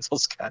notice the pencil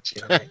sketch.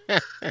 You know what I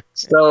mean?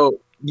 So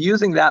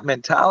using that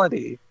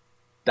mentality,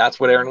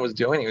 that's what Aaron was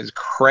doing. He was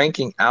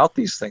cranking out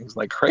these things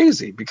like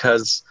crazy,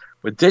 because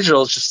with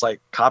digital, it's just like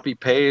copy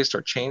paste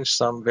or change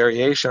some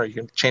variation, or you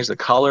can change the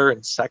color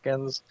in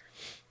seconds.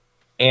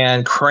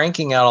 And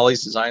cranking out all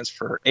these designs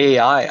for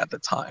AI at the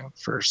time,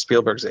 for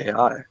Spielberg's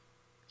AI.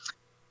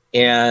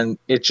 And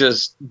it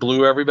just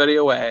blew everybody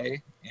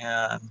away.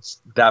 And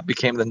that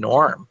became the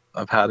norm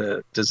of how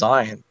to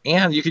design.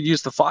 And you could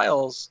use the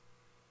files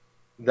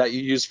that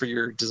you use for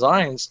your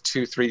designs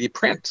to 3D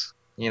print.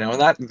 You know,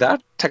 and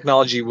that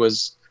technology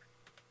was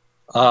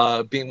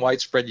being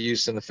widespread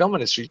use in the film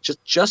industry,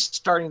 just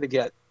starting to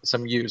get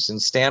some use.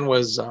 And Stan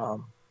was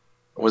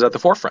at the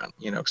forefront,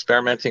 you know,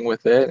 experimenting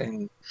with it.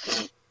 And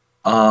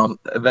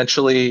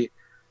eventually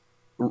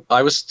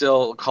I was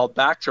still called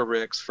back to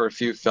Rick's for a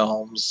few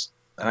films,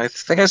 and I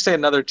think I stayed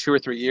another 2 or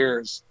 3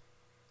 years,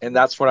 and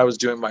that's when I was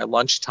doing my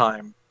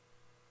lunchtime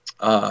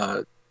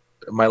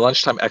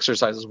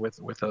exercises with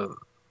the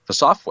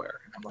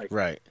software. And I'm like,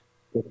 right,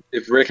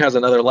 if Rick has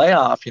another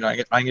layoff, you know,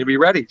 I'm going to be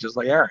ready, just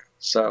like Aaron.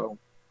 So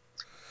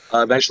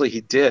eventually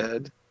he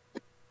did,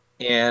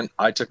 and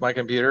I took my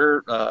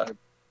computer.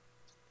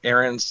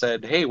 Aaron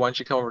said, hey, why don't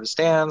you come over to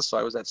Stan's? So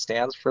I was at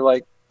Stan's for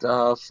like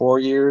 4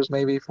 years,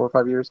 maybe 4 or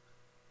 5 years.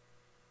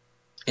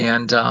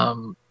 And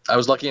I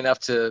was lucky enough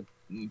to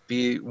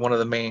be one of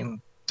the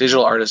main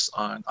digital artists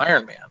on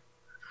Iron Man.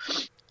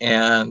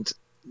 And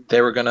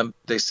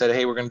they said,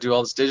 hey, we're going to do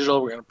all this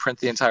digital. We're going to print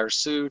the entire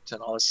suit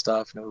and all this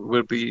stuff. And it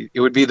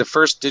would be the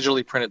first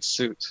digitally printed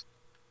suit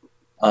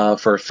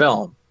for a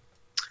film.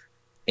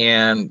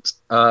 And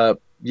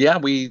yeah,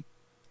 we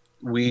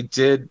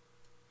did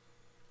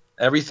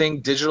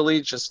everything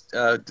digitally, just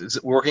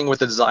working with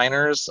the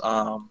designers.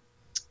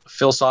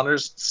 Phil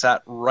Saunders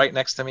sat right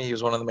next to me. He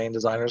was one of the main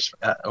designers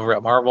over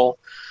at Marvel.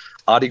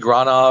 Adi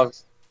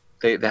Granov,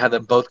 they had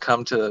them both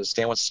come to the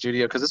Stan Winston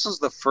studio, because this was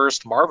the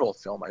first Marvel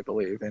film, I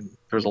believe, and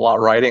there was a lot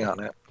of writing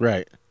on it.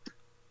 Right.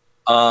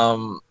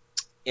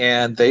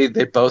 And they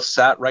both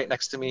sat right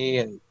next to me,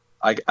 and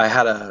I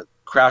had a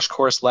crash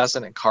course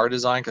lesson in car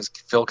design, because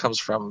Phil comes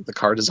from the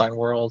car design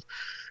world,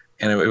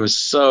 and it was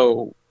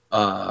so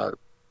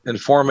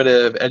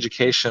informative,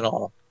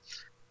 educational.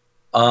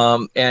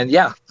 And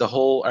yeah, the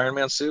whole Iron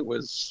Man suit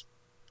was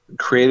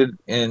created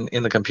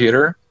in the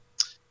computer.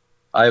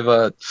 I have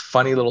a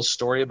funny little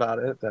story about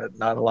it that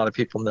not a lot of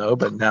people know,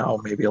 but now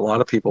maybe a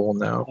lot of people will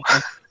know.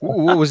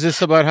 What was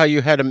this about, how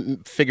you had to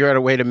figure out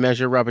a way to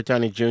measure Robert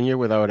Downey Jr.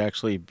 without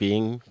actually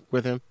being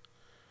with him?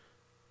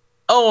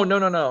 Oh, no.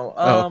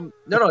 Oh.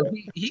 No.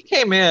 He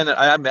came in.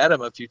 I met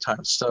him a few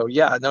times. So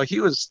yeah, no, he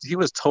was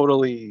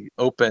totally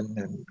open,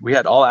 and we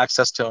had all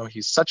access to him.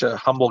 He's such a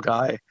humble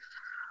guy.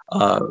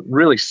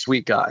 Really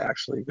sweet guy,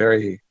 actually,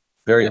 very,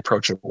 very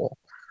approachable.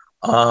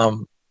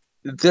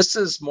 This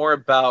is more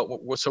about,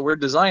 so we're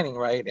designing,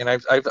 right? And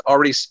I've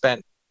already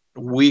spent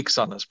weeks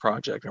on this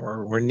project, and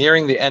we're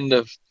nearing the end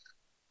of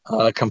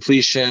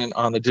completion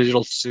on the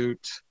digital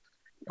suit.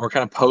 And we're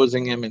kind of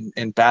posing him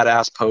in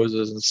badass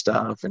poses and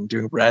stuff, and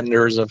doing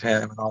renders of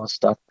him and all this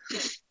stuff.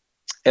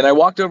 And I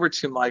walked over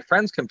to my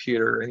friend's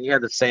computer, and he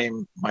had the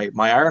same my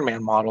Iron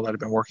Man model that I've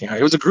been working on.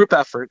 It was a group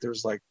effort. There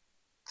was like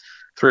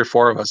 3 or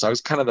 4 of us. I was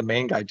kind of the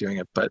main guy doing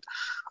it, but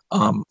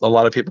a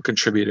lot of people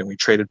contributed, and we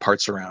traded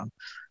parts around.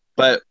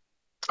 But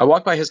I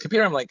walked by his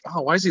computer. I'm like,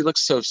 oh, why does he look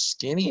so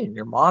skinny in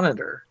your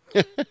monitor?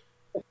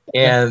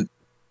 And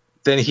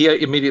then he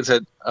immediately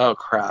said, oh,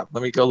 crap,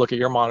 let me go look at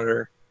your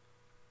monitor.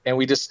 And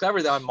we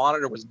discovered that my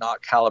monitor was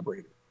not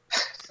calibrated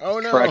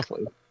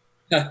correctly.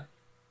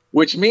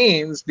 Which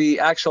means the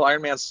actual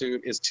Iron Man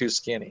suit is too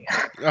skinny.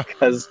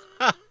 Because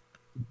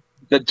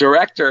the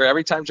director,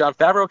 every time Jon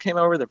Favreau came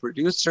over, the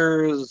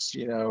producers,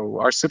 you know,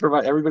 our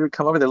supervisor, everybody would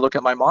come over, they'd look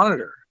at my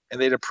monitor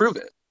and they'd approve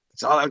it.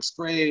 It's, oh, that looks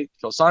great.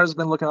 Phil Saunders has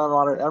been looking at my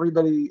monitor.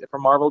 Everybody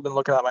from Marvel has been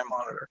looking at my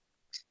monitor.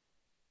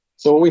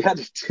 So what we had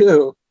to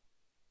do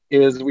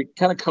is we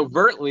kind of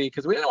covertly,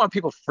 because we didn't want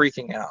people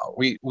freaking out.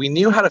 We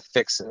knew how to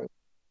fix it,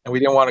 and we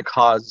didn't want to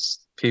cause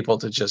people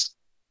to just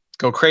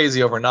go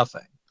crazy over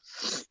nothing.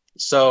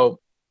 So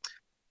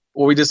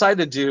what we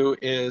decided to do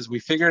is we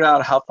figured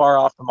out how far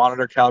off the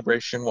monitor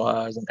calibration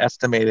was, and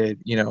estimated,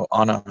 you know,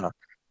 on a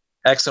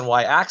X and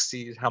Y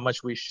axes, how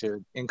much we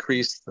should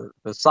increase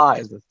the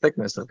size, the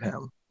thickness of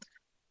him.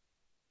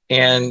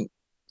 And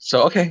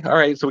so, okay, all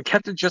right. So we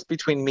kept it just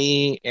between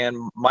me and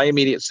my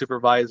immediate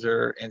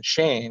supervisor and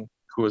Shane,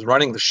 who was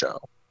running the show.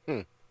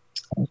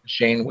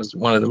 Shane was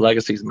one of the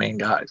Legacy's main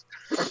guys.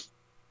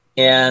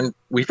 And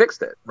we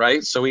fixed it,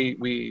 right? So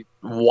we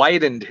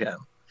widened him.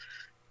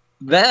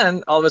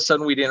 Then all of a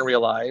sudden we didn't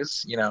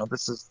realize,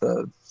 this is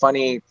the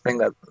funny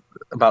thing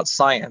about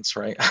science,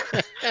 right?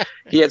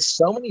 He had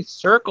so many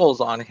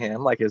circles on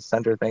him, like his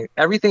center thing.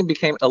 Everything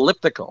became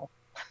elliptical.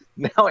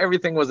 Now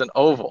everything was an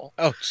oval.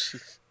 Oh,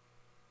 jeez.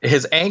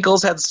 His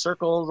ankles had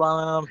circles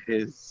on them.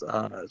 His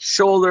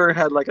shoulder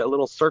had like a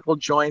little circle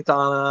joint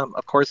on him.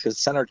 Of course, his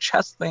center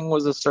chest thing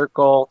was a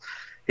circle.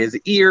 His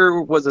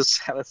ear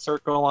had a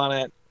circle on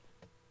it.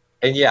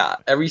 And yeah,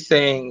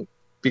 everything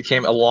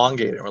became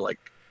elongated. We're like,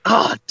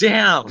 oh,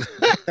 damn.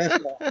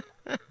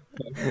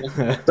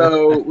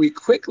 So we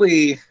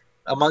quickly,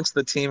 amongst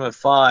the team of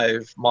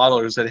 5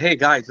 modelers, said, hey,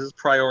 guys, this is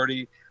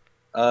priority.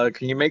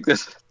 Can you make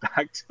this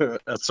back to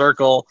a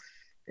circle?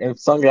 And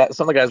some of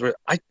the guys were,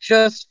 I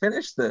just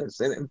finished this.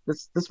 And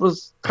this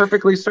was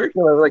perfectly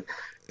circular. Like,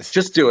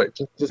 just do it.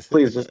 Just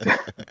please, just do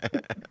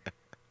it.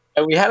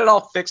 And we had it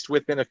all fixed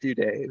within a few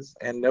days.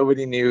 And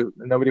nobody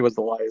was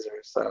the wiser.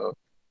 So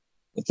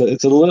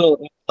it's a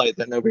little insight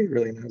that nobody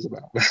really knows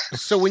about.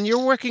 So when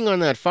you're working on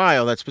that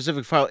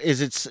specific file,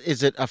 is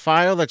it a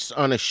file that's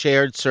on a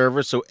shared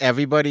server so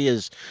everybody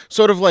is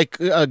sort of like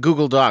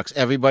Google Docs,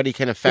 everybody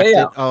can affect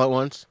it all at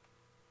once?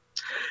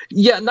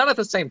 Yeah, not at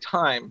the same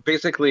time.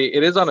 Basically,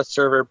 it is on a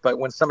server, but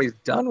when somebody's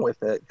done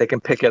with it, they can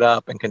pick it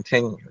up and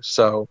continue.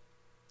 So,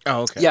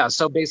 okay. Yeah,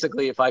 so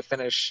basically, if I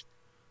finish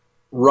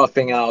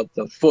roughing out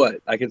the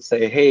foot, I could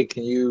say, hey,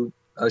 can you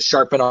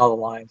sharpen all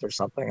the lines or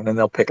something, and then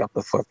they'll pick up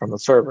the foot from the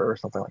server or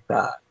something like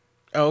that.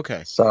 Oh,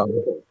 okay.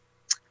 So,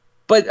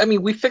 but I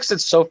mean, we fixed it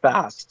so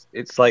fast.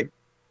 It's like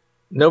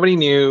nobody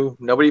knew,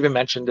 nobody even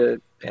mentioned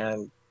it,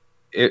 and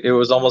it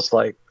was almost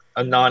like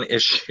a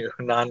non-issue,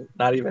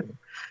 not even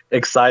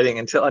exciting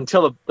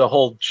until the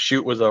whole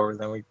shoot was over.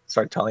 Then we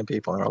started telling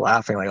people, and we're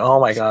laughing like, "Oh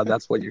my god,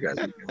 that's what you guys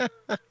are doing."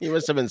 You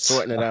must have been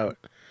sorting it out.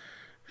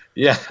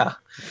 Yeah.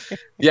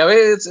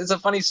 It's a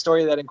funny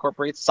story that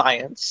incorporates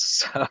science.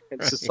 So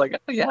it's just like,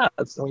 oh yeah,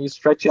 when you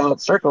stretch out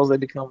circles, they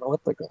become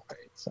elliptical.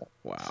 Right? So,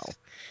 wow.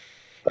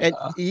 And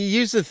you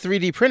used the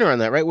 3D printer on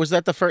that, right? Was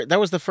that That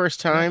was the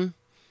first time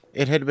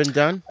it had been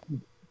done?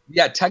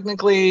 Yeah,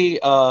 technically,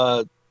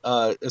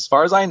 as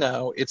far as I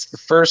know, it's the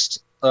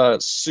first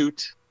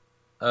suit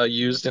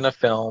used in a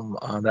film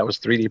that was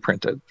 3D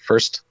printed,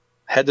 first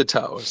head to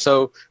toe.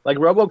 So, like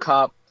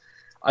RoboCop,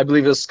 I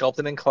believe it was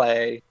sculpted in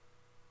clay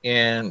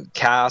and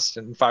cast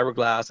in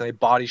fiberglass, and they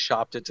body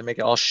shopped it to make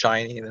it all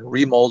shiny, and then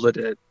remolded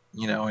it,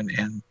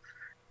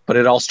 but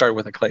it all started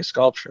with a clay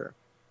sculpture.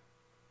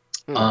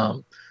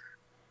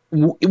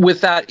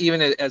 With that,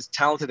 even as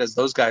talented as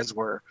those guys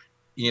were,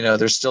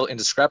 there's still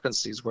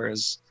indiscrepancies.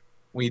 Whereas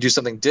when you do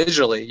something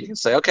digitally, you can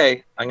say,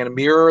 okay, I'm going to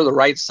mirror the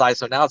right side.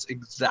 So now it's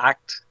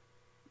exact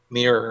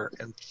mirror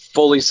and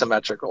fully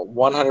symmetrical,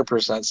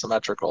 100%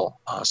 symmetrical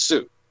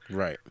suit.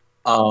 Right.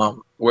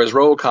 Whereas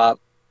RoboCop,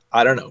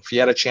 I don't know. If you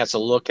had a chance to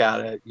look at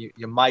it,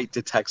 you might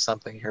detect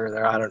something here or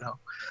there. I don't know.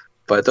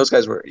 But those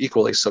guys were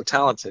equally so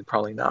talented,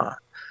 probably not.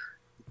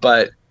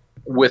 But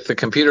with the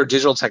computer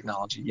digital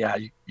technology, yeah,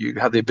 you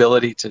have the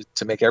ability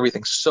to make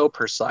everything so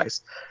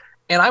precise.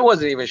 And I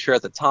wasn't even sure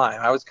at the time.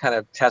 I was kind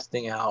of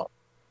testing out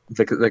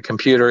the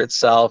computer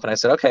itself. And I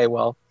said, okay,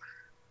 well,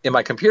 in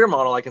my computer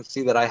model, I can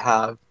see that I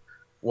have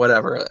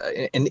whatever,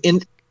 in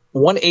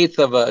 1/8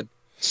 of a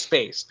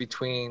space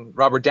between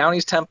Robert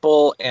Downey's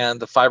temple and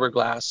the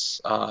fiberglass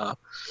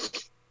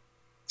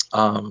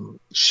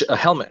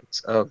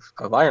helmet of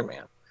Iron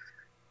Man.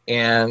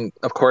 And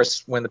of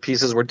course, when the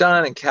pieces were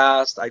done and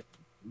cast, I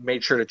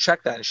made sure to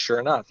check that, and sure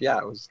enough, yeah,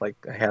 it was like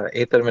I had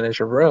 1/8 of an inch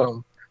of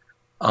room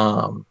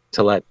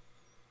to let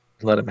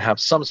him have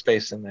some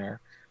space in there.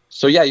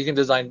 So yeah, you can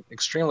design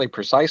extremely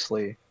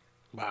precisely,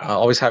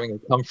 always having the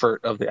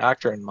comfort of the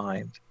actor in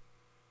mind.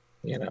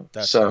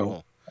 That's so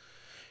cool.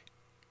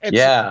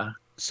 Yeah.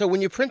 So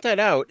when you print that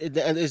out,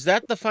 is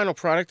that the final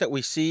product that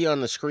we see on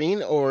the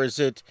screen, or is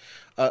it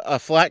a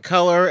flat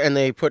color and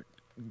they put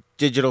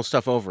digital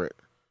stuff over it?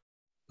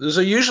 So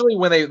usually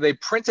when they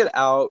print it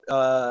out,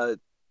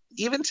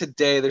 even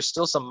today, there's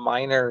still some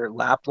minor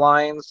lap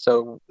lines.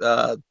 So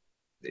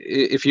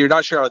if you're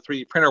not sure how a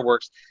 3D printer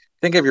works,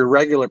 think of your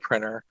regular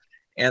printer,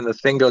 and the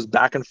thing goes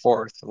back and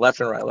forth,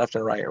 left and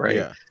right, right?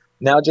 Yeah.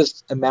 Now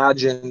just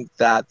imagine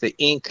that the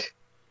ink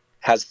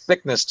has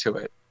thickness to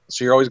it.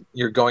 So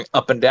you're going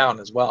up and down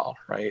as well,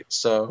 right?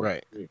 So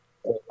right.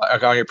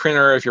 On your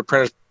printer, if your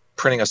printer's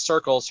printing a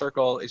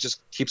circle, it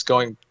just keeps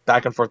going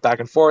back and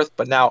forth,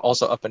 but now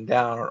also up and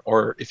down,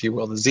 or if you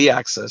will, the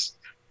z-axis,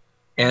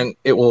 and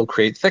it will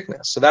create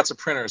thickness. So that's a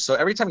printer. So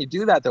every time you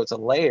do that, though, it's a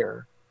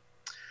layer,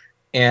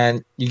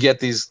 and you get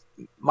these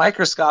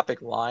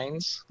microscopic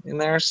lines in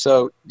there.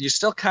 So you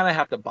still kind of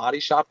have to body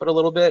shop it a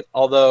little bit,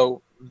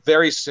 although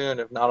very soon,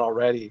 if not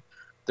already,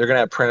 they're going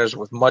to have printers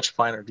with much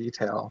finer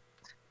detail.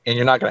 and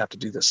you're not going to have to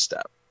do this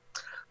step.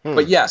 Hmm.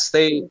 But yes,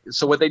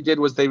 so what they did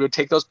was they would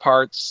take those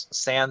parts,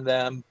 sand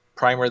them,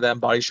 primer them,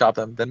 body shop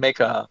them, then make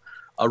a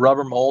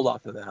rubber mold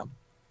off of them,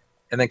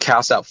 and then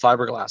cast out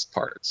fiberglass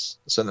parts.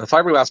 So the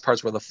fiberglass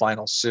parts were the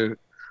final suit.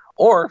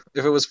 Or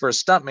if it was for a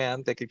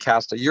stuntman, they could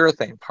cast a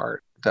urethane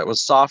part that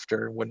was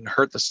softer and wouldn't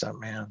hurt the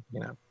stuntman,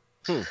 you know.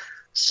 Hmm.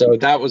 So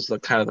that was the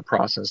kind of the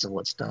process of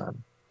what's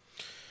done.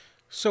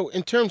 So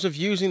in terms of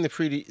using the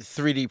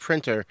 3D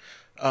printer,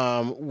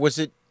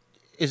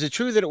 is it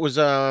true that it was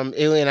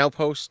Alien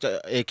Outpost,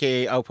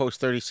 aka Outpost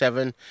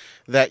 37,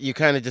 that you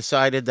kind of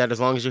decided that as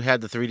long as you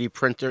had the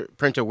 3D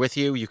printer with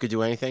you, you could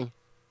do anything?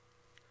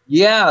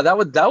 Yeah, that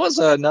was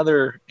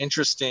another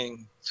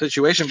interesting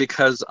situation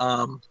because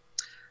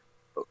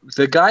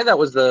the guy that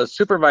was the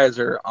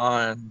supervisor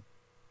on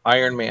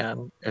Iron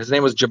Man, his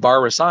name was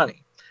Jabbar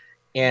Rassani,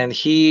 and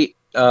he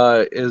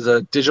is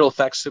a digital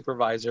effects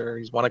supervisor.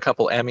 He's won a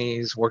couple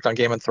Emmys, worked on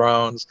Game of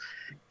Thrones,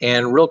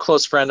 and real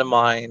close friend of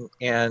mine.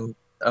 And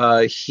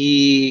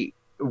he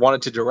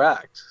wanted to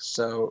direct.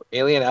 So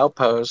Alien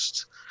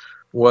Outpost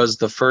was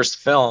the first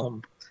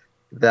film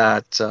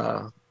that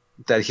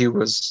he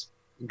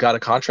got a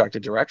contract to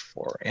direct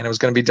for, and it was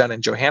going to be done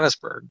in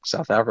Johannesburg,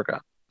 South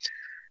Africa.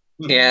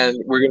 Mm-hmm. And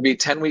we're going to be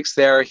 10 weeks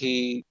there.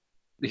 He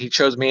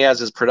chose me as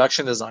his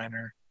production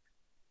designer,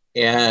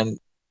 and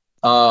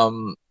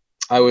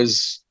I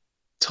was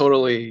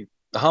totally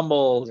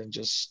humbled, and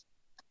just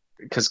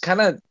because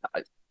kind of,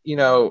 you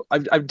know,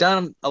 I've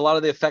done a lot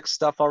of the effects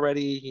stuff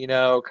already, you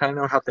know, kind of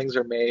know how things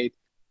are made.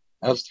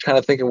 I was kind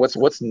of thinking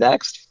what's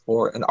next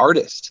for an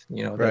artist,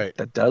 you know,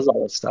 that does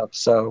all this stuff.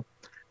 So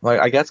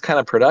like, I guess kind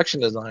of production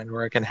design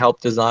where I can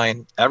help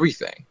design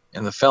everything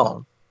in the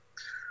film.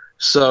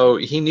 So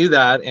he knew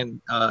that,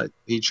 and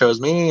he chose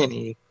me, and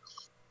he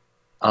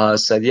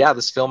said, yeah,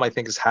 this film I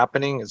think is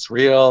happening. It's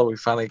real. We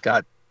finally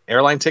got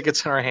airline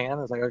tickets in our hand.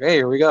 I was like, okay,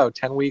 here we go.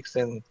 10 weeks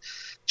in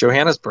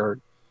Johannesburg.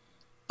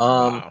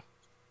 Wow.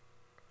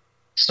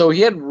 So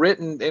he had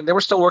written, and they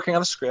were still working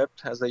on the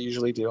script, as they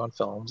usually do on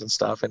films and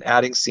stuff, and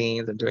adding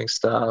scenes and doing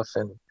stuff.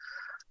 And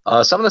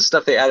some of the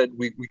stuff they added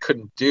we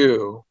couldn't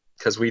do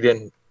because we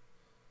didn't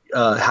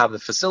have the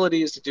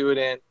facilities to do it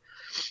in.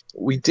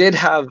 We did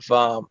have,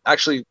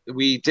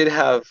 we did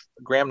have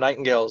Graham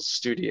Nightingale's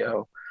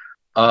studio.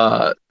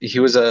 He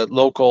was a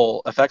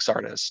local effects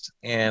artist,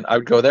 and I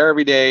would go there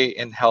every day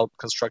and help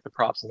construct the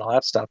props and all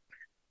that stuff.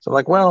 So I'm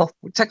like, well,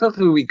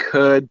 technically we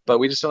could, but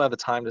we just don't have the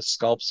time to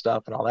sculpt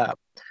stuff and all that.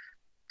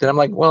 Then I'm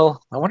like,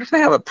 well, I wonder if they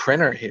have a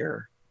printer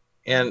here.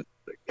 And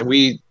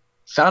we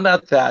found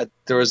out that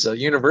there was a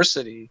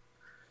university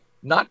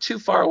not too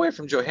far away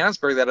from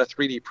Johannesburg that had a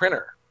 3D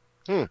printer.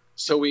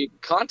 So we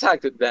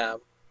contacted them,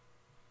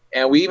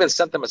 and we even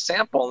sent them a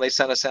sample, and they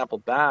sent a sample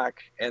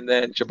back. And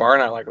then Jabbar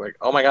and I were like,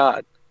 oh my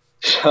God.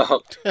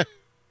 So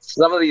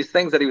some of these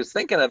things that he was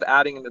thinking of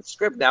adding in the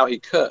script, now he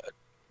could.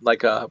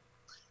 Like a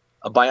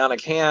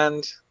bionic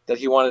hand that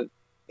he wanted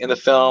in the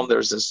film.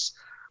 There's this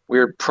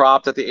weird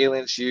prop that the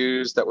aliens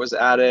used that was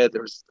added.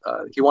 There was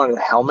he wanted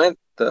a helmet,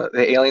 the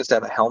aliens to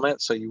have a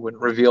helmet, so you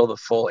wouldn't reveal the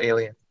full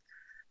alien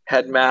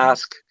head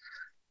mask.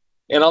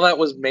 And all that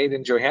was made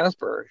in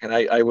Johannesburg. And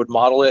I would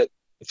model it,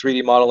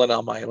 3D model it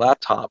on my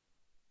laptop.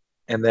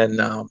 And then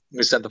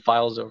we sent the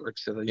files over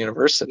to the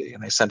university,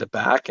 and they sent it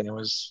back, and it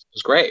was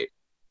great.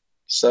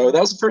 So that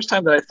was the first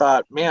time that I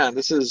thought, man,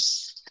 this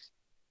is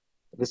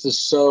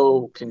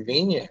so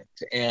convenient.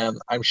 And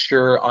I'm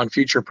sure on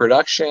future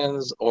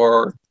productions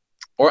or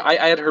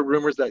I had heard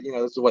rumors that, you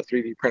know, this is what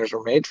 3D printers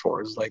were made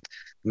for, is like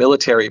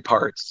military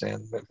parts.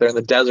 And if they're in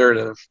the desert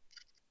of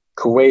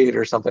Kuwait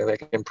or something, they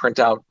can print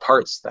out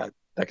parts that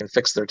can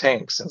fix their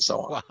tanks and so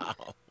on.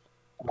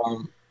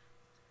 Wow.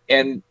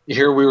 And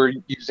here we were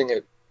using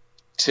it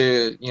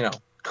to, you know,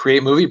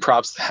 create movie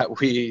props that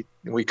we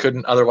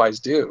couldn't otherwise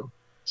do.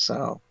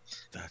 So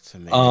that's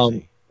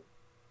amazing.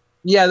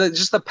 Yeah,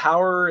 just the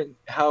power and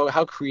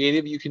how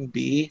creative you can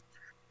be.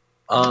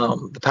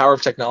 The power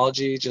of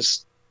technology,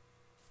 just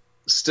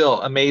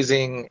still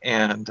amazing.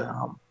 And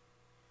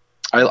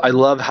I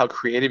love how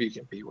creative you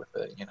can be with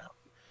it, you know.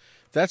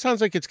 That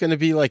sounds like it's going to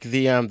be like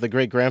the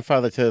great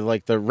grandfather to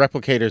like the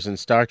replicators in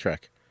Star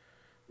Trek.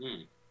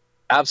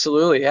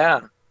 Absolutely, yeah.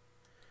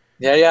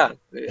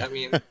 I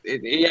mean,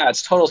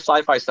 it's total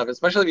sci-fi stuff,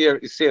 especially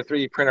if you see a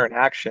 3D printer in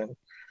action.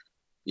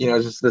 You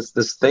know, just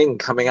this thing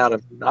coming out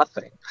of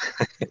nothing.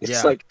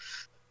 It's like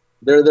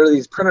there are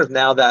these printers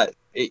now that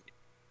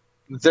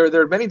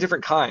there are many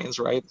different kinds,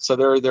 right? So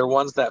there are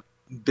ones that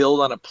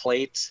build on a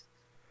plate,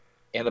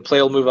 and the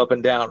plate will move up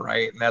and down,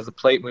 right? And as the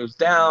plate moves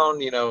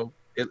down, you know,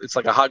 it's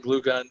like a hot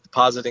glue gun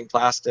depositing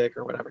plastic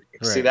or whatever. You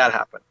can see that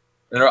happen.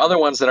 And there are other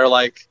ones that are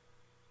like,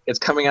 it's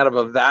coming out of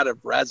a vat of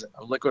resin,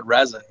 a liquid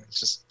resin.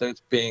 It's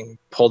being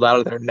pulled out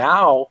of there.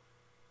 Now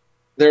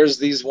there's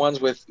these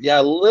ones with,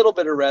 a little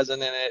bit of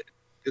resin in it.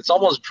 It's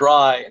almost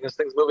dry, and this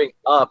thing's moving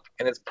up,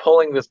 and it's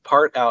pulling this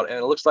part out, and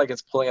it looks like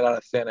it's pulling it out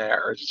of thin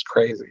air. It's just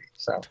crazy.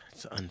 So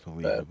that's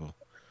unbelievable.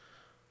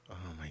 Oh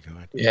my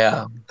God.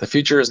 Yeah, the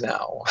future is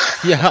now.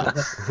 Yeah.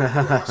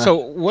 So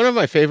one of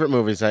my favorite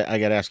movies I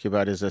got to ask you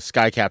about is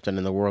Sky Captain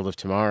in the World of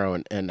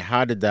Tomorrow, and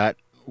how did that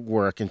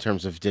work in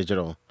terms of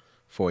digital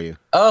for you?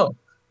 Oh,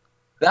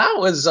 that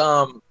was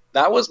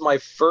my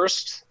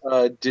first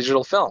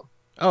digital film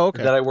Oh,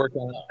 okay. that I worked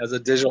on as a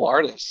digital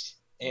artist.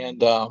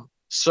 And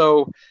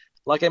so,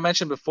 like I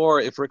mentioned before,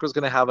 if Rick was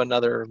going to have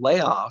another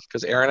layoff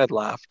because Aaron had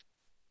left,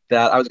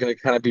 that I was going to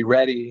kind of be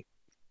ready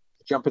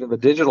to jump into the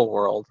digital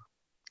world.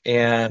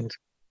 And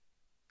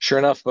sure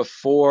enough,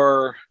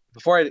 before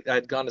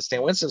I'd gone to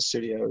Stan Winston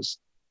Studios,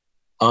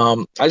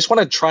 I just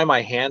wanted to try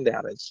my hand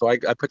at it. So I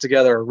put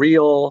together a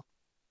reel,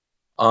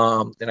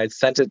 and I'd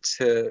sent it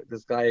to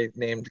this guy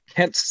named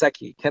Kent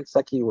Secchi. Kent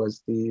Secchi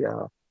was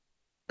the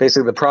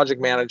basically the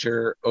project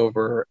manager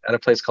over at a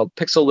place called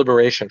Pixel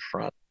Liberation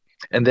Front,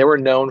 and they were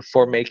known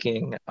for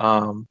making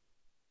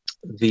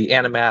the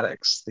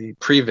animatics, the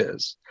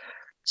previs.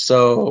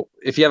 So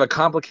if you have a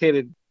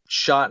complicated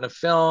shot in a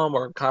film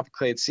or a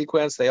complicated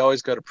sequence, they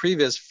always go to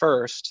previs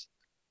first,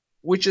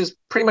 which is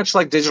pretty much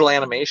like digital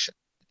animation.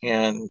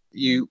 And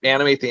you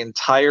animate the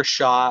entire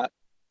shot.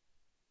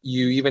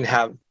 You even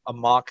have a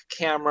mock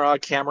camera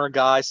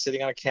guy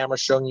sitting on a camera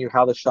showing you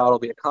how the shot will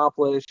be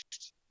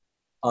accomplished.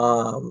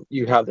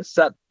 You have the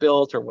set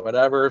built or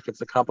whatever if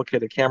it's a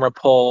complicated camera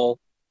pull.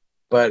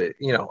 But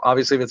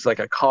obviously if it's like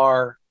a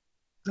car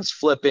that's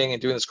flipping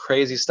and doing this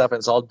crazy stuff and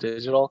it's all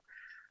digital,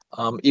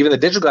 even the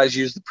digital guys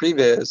use the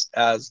previs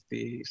as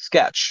the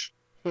sketch,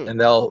 and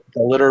they'll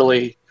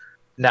literally,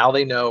 now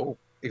they know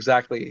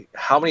exactly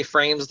how many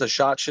frames the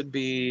shot should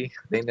be.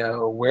 They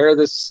know where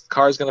this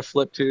car is going to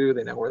flip to.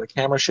 They know where the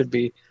camera should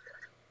be.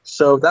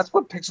 So that's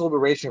what Pixel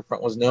Liberation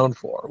Front was known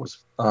for,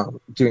 was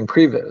doing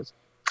previs.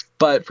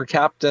 But for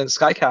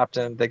Sky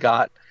Captain, they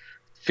got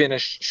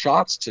finished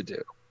shots to do,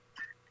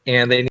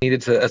 and they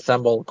needed to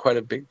assemble quite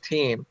a big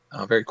team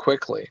very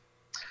quickly.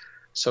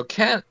 So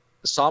Kent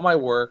saw my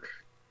work,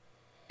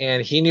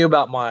 and he knew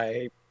about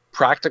my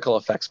practical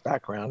effects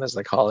background, as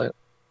they call it.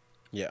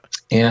 Yeah.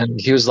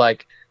 And he was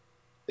like,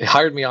 they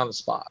hired me on the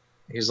spot.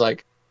 He's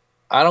like,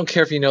 I don't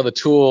care if you know the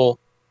tool.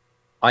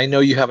 I know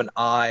you have an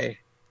eye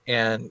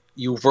and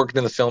you've worked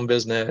in the film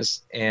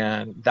business.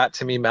 And that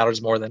to me matters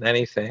more than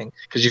anything,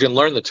 because you can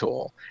learn the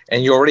tool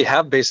and you already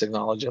have basic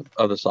knowledge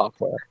of the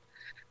software.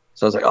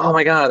 So I was like, oh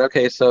my God,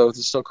 okay, so this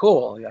is so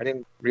cool. I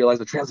didn't realize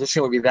the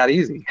transition would be that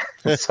easy.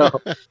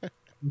 So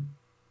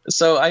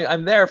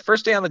I'm there,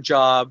 first day on the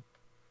job.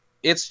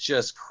 It's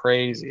just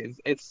crazy.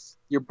 It's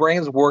your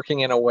brain's working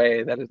in a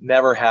way that it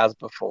never has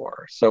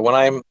before. So when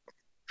I'm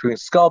doing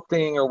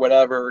sculpting or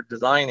whatever,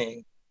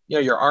 designing,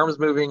 your arms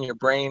moving, your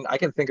brain, I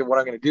can think of what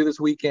I'm going to do this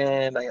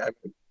weekend. I'm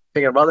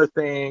thinking of other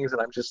things,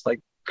 and I'm just like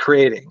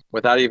creating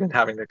without even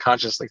having to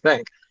consciously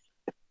think.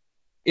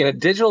 In a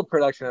digital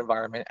production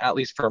environment, at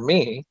least for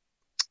me,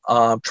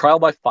 trial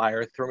by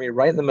fire threw me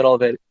right in the middle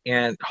of it,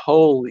 and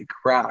holy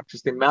crap,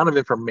 just the amount of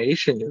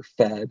information you're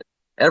fed.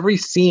 Every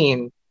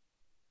scene,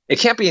 it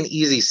can't be an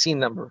easy scene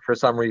number for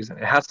some reason.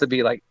 It has to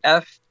be like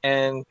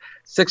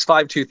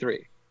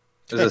FN6523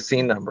 is a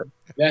scene number.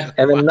 Yeah.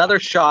 And another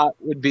shot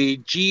would be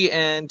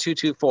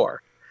GN224.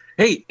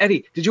 Hey,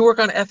 Eddie, did you work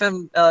on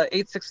FM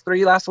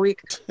 863 last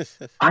week?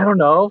 I don't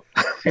know.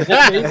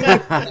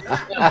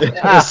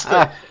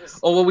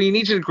 Oh, well, we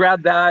need you to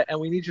grab that, and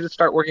we need you to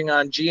start working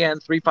on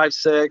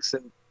GN356.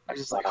 And I was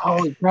just like,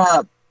 holy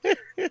crap.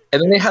 And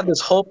then they had this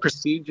whole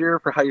procedure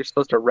for how you're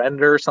supposed to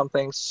render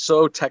something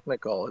so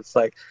technical. It's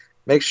like,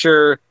 make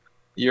sure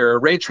your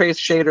ray trace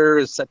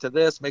shader is set to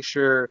this. Make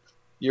sure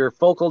your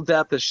focal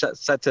depth is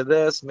set to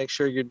this. Make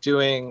sure you're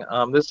doing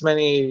this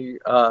many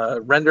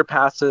render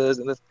passes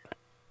and this.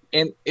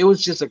 And it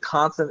was just a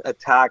constant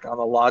attack on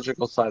the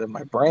logical side of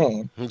my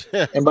brain.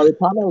 And by the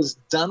time I was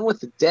done with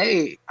the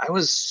day, I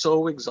was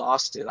so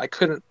exhausted. I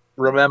couldn't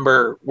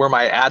remember where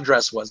my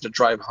address was to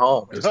drive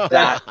home. It was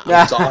that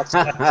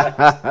exhausting.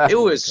 It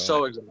was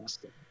so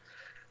exhausting.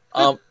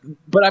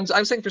 But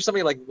I'm saying for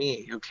somebody like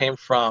me who came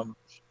from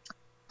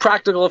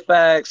practical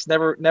effects,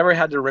 never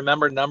had to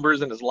remember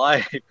numbers in his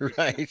life,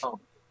 right?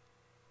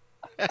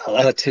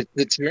 To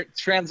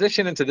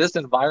transition into this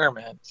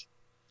environment.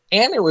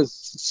 And it was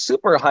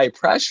super high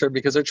pressure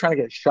because they're trying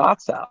to get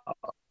shots out.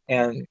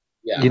 And,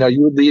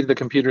 you would leave the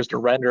computers to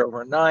render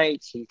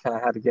overnight. So you kind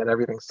of had to get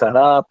everything set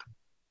up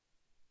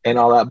and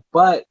all that.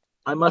 But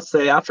I must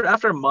say, after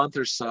a month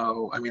or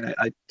so, I mean,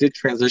 I did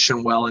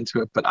transition well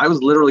into it, but I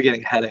was literally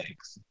getting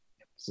headaches.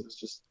 So it was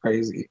just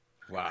crazy.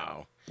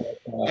 Wow.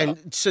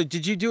 And so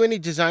did you do any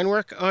design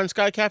work on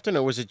Sky Captain,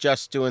 or was it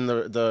just doing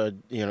the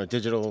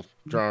digital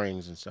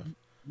drawings and stuff?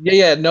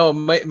 Yeah, no,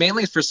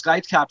 mainly for Sky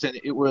Captain,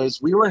 we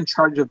were in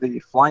charge of the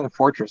flying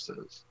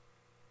fortresses.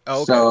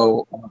 Oh, okay.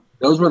 So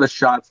those were the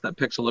shots that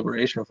Pixel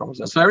Liberation Front was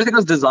in. So everything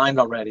was designed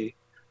already.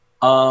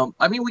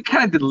 I mean, we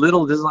kind of did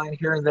little design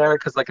here and there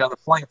because, like, on the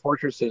flying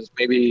fortresses,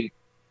 maybe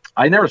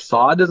I never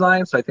saw a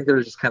design, so I think they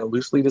were just kind of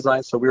loosely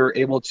designed. So we were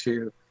able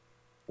to,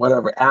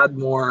 add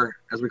more,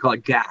 as we call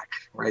it, GAC,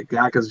 right?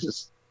 GAC is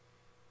just,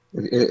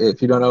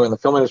 if you don't know, in the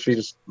film industry,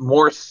 just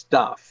more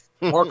stuff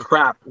more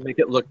crap to make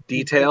it look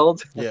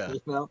detailed. Yeah.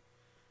 You know,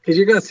 because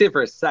you're gonna see it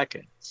for a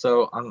second.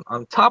 So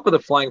on top of the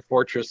flying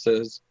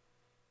fortresses,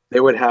 they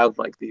would have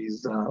like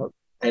these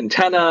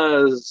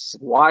antennas,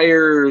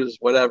 wires,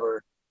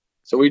 whatever.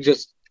 So we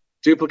just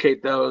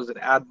duplicate those and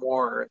add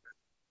more.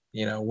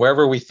 You know,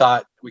 wherever we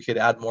thought we could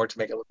add more to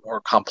make it look more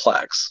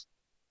complex.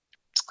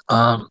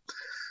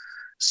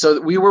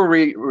 So we were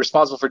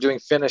responsible for doing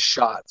finished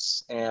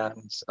shots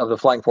and of the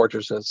flying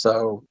fortresses.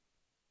 So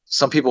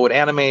some people would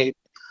animate,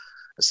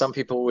 some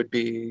people would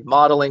be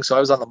modeling. So I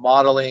was on the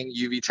modeling,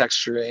 UV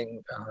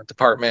texturing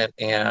department,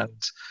 and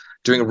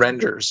doing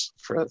renders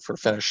for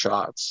finished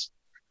shots.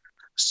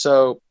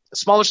 So a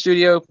smaller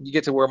studio, you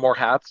get to wear more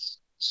hats.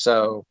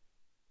 So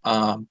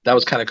that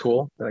was kind of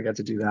cool that I got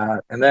to do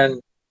that. And then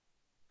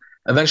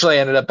eventually I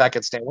ended up back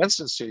at Stan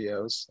Winston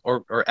Studios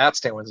or at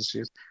Stan Winston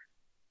Studios.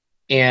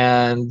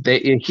 And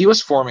he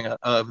was forming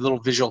a little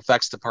visual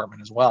effects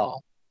department as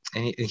well.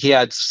 And he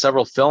had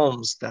several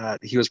films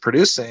that he was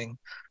producing,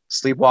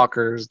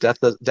 Sleepwalkers,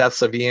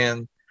 Deaths of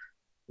Ian,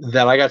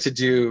 that I got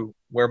to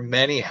wear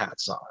many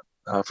hats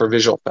on for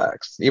visual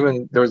effects.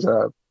 Even there was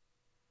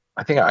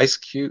I think an Ice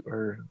Cube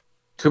or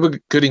Cuba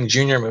Gooding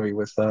Jr. movie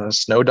with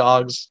snow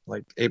dogs,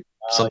 like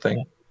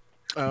something.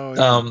 Yeah. Oh,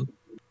 yeah.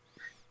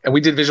 And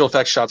we did visual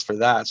effects shots for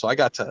that. So I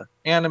got to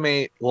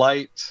animate,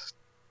 light,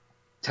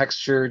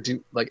 texture,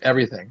 do like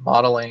everything,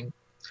 modeling,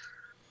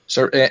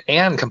 so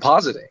and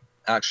compositing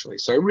actually.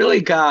 So I really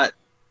got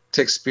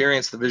to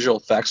experience the visual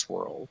effects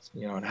world,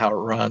 you know, and how it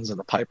runs in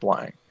the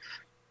pipeline.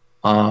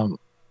 And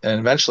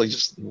eventually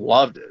just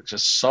loved it.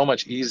 Just so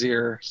much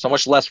easier, so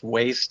much less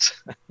waste.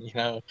 You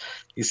know,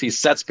 you see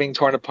sets being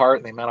torn apart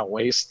and the amount of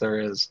waste there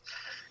is.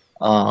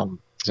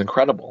 It's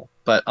incredible.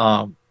 But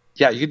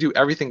yeah, you can do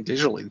everything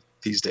digitally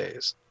these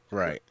days.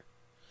 Right.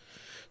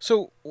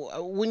 So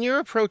when you're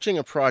approaching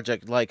a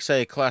project like,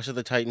 say, Clash of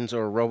the Titans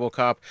or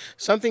RoboCop,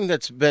 something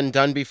that's been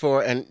done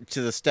before and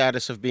to the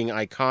status of being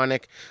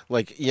iconic,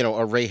 like, you know,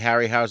 a Ray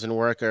Harryhausen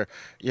work or,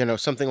 you know,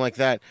 something like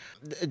that,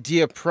 do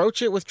you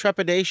approach it with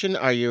trepidation?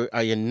 Are you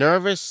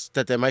nervous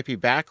that there might be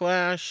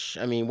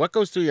backlash? I mean, what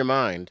goes through your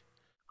mind?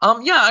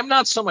 Yeah, I'm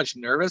not so much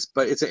nervous,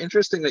 but it's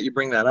interesting that you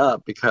bring that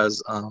up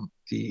because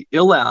the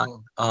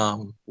Ilang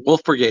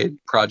Wolf Brigade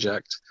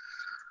project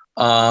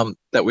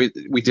that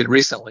we did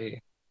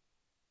recently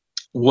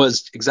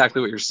was exactly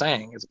what you're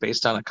saying. It's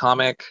based on a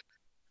comic,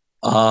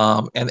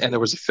 and there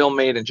was a film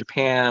made in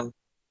Japan.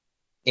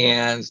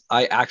 And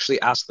I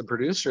actually asked the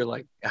producer,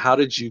 like, how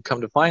did you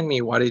come to find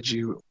me? Why did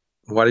you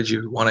want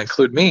to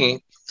include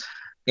me?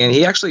 And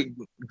he actually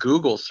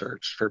Google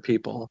searched for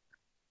people,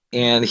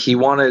 and they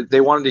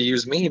wanted to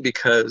use me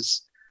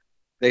because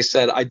they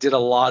said I did a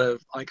lot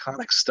of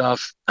iconic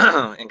stuff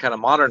and kind of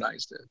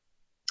modernized it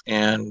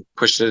and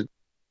pushed it,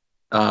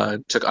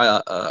 took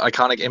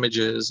iconic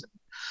images,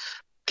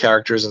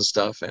 characters and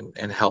stuff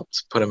and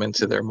helped put them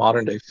into their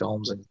modern day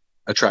films and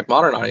attract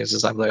modern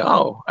audiences. I'm like,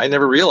 oh, I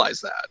never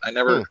realized that. I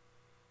never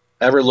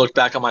ever looked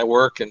back on my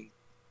work and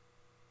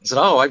said,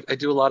 oh, I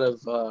do a lot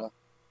of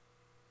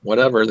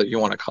whatever that you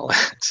want to call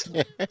it,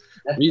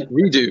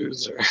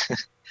 redos or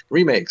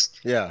remakes.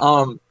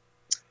 Yeah.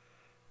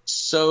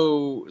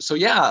 So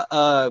yeah,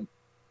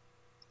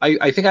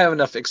 I think I have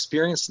enough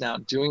experience now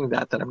doing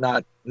that I'm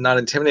not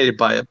intimidated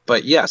by it.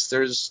 But yes,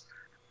 there's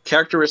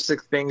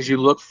characteristic things you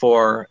look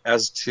for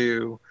as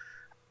to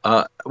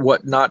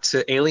what not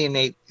to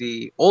alienate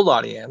the old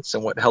audience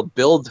and what helped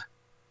build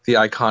the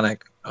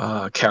iconic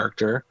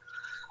character,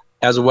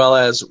 as well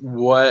as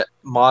what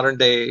modern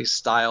day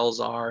styles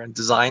are and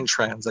design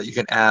trends that you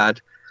can add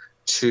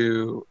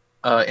to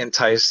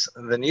entice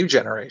the new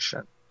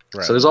generation.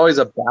 Right. So there's always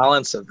a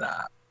balance of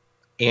that.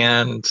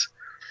 And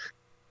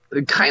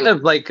kind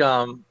of like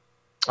on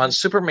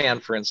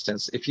Superman, for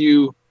instance,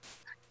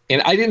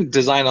 and I didn't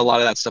design a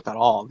lot of that stuff at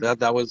all.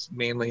 That was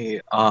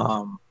mainly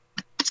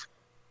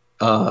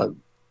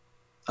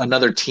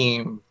another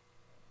team.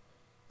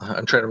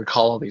 I'm trying to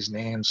recall all these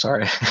names.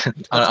 Sorry,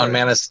 on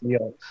Man of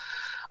Steel.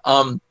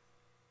 And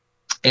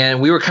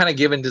we were kind of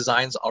given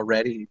designs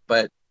already,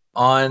 but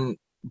on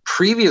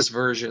previous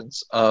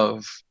versions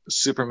of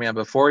Superman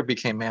before it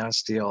became Man of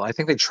Steel, I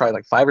think they tried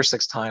like 5 or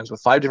 6 times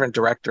with 5 different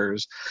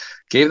directors,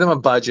 gave them a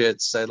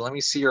budget, said, let me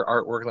see your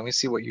artwork, let me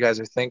see what you guys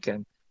are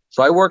thinking.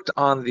 So I worked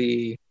on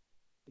the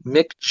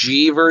Mick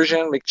G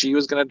version. Mick G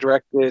was going to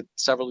direct it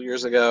several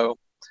years ago.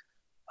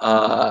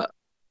 And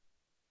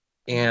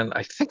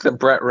I think the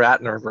Brett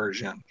Ratner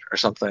version or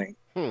something,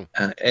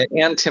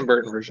 and Tim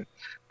Burton version.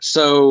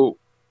 So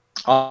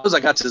I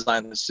got to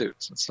design the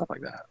suits and stuff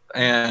like that.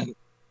 And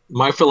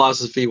my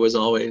philosophy was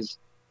always,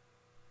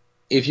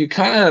 if you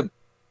kind of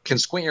can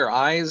squint your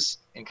eyes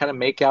and kind of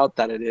make out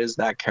that it is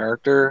that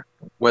character,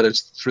 whether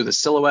it's through the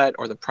silhouette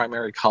or the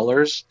primary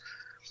colors,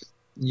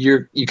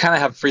 you kind of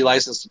have free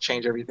license to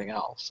change everything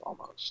else.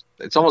 Almost,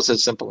 it's almost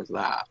as simple as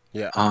that.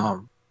 Yeah.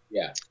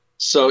 Yeah.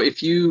 So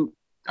if you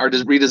are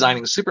just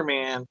redesigning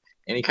Superman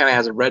and he kind of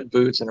has a red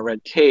boots and a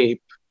red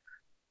cape,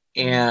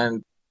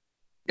 and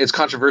it's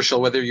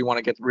controversial whether you want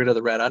to get rid of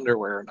the red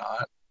underwear or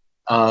not,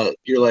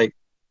 you're like,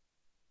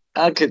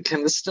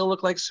 can this still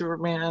look like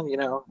Superman?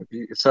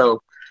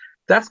 So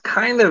that's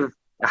kind of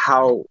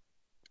how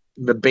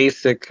the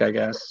basic, I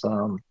guess,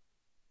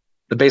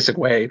 the basic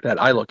way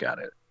that I look at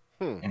it,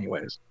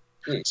 anyways.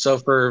 So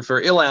for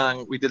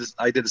Ilang,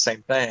 I did the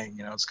same thing.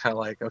 It's kind of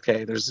like,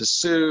 okay, there's this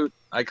suit.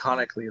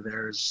 Iconically,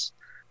 there's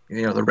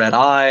the red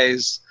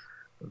eyes,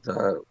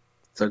 the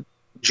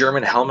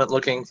German helmet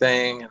looking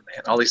thing,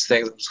 and all these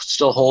things.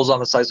 Still holes on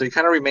the side, so you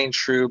kind of remain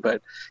true,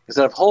 but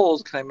instead of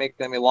holes, can I make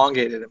them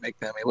elongated and make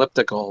them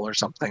elliptical or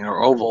something,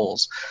 or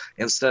ovals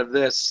instead of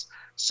this?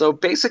 So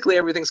basically,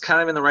 everything's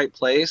kind of in the right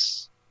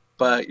place,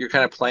 but you're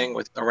kind of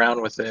playing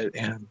around with it,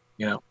 and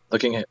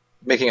looking at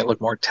making it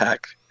look more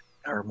tech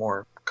or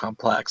more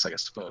complex, I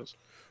suppose.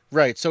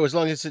 Right. So as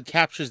long as it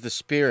captures the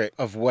spirit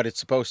of what it's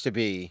supposed to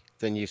be,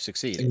 then you've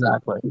succeeded.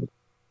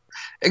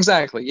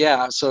 Exactly.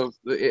 Yeah. So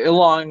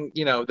along,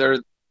 there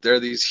are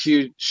these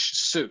huge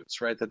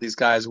suits, right, that these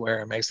guys wear.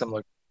 It makes them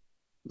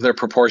their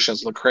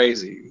proportions look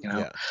crazy.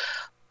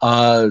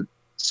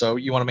 So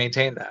you want to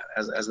maintain that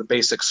as the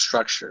basic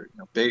structure.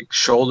 Big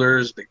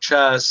shoulders, big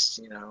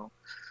chest,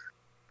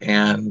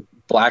 and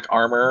black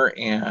armor,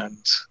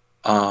 and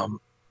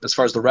as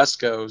far as the rest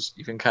goes,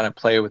 you can kind of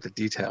play with the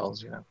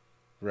details.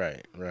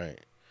 Right.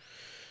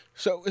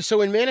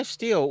 So in Man of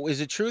Steel,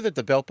 is it true that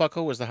the belt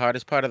buckle was the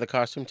hardest part of the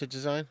costume to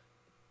design?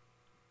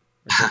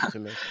 To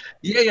make?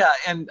 Yeah,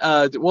 and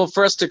well,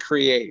 for us to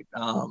create,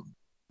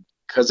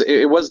 because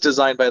it was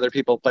designed by other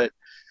people, but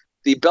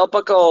the belt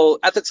buckle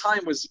at the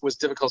time was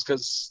difficult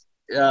because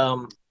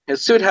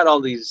his suit had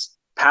all these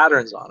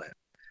patterns on it,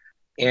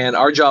 and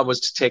our job was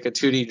to take a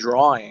 2D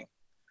drawing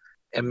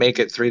and make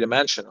it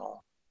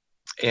three-dimensional.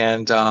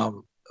 And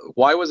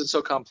why was it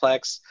so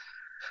complex?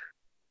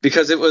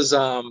 Because it was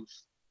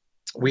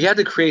we had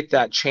to create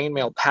that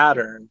chainmail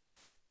pattern,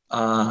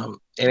 and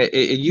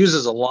it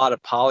uses a lot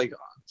of polygons.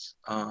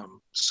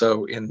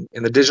 So in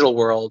the digital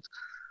world,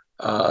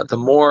 the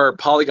more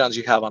polygons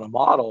you have on a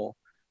model,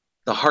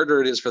 the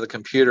harder it is for the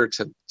computer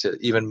to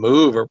even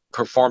move or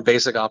perform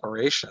basic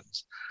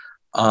operations.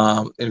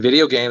 In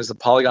video games, the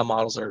polygon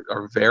models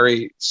are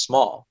very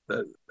small,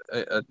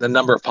 the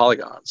number of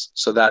polygons,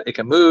 so that it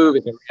can move,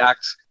 it can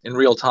react in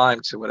real time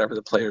to whatever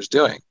the player is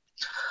doing.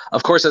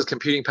 Of course, as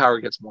computing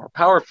power gets more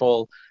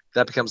powerful,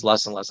 that becomes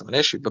less and less of an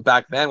issue. But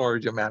back then, when we were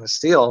doing Man of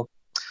Steel,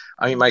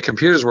 I mean, my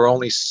computers were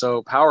only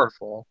so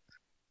powerful,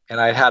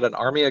 and I had an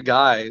army of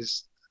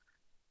guys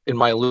in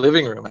my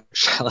living room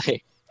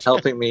actually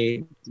helping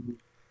me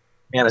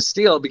Man of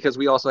Steel, because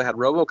we also had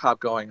RoboCop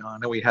going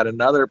on, and we had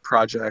another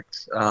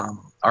project,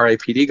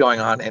 RAPD, going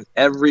on, and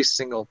every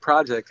single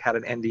project had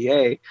an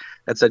NDA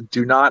that said,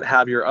 do not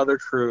have your other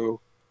crew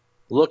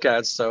look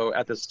at. So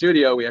at the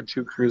studio, we had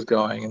two crews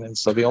going, and then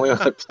so the only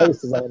other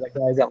places I had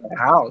guys at my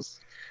house.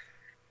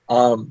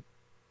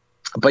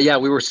 But yeah,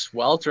 we were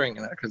sweltering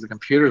in that because the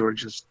computers were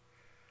just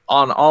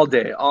on all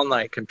day, all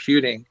night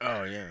computing.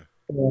 Oh yeah.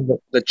 And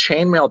the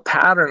chainmail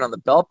pattern on the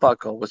belt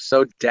buckle was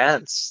so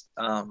dense.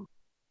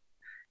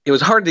 It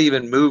was hard to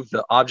even move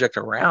the object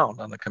around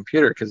on the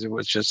computer because it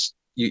was just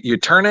you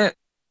turn it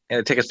and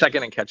it'd take a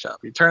second and catch up.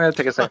 You turn it,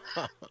 take a second.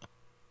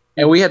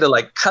 And we had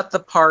to cut the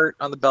part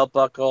on the belt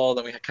buckle,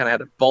 then we kind of had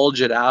to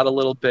bulge it out a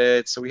little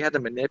bit. So we had to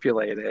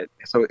manipulate it.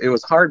 So it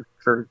was hard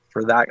for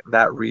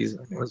that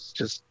reason. It was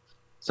just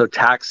so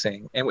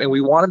taxing. And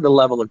we wanted the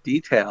level of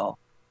detail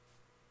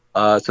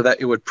so that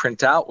it would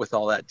print out with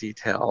all that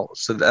detail.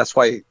 So that's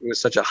why it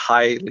was such a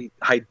high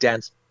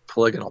dense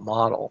polygonal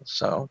model.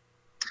 So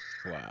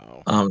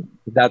wow.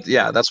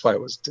 That's why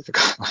it was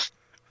difficult.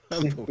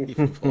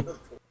 Unbelievable.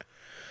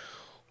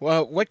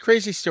 Well, what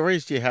crazy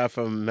stories do you have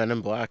from Men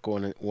in Black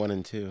 1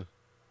 and 2?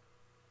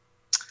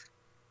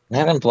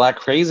 Men in Black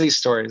crazy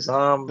stories.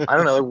 I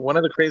don't know. One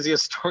of the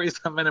craziest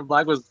stories on Men in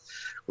Black was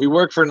we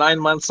worked for 9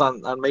 months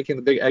on making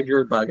the big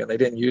Edgar bug, and they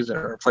didn't use it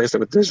or replace it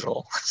with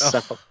digital. So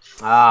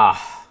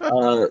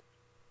it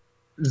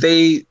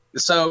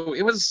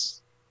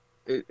was.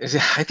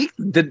 I think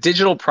the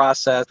digital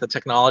process, the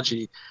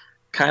technology,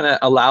 kind of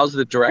allows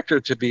the director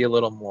to be a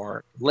little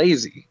more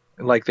lazy.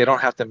 Like they don't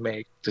have to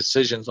make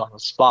decisions on the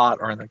spot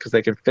or anything because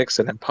they can fix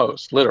it in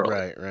post,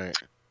 literally. Right.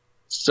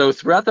 So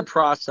throughout the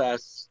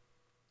process,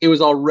 it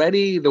was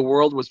already, the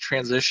world was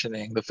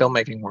transitioning, the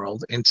filmmaking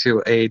world,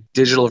 into a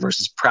digital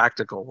versus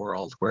practical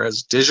world,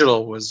 whereas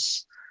digital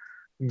was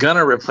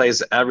gonna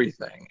replace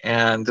everything.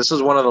 And this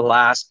was one of the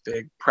last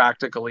big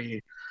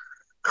practically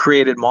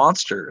created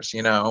monsters,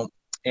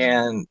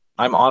 and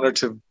I'm honored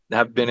to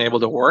have been able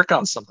to work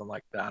on something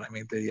like that. I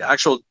mean, the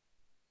actual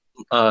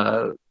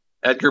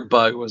Edgar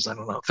bug was,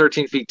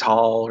 13 feet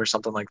tall or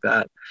something like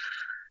that.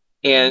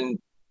 And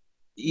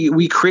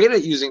we created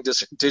it using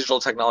digital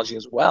technology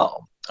as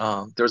well.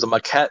 There was a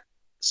maquette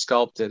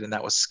sculpted, and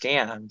that was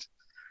scanned,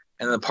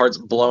 and the parts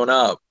blown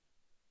up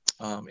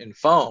in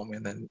foam.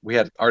 And then we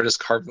had artists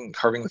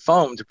carving the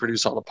foam to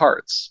produce all the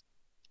parts.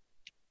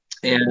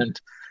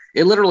 And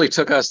it literally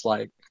took us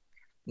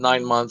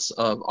 9 months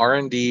of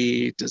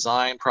R&D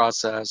design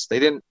process. They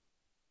didn't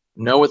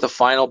know what the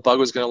final bug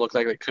was going to look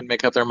like. They couldn't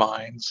make up their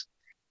minds.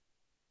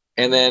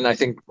 And then I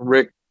think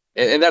Rick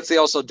and that's the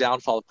also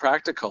downfall of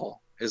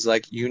practical is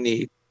like you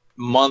need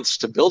months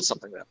to build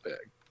something that big.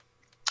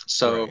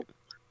 So,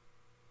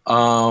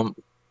 right.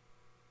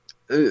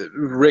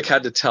 Rick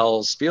had to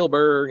tell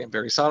Spielberg and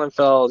Barry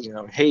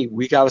Sonnenfeld, hey,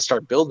 we got to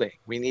start building.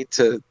 We need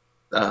to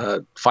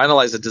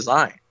finalize the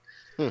design.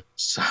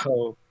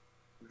 So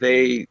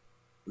they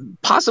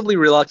possibly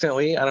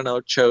reluctantly, I don't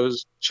know,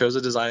 chose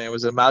a design. It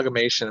was an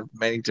amalgamation of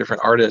many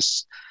different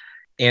artists.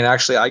 And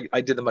actually,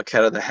 I did the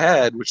maquette of the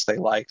head, which they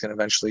liked and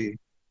eventually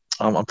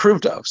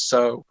approved of.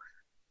 So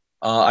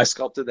I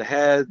sculpted the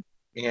head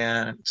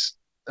and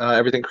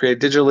everything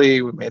created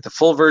digitally. We made the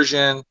full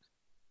version,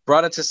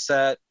 brought it to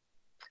set.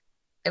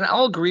 And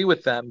I'll agree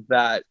with them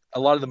that a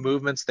lot of the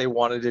movements they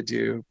wanted to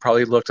do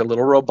probably looked a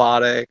little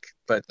robotic,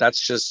 but that's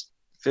just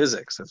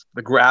physics. It's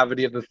the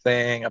gravity of the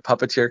thing. A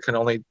puppeteer can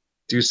only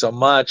do so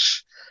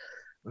much.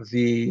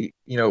 It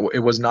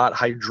was not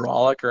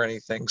hydraulic or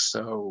anything,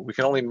 so we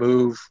can only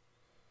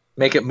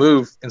make it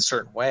move in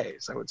certain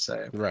ways, I would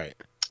say. Right.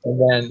 And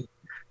then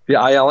the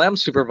ILM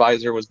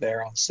supervisor was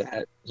there on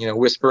set,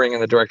 whispering in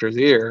the director's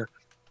ear,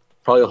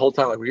 probably the whole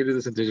time, like, we can do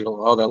this in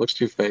digital. Oh, that looks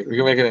too fake. We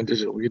can make it in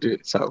digital. We can do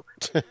it. So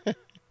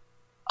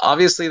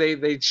obviously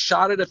they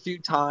shot it a few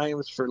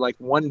times for like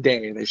one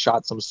day. They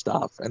shot some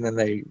stuff, and then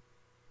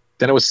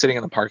it was sitting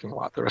in the parking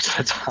lot the rest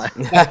of the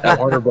time at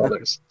Warner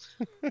Brothers.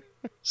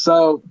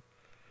 So,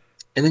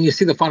 and then you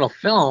see the final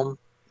film,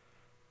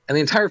 and the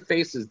entire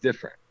face is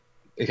different.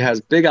 It has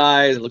big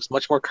eyes. It looks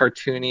much more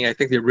cartoony. I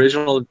think the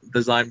original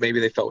design, maybe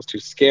they felt was too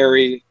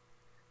scary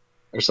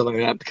or something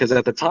like that, because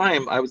at the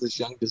time I was this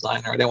young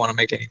designer. I didn't want to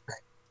make anything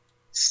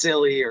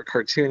silly or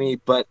cartoony,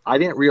 but I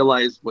didn't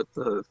realize what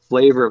the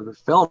flavor of the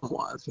film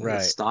was, right.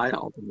 The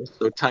style. It was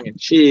so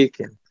tongue-in-cheek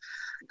and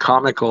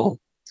comical,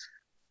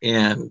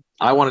 and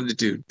I wanted to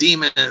do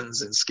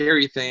demons and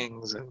scary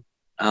things, and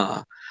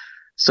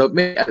so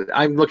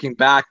I'm looking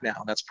back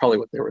now, that's probably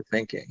what they were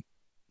thinking.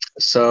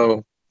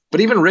 So, but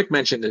even Rick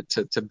mentioned it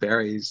to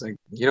Barry. He's like,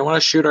 you don't want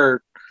to shoot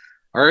our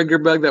Edgar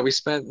bug that we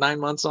spent 9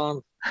 months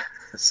on?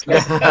 So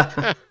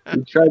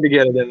we tried to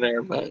get it in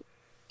there, but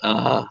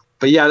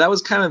yeah, that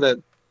was kind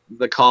of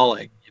the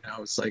calling.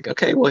 It's like,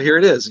 okay, well, here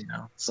it is.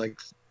 It's like,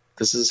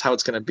 this is how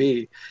it's going to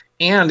be.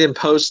 And in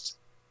post,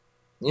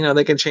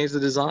 they can change the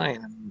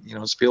design.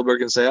 And, Spielberg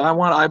can say, I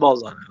want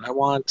eyeballs on it. I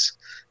want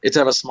it to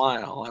have a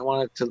smile. I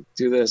want it to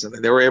do this.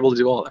 And they were able to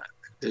do all that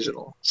in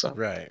digital. So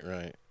right.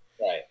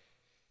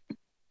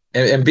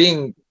 And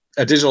being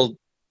a digital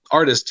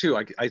artist too,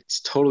 I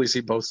totally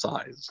see both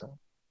sides. So.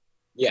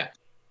 Yeah.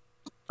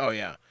 Oh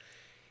yeah.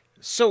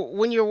 So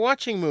when you're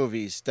watching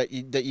movies that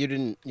you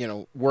didn't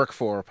work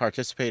for or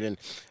participate in,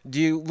 do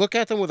you look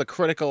at them with a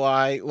critical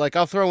eye? Like,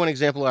 I'll throw one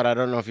example out. I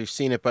don't know if you've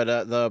seen it, but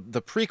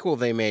the prequel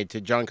they made to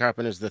John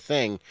Carpenter's The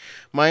Thing,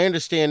 my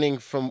understanding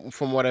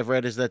from what I've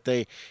read is that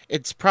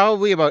it's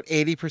probably about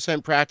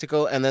 80%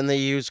 practical, and then they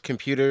use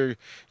computer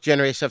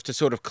generated stuff to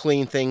sort of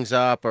clean things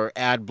up or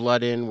add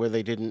blood in where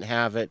they didn't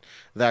have it,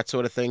 that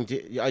sort of thing.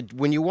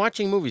 When you're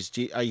watching movies,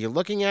 are you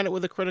looking at it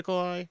with a critical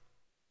eye?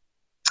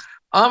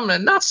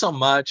 Not so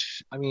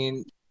much. I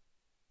mean,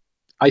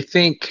 I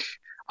think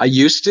I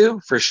used to,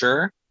 for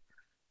sure.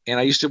 And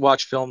I used to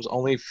watch films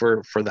only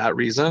for that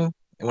reason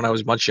when I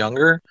was much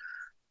younger.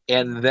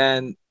 And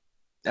then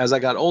as I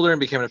got older and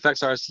became an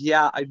effects artist,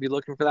 yeah, I'd be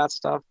looking for that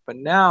stuff. But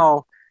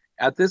now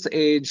at this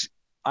age,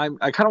 I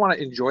kind of want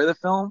to enjoy the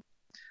film.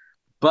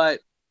 But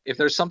if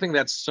there's something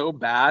that's so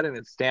bad and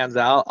it stands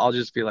out, I'll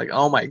just be like,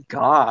 oh my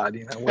God,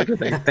 what are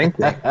they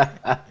thinking?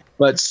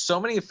 But so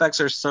many effects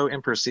are so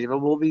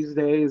imperceivable these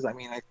days. I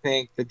mean, I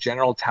think the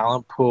general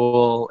talent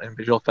pool and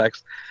visual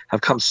effects have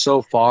come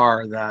so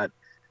far that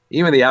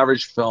even the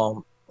average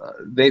film,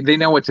 they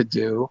know what to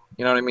do.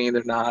 You know what I mean?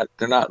 They're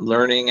not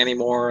learning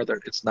anymore.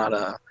 It's not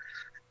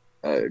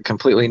a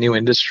completely new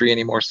industry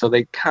anymore. So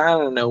they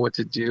kind of know what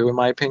to do, in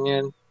my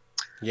opinion.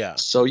 Yeah.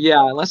 So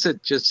yeah, unless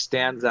it just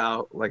stands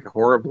out like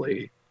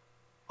horribly,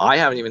 I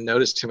haven't even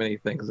noticed too many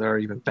things that are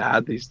even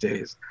bad these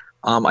days.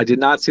 I did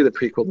not see the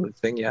prequel to The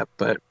Thing yet,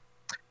 but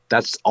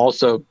that's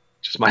also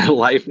just my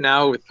life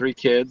now with 3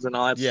 kids and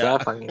all that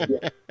stuff. I mean,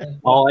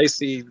 all I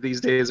see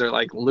these days are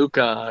like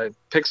Luca and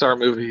Pixar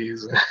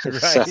movies.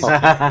 So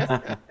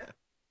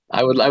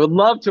I would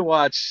love to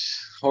watch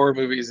horror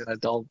movies and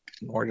adult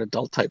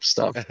type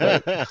stuff.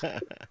 But.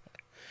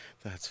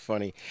 That's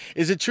funny.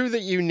 Is it true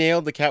that you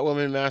nailed the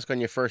Catwoman mask on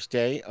your first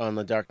day on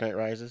The Dark Knight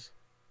Rises?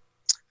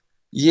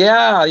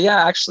 Yeah.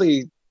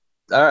 Actually,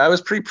 I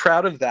was pretty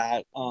proud of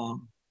that.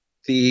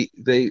 They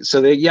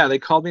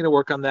called me to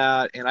work on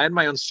that, and I had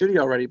my own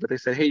studio already, but they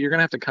said, hey, you're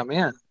gonna have to come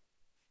in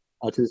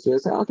to the studio. I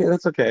said, okay,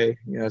 that's okay.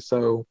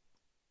 So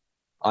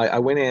I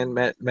went in,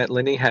 met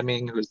Lindy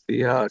Hemming, who's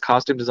the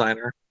costume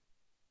designer,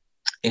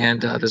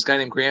 and this guy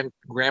named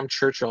Graham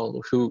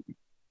Churchill, who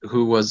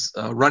was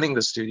running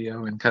the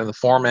studio and kind of the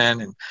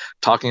foreman and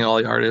talking to all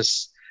the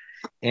artists.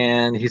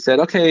 And he said,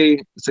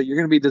 okay, so you're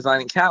gonna be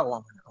designing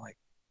Catwoman. I'm like,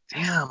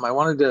 damn, I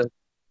wanted to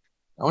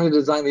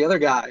design the other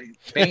guy,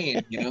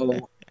 Bane,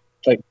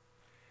 like,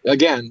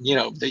 again,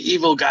 the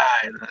evil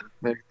guy,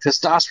 the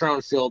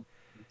testosterone filled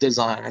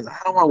design. I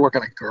don't want to work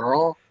on a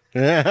girl.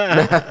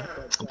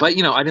 But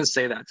you know, I didn't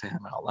say that to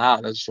him out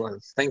loud. That's what I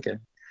was thinking.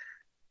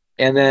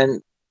 And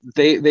then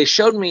they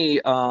showed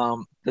me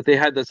that they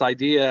had this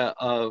idea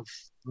of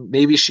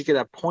maybe she could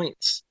have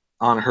points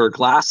on her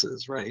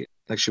glasses, right?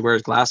 Like she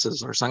wears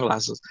glasses or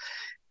sunglasses,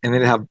 and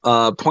they'd have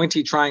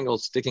pointy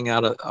triangles sticking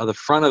out of the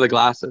front of the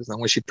glasses. And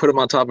when she put them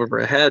on top of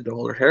her head to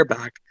hold her hair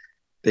back,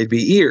 they'd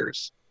be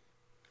ears.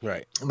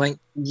 Right. I'm like,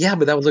 yeah,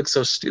 but that would look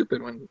so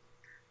stupid when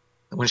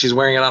she's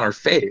wearing it on her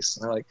face.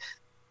 And they're like,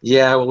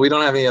 yeah, well, we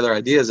don't have any other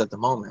ideas at the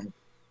moment.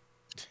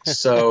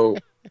 So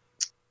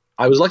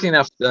I was lucky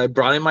enough that I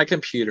brought in my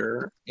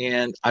computer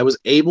and I was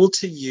able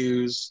to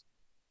use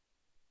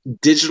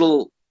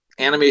digital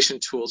animation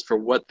tools for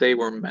what they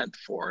were meant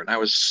for. And I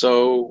was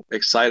so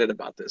excited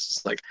about this.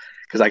 It's like,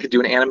 because I could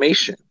do an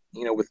animation,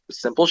 you know, with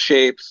simple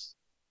shapes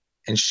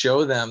and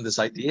show them this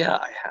idea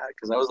I had.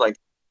 Because I was like,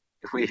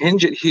 if we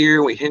hinge it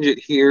here,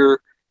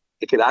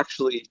 it could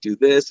actually do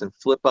this and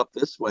flip up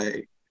this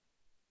way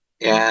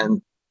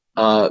and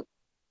kind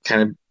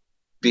of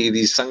be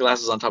these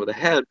sunglasses on top of the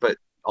head, but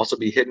also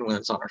be hidden when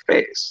it's on her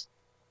face.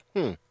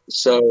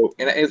 So,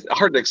 and it's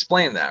hard to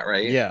explain that,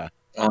 right? Yeah.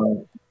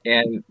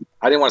 And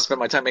I didn't want to spend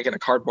my time making a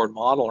cardboard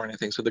model or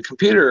anything. So the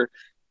computer,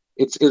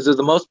 it's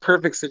the most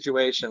perfect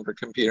situation for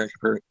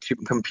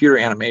computer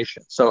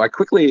animation. So I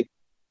quickly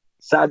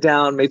sat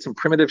down, made some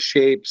primitive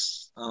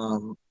shapes,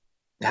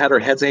 had her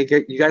head say,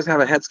 you guys have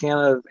a head scan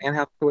of Anne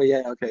Hathaway?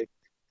 Yeah, okay.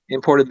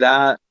 Imported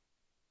that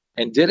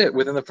and did it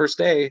within the first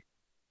day.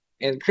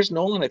 And Chris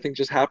Nolan, I think,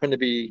 just happened to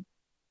be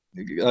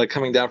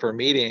coming down for a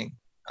meeting.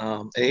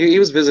 And he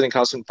was visiting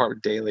costume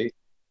department daily.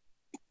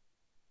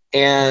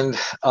 And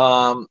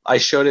I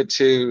showed it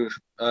to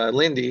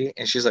Lindy,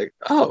 and she's like,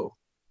 oh,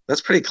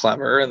 that's pretty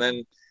clever. And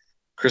then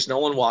Chris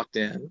Nolan walked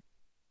in,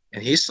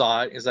 and he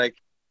saw it. He's like,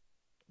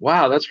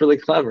 wow, that's really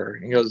clever.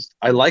 And he goes,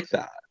 I like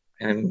that.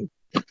 And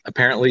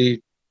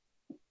apparently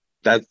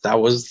that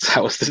was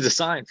the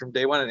design from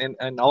day one.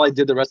 And all I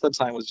did the rest of the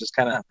time was just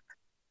kind of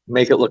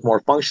make it look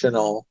more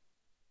functional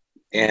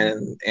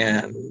and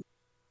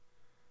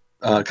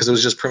because it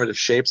was just primitive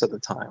shapes at the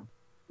time.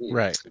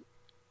 Right.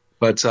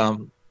 But yeah,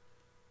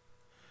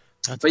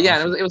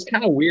 awesome. it was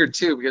kind of weird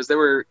too, because they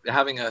were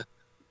having a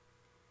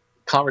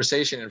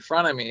conversation in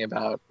front of me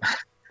about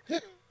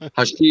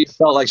how she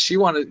felt like she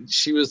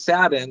was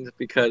saddened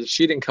because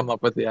she didn't come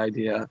up with the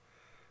idea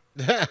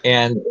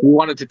and he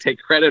wanted to take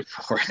credit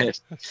for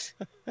it.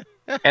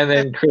 And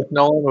then Chris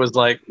Nolan was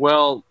like,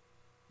 well,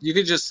 you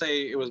could just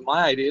say it was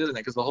my idea, isn't it?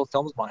 Because the whole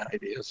film's my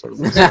idea, sort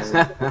of. As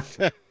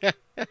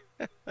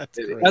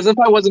if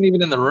I wasn't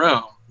even in the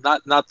room.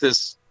 Not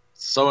this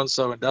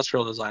so-and-so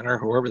industrial designer,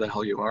 whoever the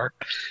hell you are.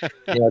 You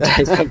know,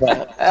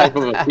 type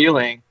of a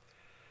feeling.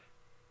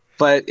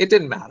 But it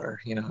didn't matter.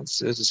 You know, it's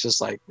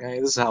just like, hey,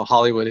 this is how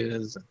Hollywood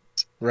is.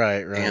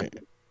 Right. And,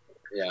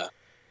 yeah.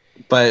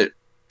 But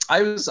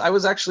I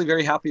was actually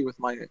very happy with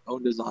my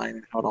own design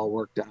and how it all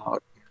worked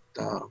out.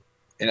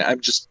 And I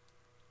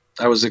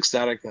was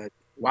ecstatic that,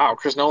 wow,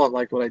 Chris Nolan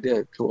liked what I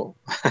did. Cool.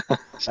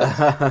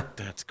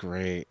 That's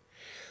great.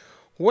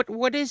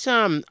 What is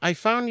I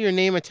found your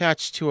name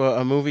attached to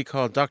a movie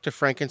called Dr.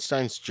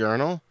 Frankenstein's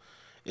Journal.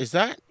 Is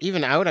that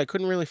even out? I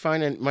couldn't really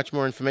find much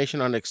more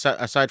information on it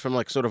aside from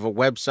like sort of a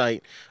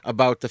website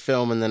about the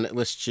film, and then it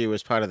lists you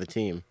as part of the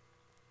team.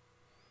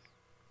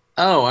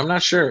 Oh, I'm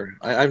not sure.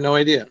 I have no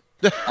idea.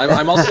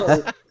 I'm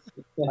also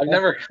I've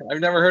never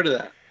heard of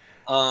that.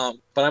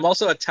 But I'm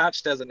also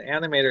attached as an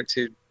animator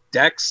to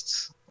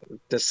Dext,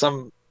 to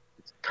some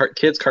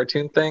kids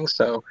cartoon thing.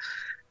 So,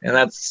 and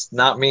that's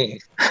not me.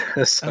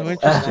 So. Oh,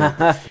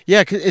 interesting.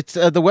 Yeah, 'cause it's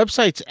the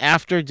website's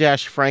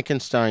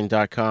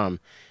after-frankenstein.com,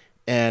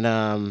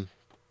 and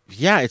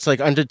yeah, it's like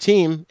under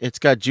team. It's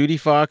got Judy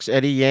Fox,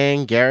 Eddie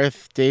Yang,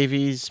 Gareth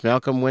Davies,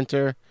 Malcolm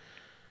Winter.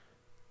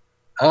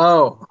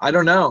 Oh, I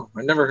don't know.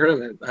 I've never heard of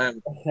it.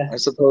 I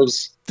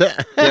suppose,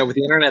 yeah, with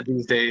the internet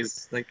these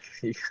days, like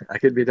I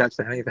could be attached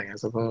to anything, I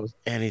suppose.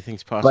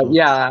 Anything's possible. But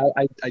yeah,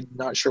 I'm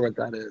not sure what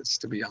that is,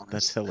 to be honest.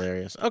 That's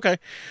hilarious. Okay.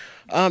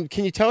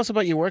 Can you tell us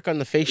about your work on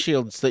the face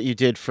shields that you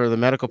did for the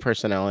medical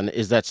personnel, and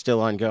is that still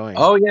ongoing?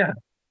 Oh, yeah.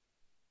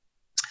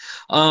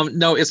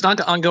 No, it's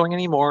not ongoing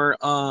anymore.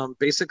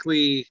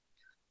 Basically,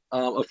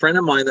 a friend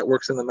of mine that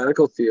works in the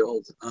medical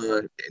field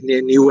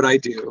knew what I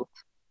do.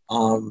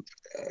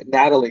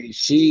 Natalie,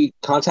 she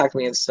contacted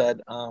me and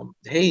said,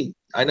 hey,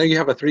 I know you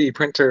have a 3D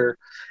printer.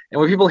 And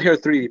when people hear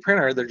 3D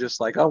printer, they're just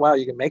like, oh, wow,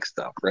 you can make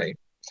stuff, right?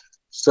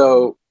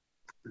 So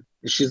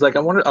she's like, I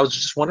was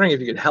just wondering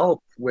if you could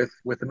help with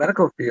the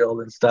medical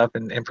field and stuff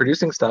and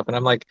producing stuff. And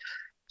I'm like,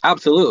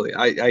 absolutely.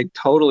 I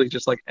totally,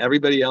 just like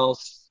everybody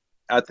else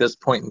at this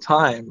point in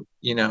time,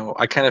 you know,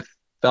 I kind of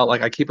felt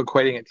like I keep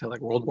equating it to like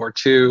World War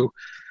II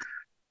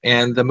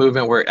and the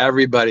movement where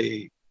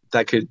everybody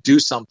that could do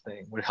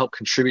something would help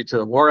contribute to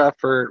the war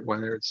effort,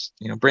 whether it's,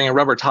 you know, bringing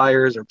rubber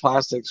tires or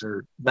plastics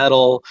or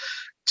metal,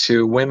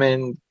 to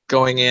women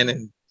going in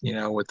and, you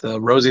know, with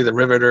the Rosie the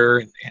Riveter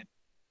and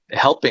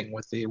helping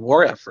with the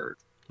war effort.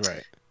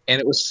 Right. And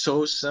it was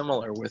so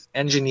similar with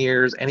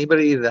engineers,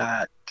 anybody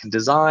that can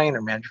design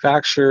or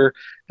manufacture.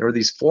 There were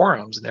these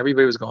forums and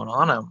everybody was going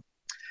on them.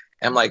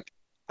 And I'm like,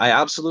 I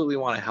absolutely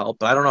want to help,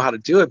 but I don't know how to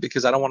do it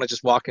because I don't want to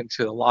just walk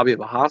into the lobby of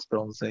a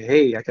hospital and say,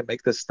 hey, I can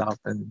make this stuff.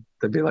 And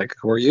they'd be like,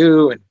 who are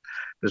you? And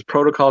there's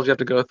protocols you have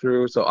to go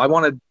through. So I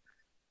wanted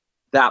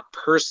that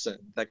person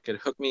that could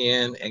hook me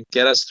in and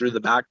get us through the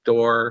back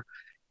door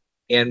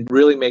and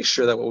really make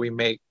sure that what we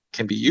make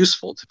can be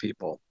useful to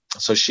people.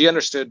 So she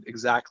understood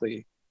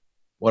exactly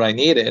what I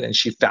needed, and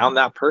she found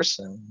that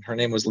person. Her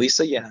name was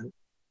Lisa Yen.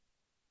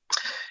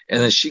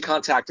 And then she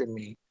contacted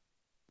me,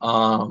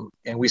 and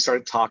we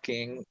started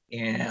talking,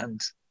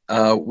 and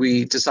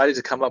we decided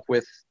to come up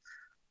with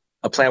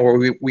a plan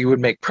where we would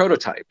make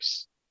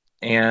prototypes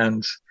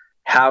and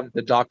have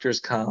the doctors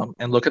come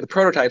and look at the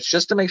prototypes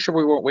just to make sure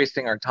we weren't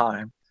wasting our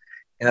time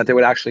and that they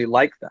would actually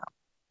like them.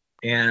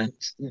 And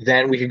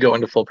then we could go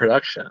into full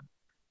production.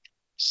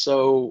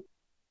 So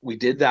we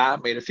did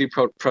that, made a few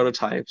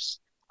prototypes.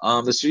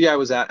 The studio I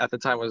was at the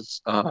time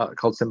was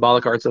called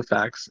Symbolic Arts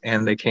Effects,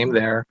 and they came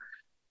there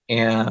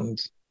and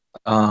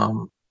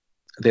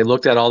they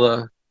looked at all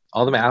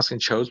the masks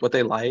and chose what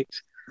they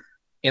liked.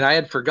 And I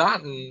had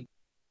forgotten,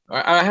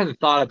 or I hadn't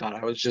thought about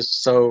it. I was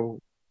just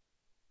so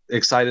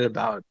excited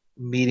about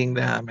meeting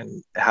them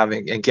and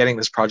getting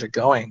this project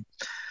going.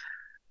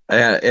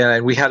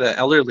 And we had an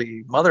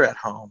elderly mother at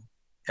home,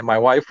 and my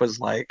wife was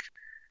like,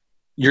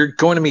 "You're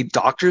going to meet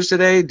doctors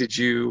today? Did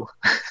you?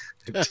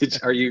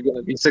 Are you going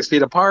to be 6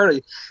 feet apart?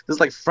 This is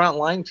like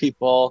frontline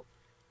people."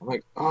 I'm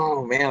like,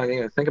 "Oh man, I didn't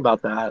even think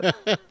about that."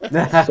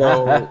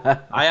 So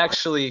I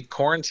actually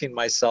quarantined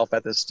myself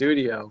at the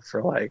studio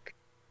for like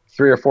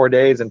 3 or 4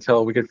 days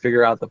until we could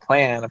figure out the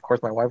plan. Of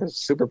course, my wife was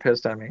super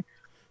pissed at me,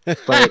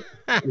 but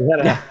we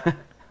had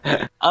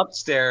a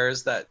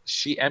upstairs that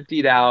she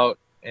emptied out,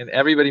 and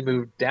everybody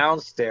moved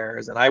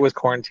downstairs, and I was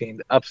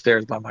quarantined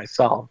upstairs by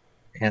myself.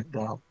 And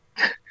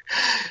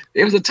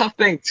it was a tough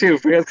thing too,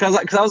 because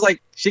I was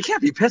like, she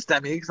can't be pissed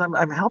at me because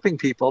I'm helping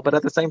people, but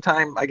at the same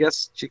time, I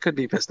guess she could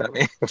be pissed at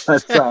me.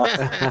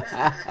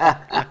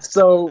 But,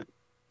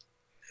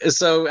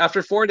 so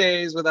after 4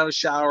 days without a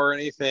shower or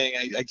anything,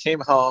 I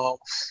came home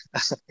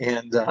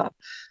and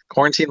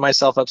quarantined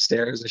myself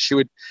upstairs. And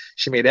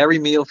she made every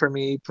meal for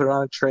me, put it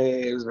on a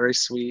tray. It was very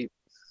sweet,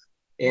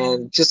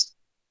 and just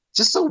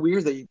so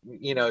weird that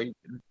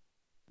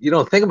you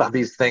don't think about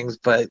these things,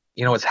 but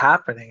it's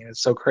happening, and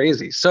it's so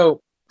crazy.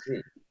 So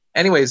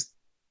anyways,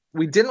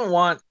 we didn't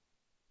want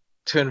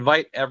to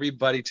invite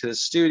everybody to the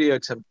studio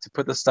to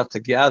put the stuff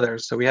together,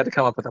 so we had to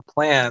come up with a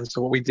plan.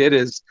 So what we did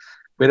is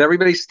we had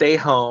everybody stay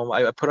home.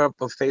 I put up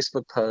a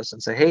Facebook post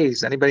and say, hey,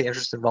 is anybody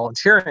interested in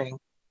volunteering?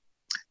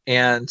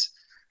 And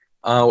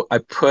I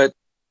put,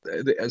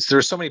 there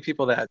were so many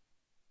people that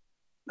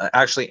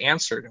actually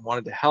answered and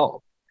wanted to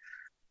help.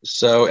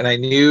 So, and I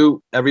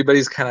knew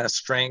everybody's kind of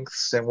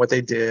strengths and what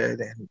they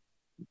did, and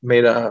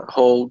made a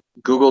whole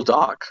Google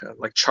Doc,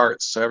 like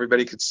charts, so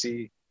everybody could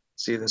see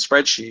the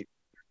spreadsheet.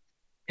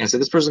 And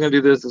said, this person's going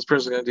to do this, this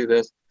person's going to do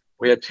this.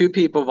 We had 2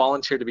 people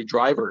volunteer to be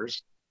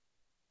drivers.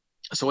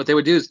 So what they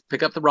would do is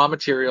pick up the raw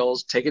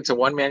materials, take it to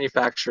one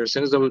manufacturer. As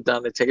soon as it was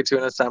done, they take it to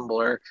an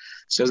assembler.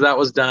 As soon as that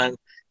was done,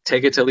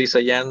 take it to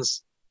Lisa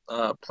Yen's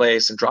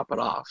place and drop it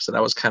off. So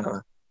that was kind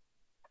of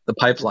the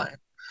pipeline.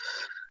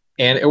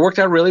 And it worked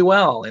out really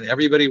well, and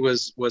everybody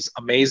was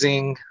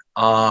amazing.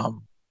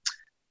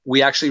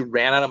 We actually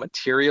ran out of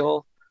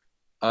material.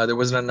 There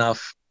wasn't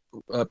enough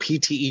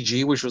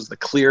PTEG, which was the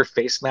clear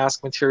face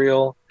mask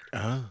material,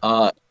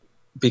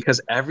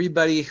 because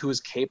everybody who was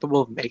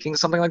capable of making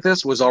something like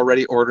this was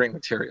already ordering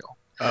material.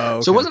 Oh,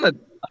 okay. So it wasn't a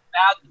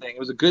bad thing. It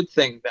was a good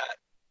thing that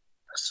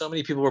so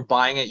many people were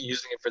buying it,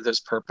 using it for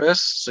this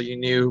purpose. So you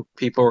knew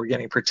people were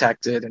getting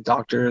protected, and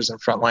doctors and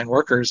frontline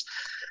workers.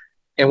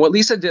 And what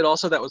Lisa did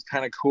also that was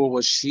kind of cool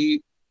was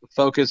she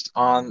focused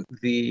on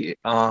the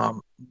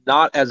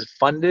not as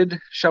funded,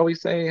 shall we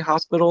say,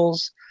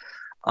 hospitals.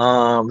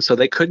 So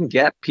they couldn't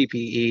get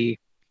PPE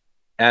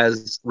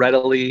as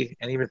readily,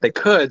 and even if they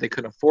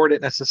couldn't afford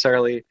it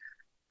necessarily.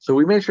 So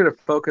we made sure to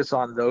focus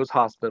on those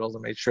hospitals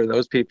and made sure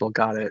those people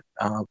got it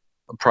a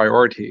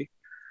priority.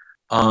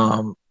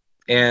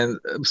 And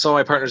some of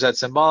my partners at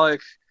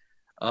Symbolic,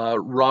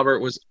 Robert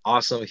was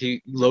awesome.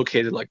 He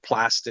located like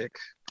plastic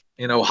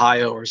in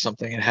Ohio or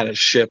something and had it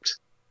shipped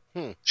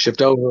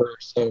over.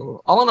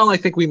 So all in all, I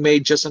think we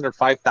made just under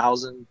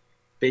 5,000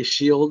 face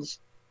shields.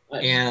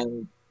 Nice.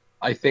 And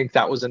I think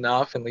that was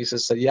enough. And Lisa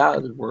said, yeah,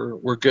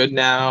 we're good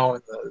now.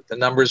 And the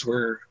numbers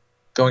were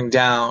going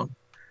down.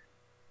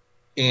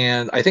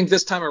 And I think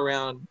this time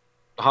around,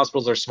 the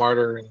hospitals are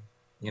smarter and,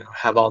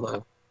 have all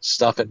the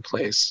stuff in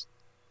place.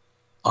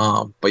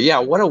 But yeah,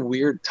 what a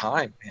weird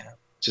time, man.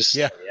 Just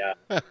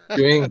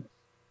doing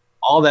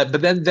all that,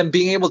 but then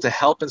being able to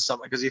help in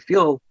something, because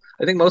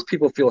I think most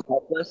people feel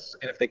helpless,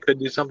 and if they could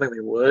do something,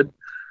 they would,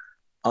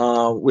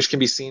 which can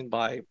be seen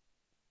by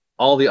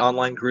all the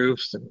online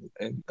groups,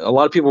 and a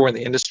lot of people were in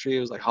the industry. It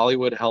was like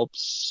Hollywood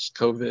helps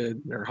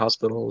COVID or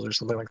hospitals or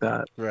something like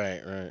that.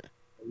 Right.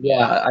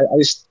 Yeah, I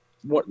just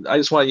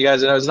want you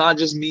guys to know it's not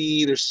just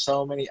me. There's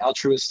so many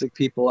altruistic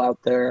people out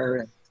there,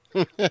 and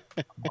We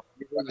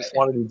just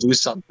wanted to do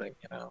something,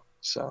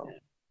 So.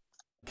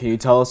 Can you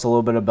tell us a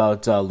little bit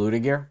about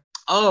Luda Gear?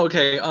 Oh,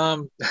 okay.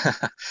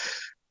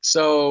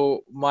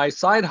 So my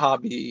side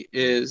hobby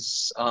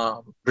is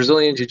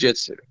Brazilian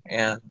Jiu-Jitsu,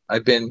 and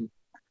I've been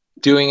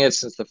doing it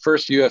since the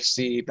first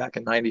UFC back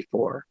in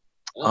 '94.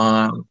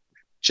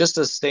 Just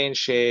to stay in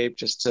shape,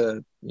 just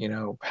to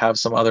have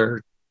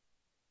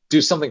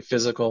do something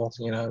physical,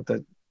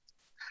 that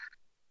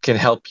can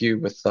help you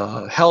with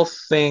health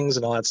things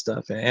and all that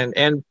stuff,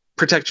 and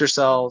protect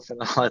yourself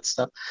and all that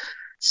stuff.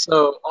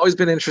 So always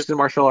been interested in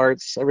martial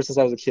arts ever since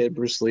I was a kid,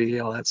 Bruce Lee,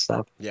 all that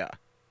stuff. Yeah.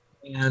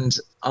 And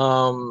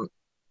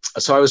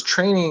so I was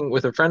training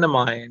with a friend of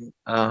mine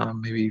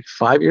maybe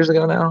 5 years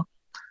ago now,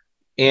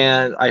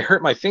 and I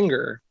hurt my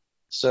finger.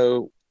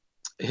 So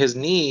his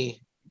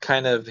knee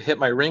kind of hit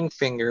my ring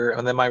finger,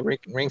 and then my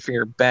ring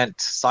finger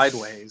bent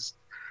sideways.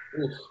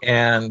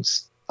 And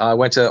I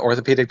went to an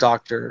orthopedic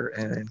doctor,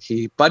 and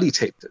he buddy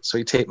taped it. So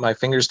he taped my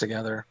fingers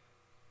together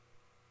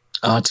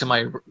to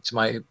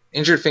my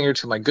injured finger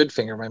to my good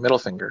finger, my middle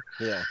finger.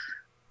 Yeah.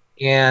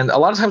 And a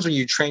lot of times when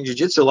you train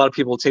jiu-jitsu, a lot of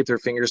people tape their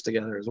fingers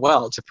together as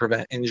well to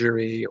prevent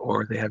injury,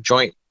 or they have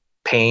joint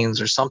pains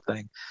or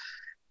something.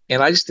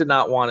 And I just did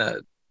not want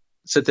to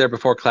sit there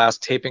before class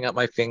taping up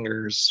my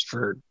fingers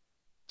for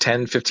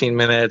 10, 15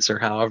 minutes or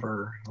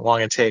however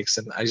long it takes.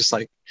 And I just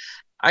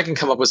I can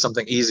come up with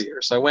something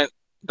easier. So I went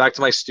back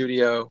to my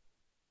studio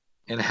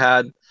and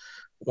had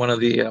one of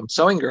the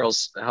sewing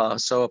girls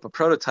sew up a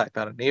prototype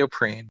out of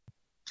neoprene.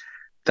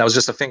 That was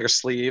just a finger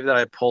sleeve that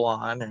I pull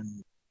on,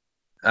 and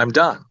I'm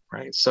done,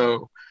 right?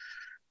 So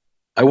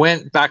I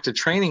went back to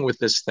training with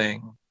this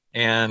thing,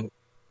 and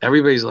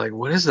everybody's like,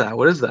 what is that?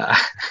 What is that?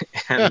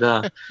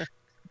 And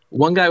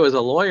one guy was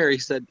a lawyer. He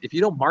said, if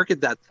you don't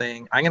market that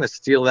thing, I'm going to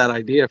steal that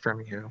idea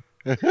from you.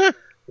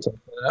 So,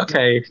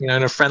 okay, in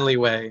a friendly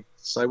way.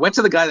 So I went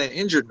to the guy that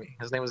injured me.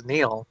 His name was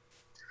Neil.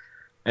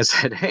 And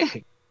said,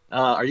 hey,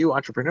 are you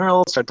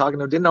entrepreneurial? Started talking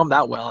to him. Didn't know him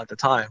that well at the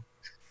time.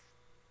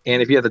 And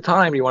if you have the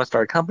time, you want to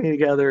start a company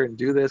together and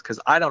do this,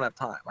 because I don't have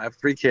time. I have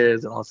 3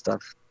 kids and all that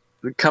stuff.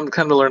 Come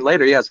to learn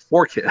later, he has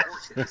 4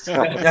 kids.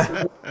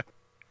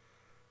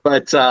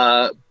 But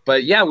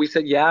yeah, we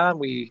said yeah.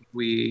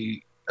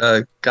 We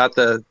got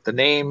the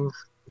name,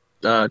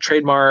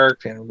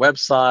 trademark, and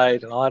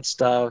website and all that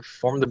stuff.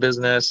 Formed the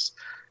business.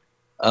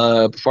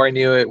 Before I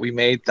knew it, we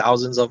made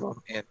thousands of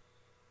them in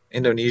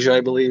Indonesia,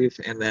 I believe,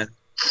 and then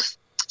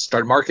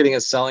started marketing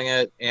and selling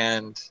it,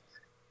 and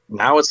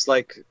now it's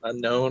like a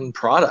known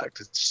product.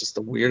 It's just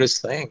the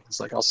weirdest thing. It's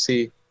like I'll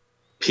see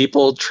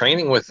people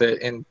training with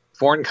it in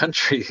foreign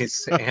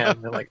countries,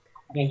 and they're like,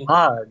 "Oh my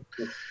God,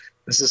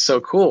 this is so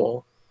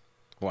cool!"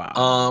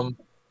 Wow.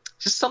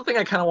 Just something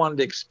I kind of wanted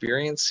to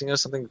experience.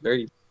 Something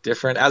very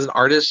different. As an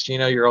artist,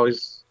 you're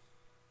always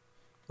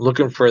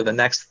looking for the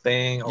next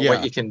thing or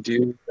what you can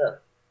do.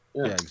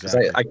 Yeah,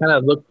 exactly. I kind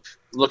of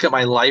look at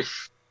my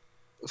life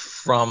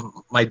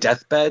from my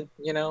deathbed.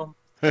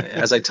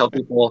 As I tell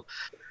people,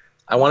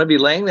 I want to be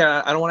laying there.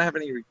 I don't want to have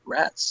any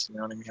regrets. You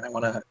know what I mean? I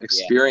want to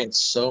experience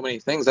so many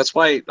things. That's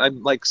why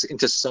I'm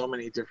into so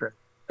many different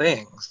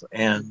things.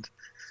 And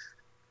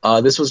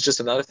this was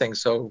just another thing.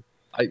 So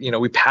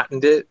we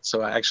patented it.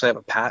 So I actually have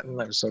a patent.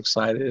 I was so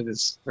excited.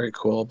 It's very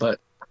cool. But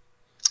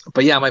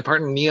yeah, my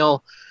partner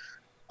Neil,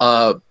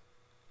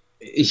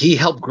 he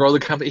helped grow the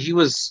company.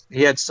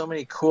 He had so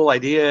many cool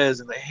ideas,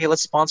 and hey,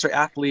 let's sponsor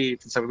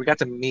athletes. And so we got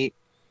to meet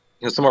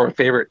some of our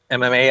favorite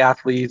MMA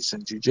athletes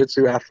and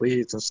jiu-jitsu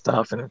athletes and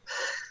stuff. And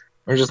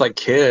we're just like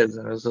kids.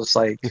 And it was just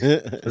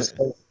it's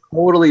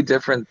totally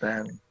different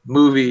than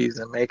movies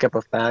and makeup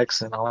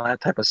effects and all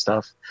that type of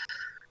stuff.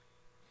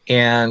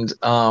 And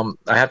I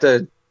have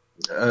to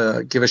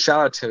give a shout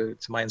out to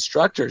my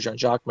instructor,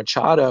 Jean-Jacques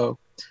Machado,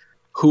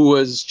 who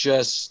was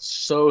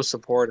just so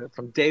supportive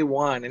from day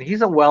one. And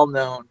he's a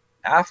well-known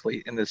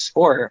athlete in this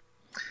sport.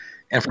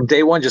 And from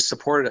day one, just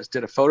supported us,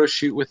 did a photo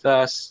shoot with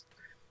us.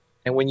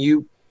 And when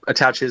you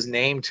attach his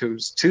name to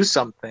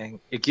something,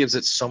 it gives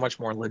it so much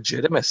more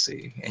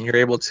legitimacy, and you're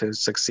able to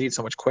succeed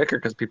so much quicker,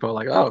 because people are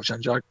like, oh, if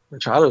Jean-Jacques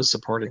Machado is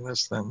supporting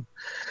this, then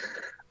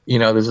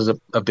this is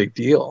a big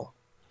deal,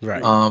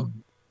 right?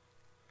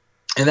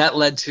 And that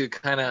led to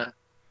kind of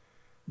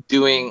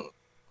doing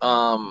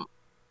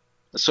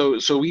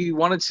so we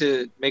wanted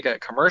to make a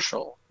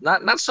commercial,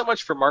 not so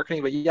much for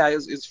marketing, but yeah,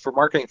 it's for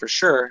marketing for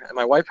sure. And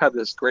my wife had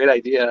this great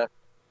idea.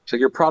 So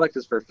your product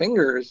is for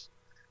fingers.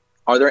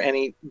 Are there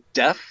any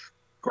deaf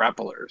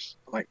grapplers?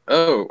 I'm like,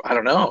 oh, I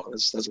don't know.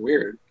 That's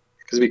weird.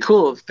 Because it'd be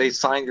cool if they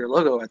signed your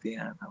logo at the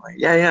end. I'm like,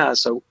 yeah.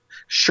 So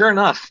sure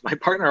enough, my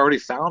partner already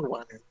found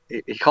one.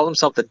 He called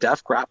himself the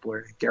Deaf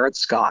Grappler, Garrett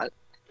Scott.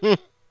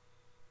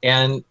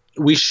 And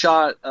we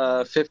shot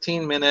a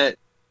 15-minute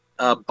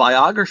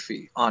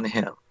biography on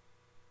him.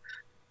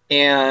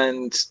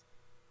 And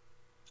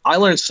I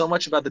learned so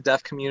much about the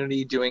deaf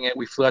community doing it.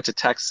 We flew out to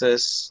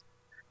Texas.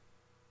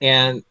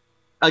 And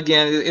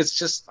again, it's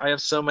just, I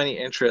have so many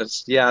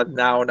interests. Yeah,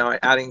 now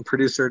adding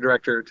producer,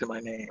 director to my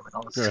name and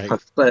all this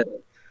stuff. But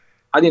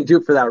I didn't do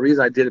it for that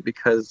reason. I did it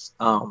because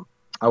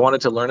I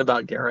wanted to learn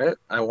about Garrett.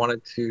 I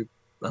wanted to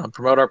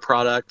promote our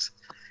product,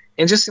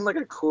 and just seemed like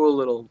a cool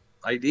little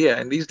idea.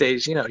 And these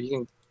days, you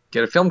can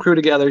get a film crew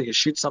together, you can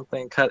shoot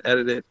something, cut,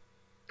 edit it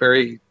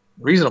very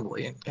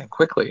reasonably and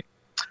quickly.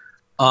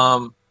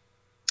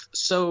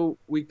 So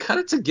we cut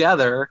it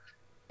together,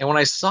 and when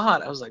I saw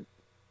it, I was like,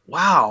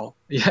 wow.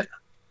 Yeah,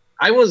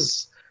 I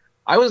was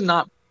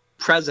not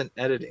present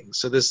editing.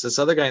 So this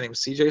other guy named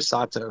CJ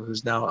Sato,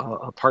 who's now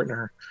a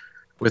partner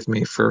with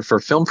me for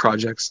film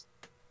projects,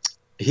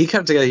 he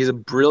cut it together. He's a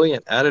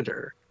brilliant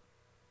editor,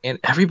 and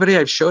everybody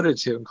I've showed it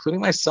to,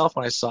 including myself,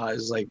 when I saw it,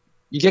 is like,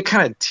 you get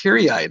kind of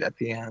teary-eyed at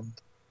the end,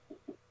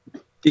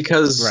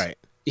 because Right.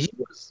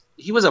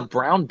 he was a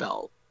brown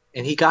belt,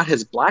 and he got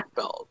his black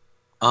belt.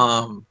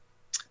 And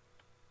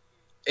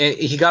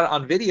he got it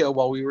on video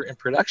while we were in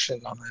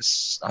production on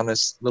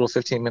this little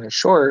 15-minute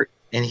short.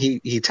 And he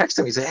texted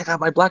me, he said, "Hey, I got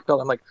my black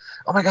belt." I'm like,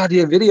 "Oh my God, do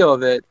you have video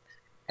of it?"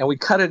 And we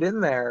cut it in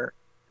there,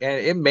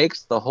 and it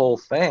makes the whole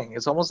thing.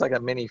 It's almost like a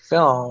mini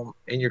film,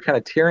 and you're kind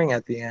of tearing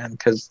at the end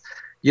because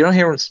you don't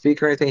hear him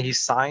speak or anything. He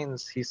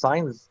signs,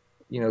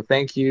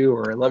 "Thank you"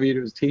 or "I love you"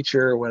 to his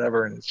teacher or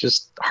whatever, and it's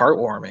just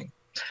heartwarming.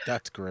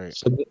 That's great.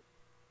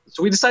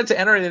 So we decided to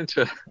enter it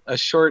into a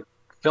short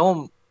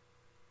film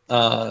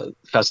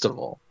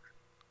festival,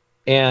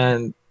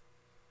 and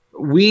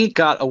we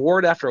got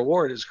award after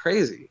award. It's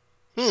crazy.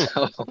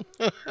 So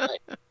I'm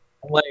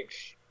like,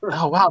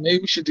 oh wow,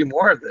 maybe we should do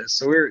more of this.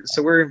 So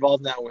we're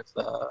involved now with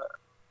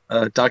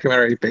a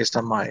documentary based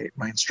on my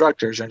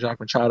instructor, Jean-Jacques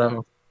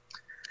Machado,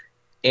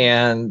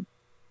 and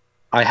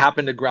I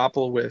happened to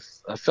grapple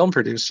with a film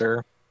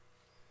producer,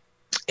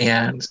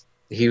 and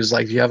he was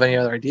like, "Do you have any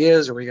other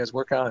ideas, or what are you guys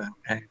working on?"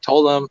 And I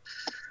told him.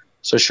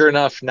 So sure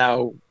enough,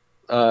 now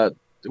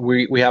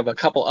we have a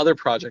couple other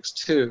projects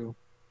too.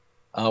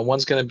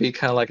 One's going to be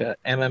kind of like a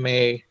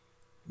MMA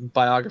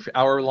biography,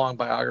 hour-long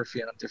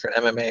biography on different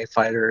MMA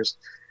fighters,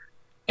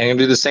 and I'm going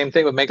to do the same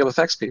thing with makeup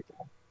effects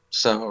people.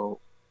 So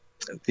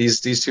these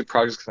two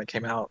projects kind of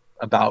came out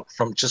about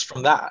from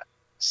that.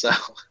 So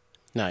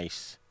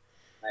nice.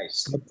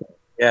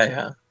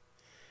 Yeah.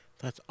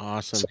 That's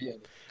awesome. So,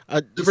 yeah.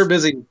 Super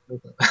busy.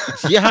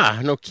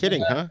 Yeah, no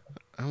kidding, huh?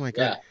 Oh my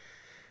God. Yeah.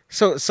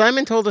 So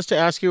Simon told us to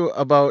ask you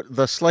about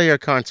the Slayer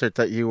concert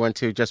that you went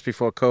to just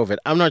before COVID.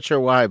 I'm not sure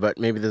why, but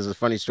maybe there's a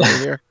funny story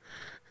here.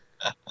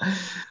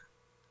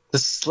 The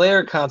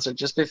Slayer concert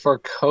just before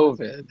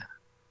COVID.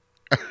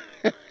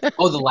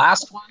 Oh, the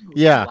last one?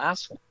 Yeah. The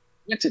last one.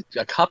 We went to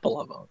a couple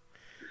of them.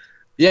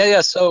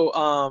 Yeah.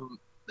 So,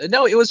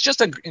 no, it was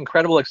just an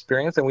incredible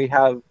experience. And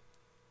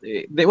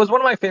it was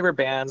one of my favorite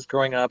bands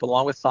growing up,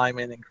 along with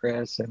Simon and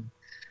Chris and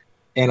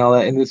all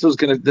that. And this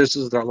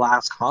was their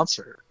last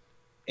concert.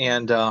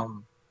 And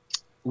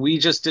we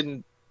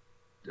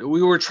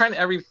were trying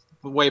every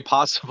way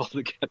possible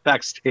to get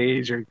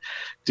backstage or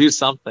do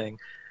something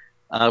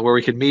where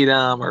we could meet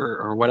them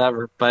or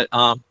whatever. But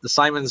the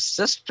Simon's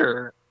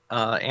sister,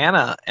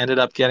 Anna, ended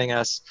up getting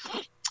us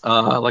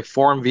like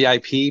forum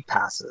VIP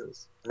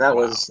passes. That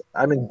was,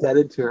 I'm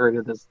indebted to her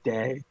to this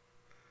day.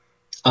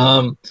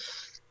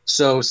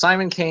 So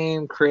Simon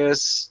came,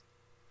 Chris,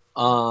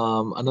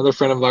 another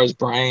friend of ours,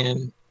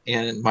 Brian,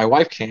 and my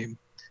wife came.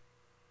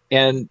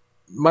 And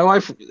my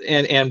wife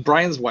and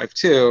Brian's wife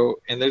too,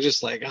 and they're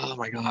just like, "Oh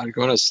my God,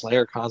 going to a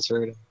Slayer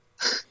concert."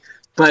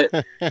 But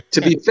to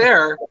be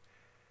fair,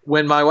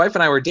 when my wife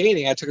and I were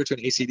dating, I took her to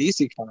an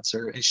AC/DC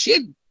concert, and she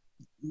had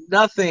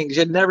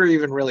never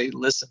even really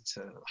listened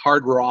to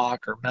hard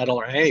rock or metal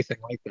or anything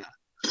like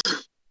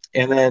that.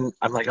 And then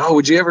I'm like, "Oh,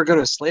 would you ever go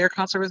to a Slayer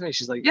concert with me?"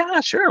 She's like, "Yeah,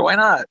 sure, why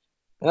not?"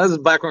 And that was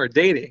back when we were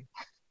dating.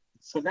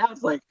 So now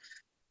it's like,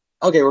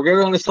 okay, we're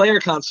going to a Slayer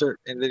concert.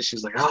 And then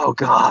she's like, "Oh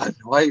God,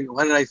 why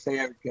did I say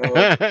I would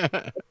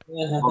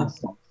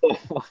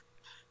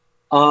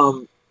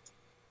go?"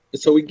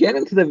 So we get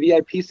into the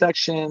VIP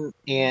section,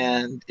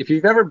 and if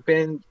you've ever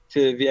been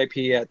to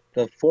VIP at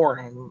the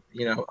Forum,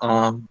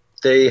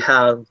 they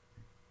have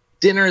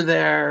dinner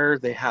there.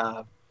 They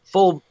have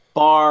full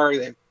bar.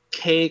 They have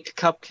cake,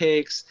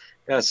 cupcakes.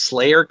 They had a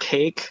Slayer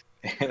cake.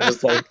 And it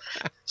was like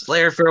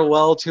Slayer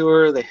farewell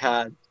tour. They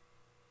had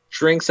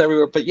drinks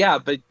everywhere, but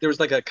there was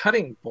like a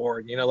cutting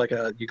board, you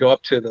go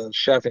up to the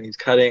chef and he's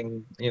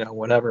cutting,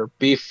 whatever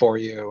beef for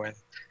you, and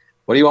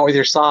what do you want with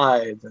your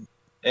sides,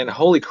 and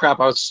holy crap,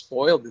 I was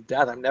spoiled to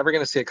death. I'm never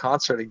going to see a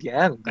concert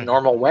again the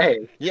normal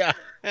way. Yeah,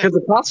 because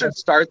the concert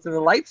starts and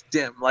the lights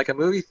dim like a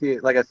movie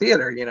theater, like a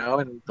theater,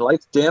 and the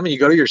lights dim and you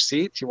go to your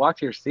seats, you walk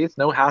to your seats,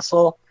 no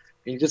hassle,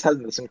 and you just have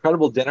this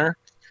incredible dinner.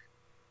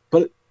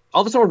 But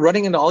all of a sudden we're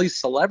running into all these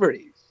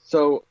celebrities.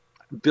 So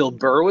Bill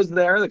Burr was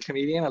there, the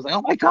comedian. I was like,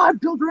 "Oh my God,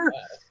 Bill Burr!"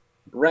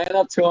 Ran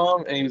up to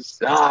him, and he was,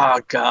 "Oh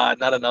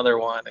God, not another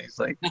one." And he's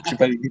like,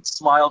 but he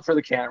smiled for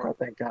the camera,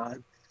 thank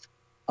God.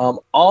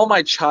 All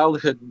my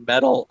childhood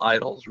metal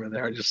idols were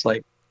there, just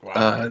like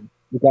the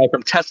guy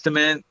from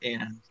Testament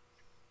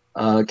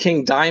and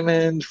King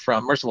Diamond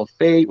from Merciful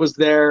Fate was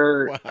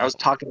there. Wow. I was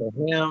talking to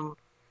him.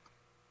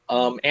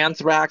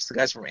 Anthrax, the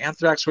guys from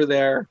Anthrax were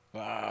there.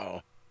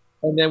 Wow.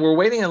 And then we're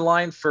waiting in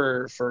line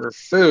for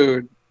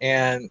food.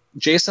 and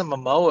Jason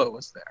Momoa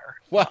was there.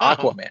 Wow.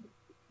 Aquaman.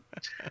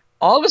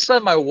 All of a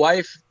sudden, my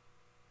wife,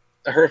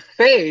 her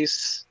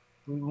face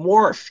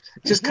morphed,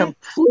 just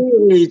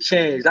completely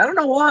changed. I don't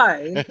know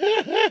why.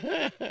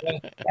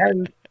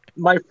 And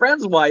my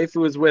friend's wife,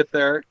 who was with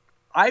her,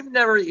 I've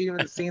never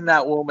even seen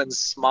that woman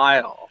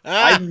smile.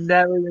 I've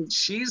never.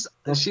 She's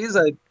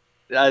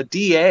a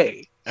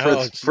DA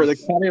for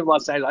the county of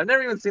Los Angeles. I've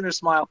never even seen her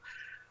smile.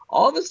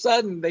 All of a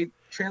sudden, they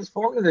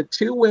transformed into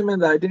two women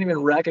that I didn't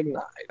even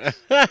recognize.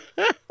 And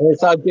I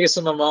saw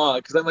Jason Momoa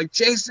because I'm like,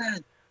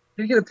 Jason,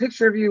 can you get a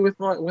picture of you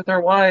with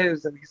our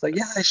wives? And he's like,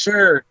 yeah,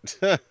 sure.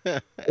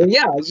 And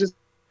yeah, it's just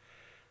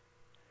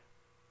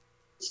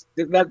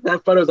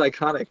that photo is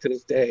iconic to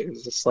this day.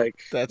 It's just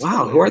like, That's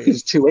wow, hilarious. who are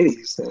these two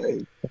ladies?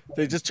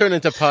 They just turn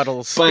into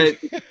puddles. But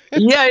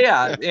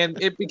yeah,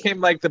 and it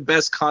became like the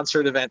best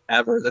concert event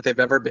ever that they've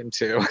ever been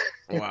to.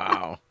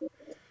 Wow.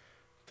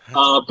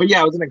 But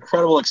yeah, it was an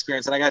incredible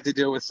experience, and I got to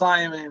do it with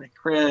Simon and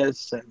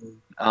Chris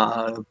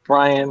and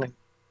Brian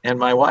and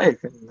my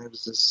wife, and it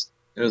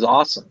was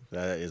awesome.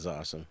 That is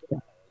awesome.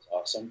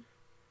 Awesome.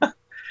 It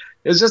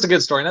was just a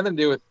good story, nothing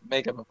to do with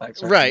makeup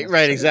effects.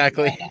 Right,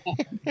 exactly.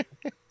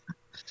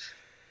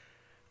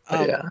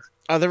 Yeah.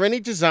 Are there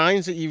any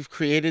designs that you've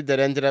created that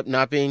ended up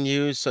not being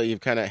used, so you've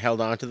kind of held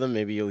on to them?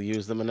 Maybe you'll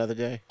use them another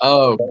day?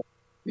 Oh,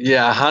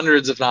 yeah,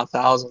 hundreds, if not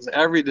thousands.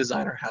 Every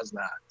designer has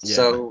that. Yeah.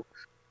 So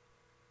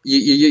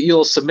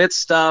you'll submit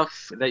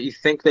stuff that you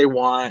think they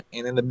want,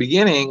 and in the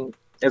beginning,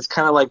 it's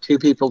kind of like two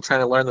people trying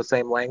to learn the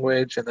same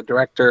language, and the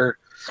director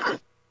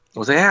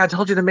will say, I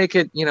told you to make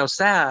it,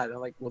 sad. I'm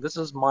like, well, this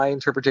is my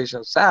interpretation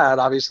of sad.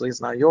 Obviously,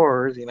 it's not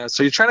yours,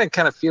 So you're trying to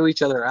kind of feel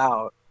each other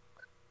out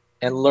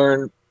and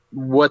learn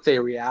what they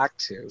react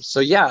to. So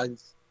yeah,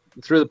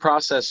 through the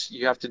process,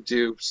 you have to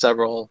do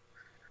several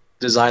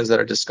designs that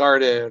are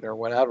discarded or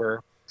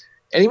whatever.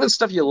 And even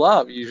stuff you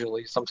love,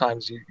 usually,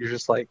 sometimes you're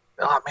just like,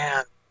 oh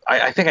man,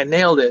 I think I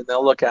nailed it. And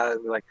they'll look at it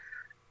and be like,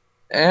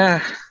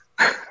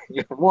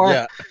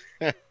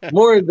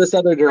 more this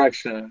other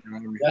direction.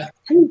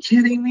 Are you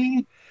kidding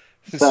me?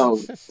 So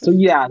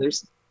yeah,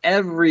 there's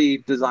every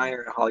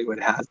designer in Hollywood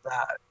has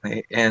that.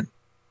 And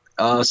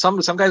some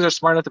guys are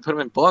smart enough to put them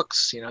in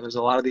books. There's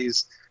a lot of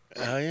these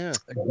guys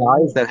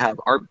that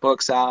have art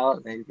books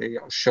out. And they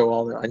show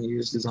all the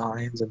unused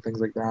designs and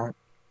things like that.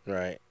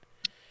 Right.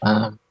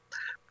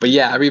 But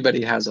yeah,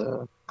 everybody has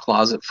a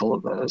closet full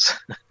of those.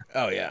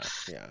 Oh yeah.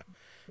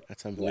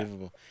 That's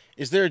unbelievable.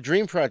 Is there a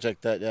dream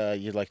project that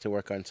you'd like to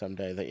work on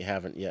someday that you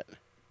haven't yet?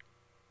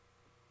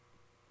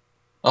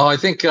 Oh, I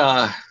think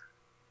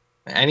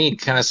any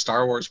kind of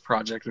Star Wars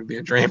project would be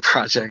a dream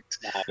project.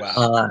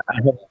 Wow. I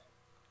haven't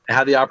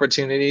had the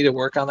opportunity to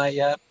work on that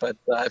yet, but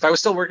if I was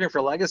still working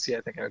for Legacy,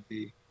 I think I would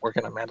be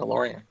working on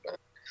Mandalorian. But,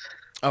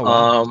 oh,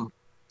 wow.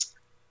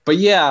 But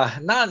yeah,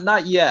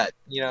 not yet.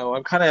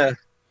 I'm kind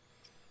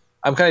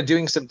of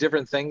doing some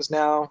different things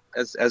now,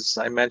 as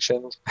I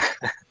mentioned.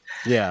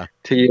 Yeah.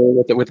 To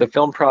you with the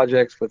film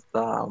projects, with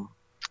a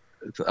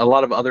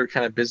lot of other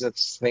kind of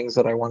business things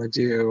that I want to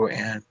do,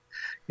 and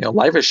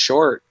life is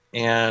short,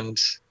 and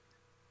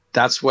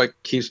that's what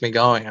keeps me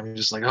going. I'm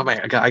just like, oh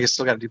my, I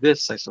still got to do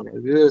this. I still got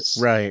to do this.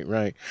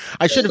 Right.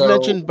 I should have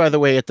mentioned, by the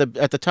way, at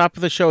the top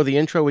of the show, the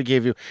intro we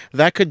gave you,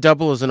 that could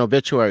double as an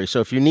obituary. So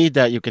if you need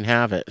that, you can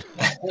have it.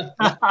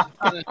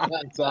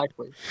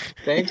 Exactly.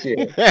 Thank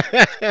you.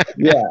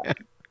 Yeah,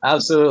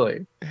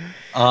 absolutely.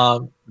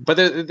 But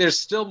there's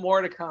still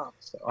more to come.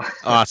 So.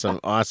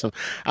 Awesome.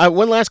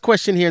 One last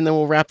question here, and then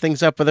we'll wrap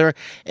things up.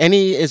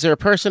 Is there a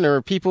person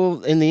or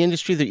people in the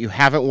industry that you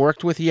haven't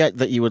worked with yet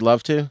that you would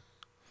love to?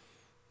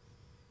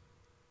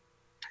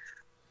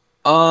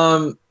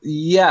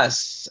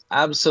 Yes,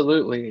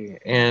 absolutely.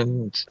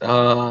 And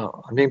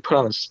I'm being put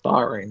on the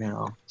spot right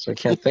now, so I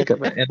can't think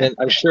of it. And then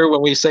I'm sure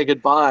when we say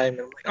goodbye, I'm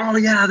like, oh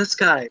yeah, this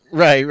guy.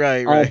 Right.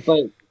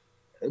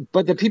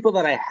 But the people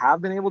that I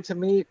have been able to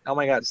meet, oh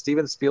my God,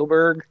 Steven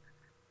Spielberg,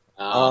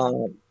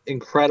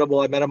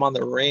 incredible. I met him on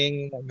The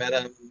Ring. I met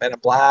him Men in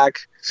Black.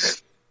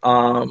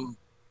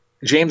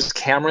 James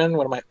Cameron,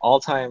 one of my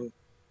all-time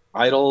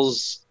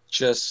idols,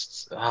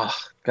 just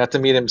got to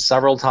meet him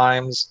several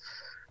times.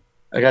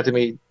 I got to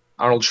meet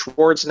Arnold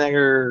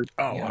Schwarzenegger,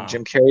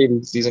 Jim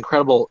Carrey, these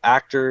incredible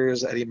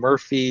actors, Eddie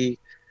Murphy.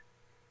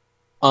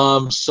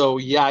 So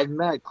yeah, I've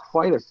met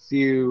quite a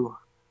few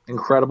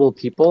incredible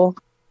people.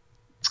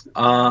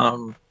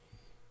 But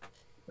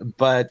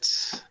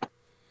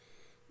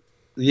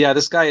yeah,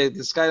 this guy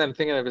that I'm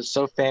thinking of is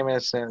so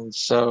famous, and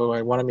so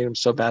I want to meet him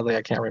so badly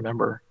I can't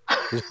remember.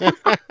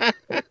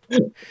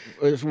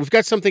 We've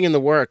got something in the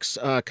works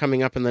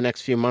coming up in the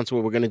next few months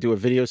where we're going to do a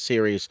video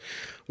series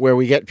where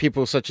we get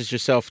people such as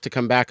yourself to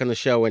come back on the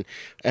show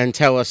and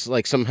tell us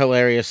like some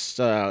hilarious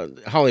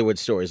Hollywood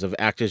stories of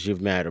actors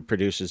you've met or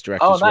producers,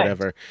 directors,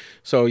 whatever.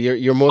 So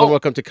you're more than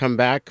welcome to come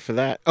back for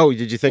that. Oh,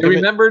 did you think of it?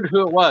 Remembered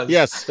who it was?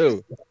 Yes,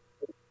 who?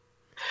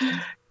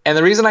 And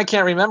the reason I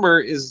can't remember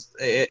is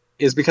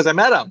because I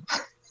met him.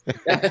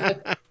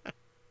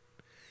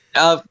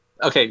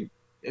 Okay.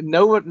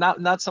 No,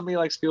 not somebody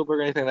like Spielberg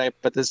or anything like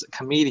that, but this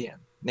comedian.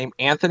 named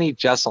Anthony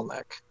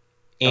Jeselnik,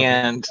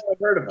 and I've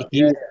heard of him.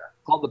 he's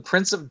called the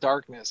Prince of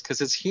Darkness because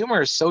his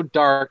humor is so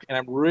dark, and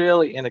I'm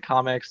really into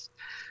comics.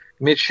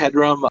 Mitch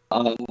Hedrum,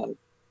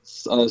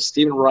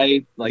 Stephen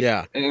Wright, like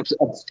Yeah. and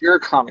obscure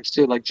comics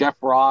too, like Jeff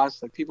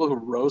Ross, like people who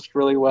roast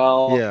really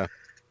well. Yeah.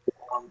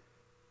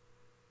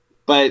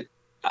 But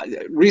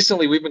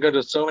recently, we've been going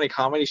to so many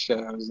comedy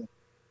shows,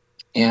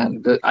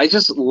 and I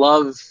just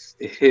love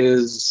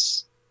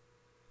his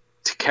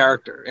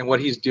character and what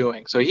he's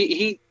doing. So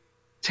he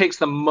takes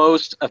the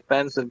most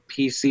offensive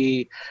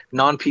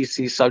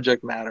non-PC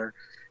subject matter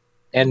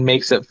and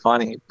makes it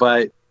funny,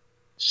 but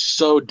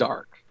so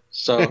dark.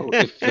 So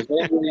if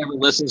anybody ever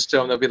listens to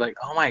him, they'll be like,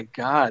 "Oh my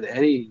God,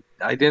 Eddie,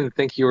 I didn't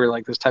think you were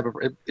like this type of."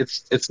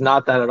 It's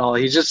not that at all.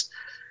 He's just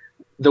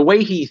the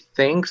way he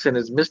thinks and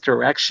his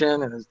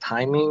misdirection and his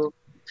timing.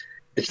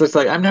 It's just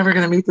like I'm never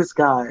gonna meet this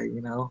guy, you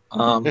know.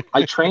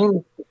 I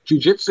trained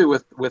jujitsu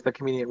with a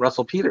comedian,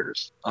 Russell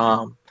Peters,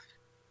 and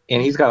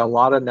he's got a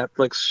lot of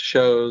Netflix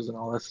shows and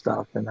all this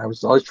stuff. And I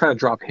was always trying to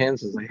drop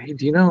hints. It's like, hey,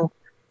 do you know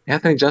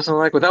Anthony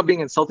Jeselnik? Without being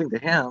insulting to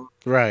him.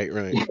 Right.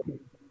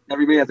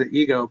 Everybody has an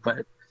ego,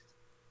 but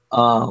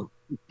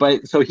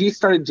so he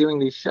started doing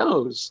these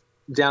shows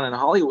down in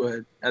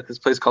Hollywood at this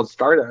place called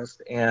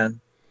Stardust, and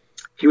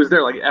he was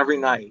there like every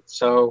night.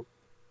 So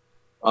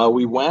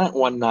we went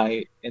one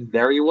night, and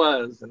there he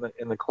was in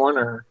the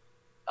corner,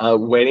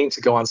 waiting to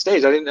go on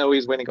stage. I didn't know he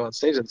was waiting to go on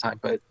stage at the time,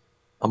 but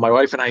my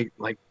wife and I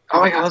like, oh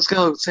my God, let's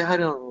go say hi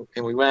to him.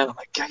 And we went. I'm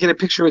like, can I get a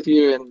picture with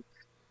you? And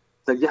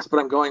said, yes, but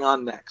I'm going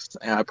on next.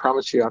 And I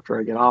promise you, after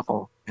I get off,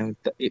 and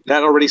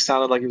that already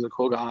sounded like he was a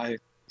cool guy.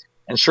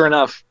 And sure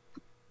enough,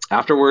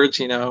 afterwards,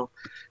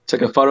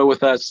 took a photo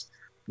with us.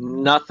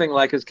 Nothing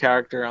like his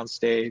character on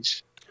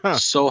stage. Huh.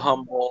 So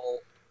humble,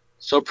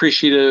 so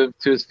appreciative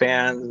to his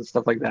fans and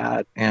stuff like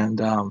that.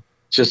 And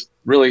just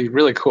really,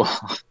 really cool.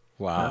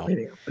 Wow.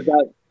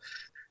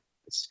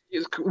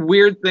 It's a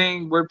weird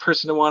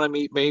person to want to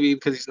meet, maybe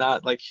because he's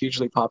not like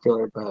hugely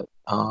popular, but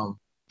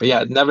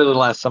yeah,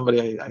 nevertheless,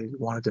 somebody I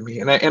wanted to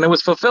meet, and it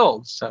was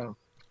fulfilled. So.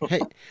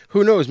 Hey,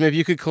 who knows? Maybe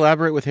you could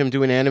collaborate with him,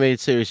 do an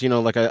animated series,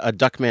 like a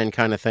Duckman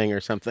kind of thing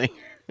or something,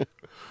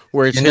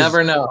 where it's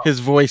never know his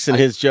voice and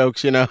his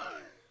jokes. I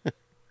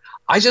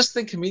just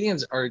think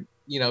comedians are,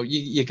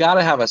 you got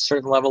to have a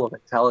certain level of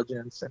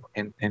intelligence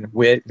and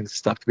wit and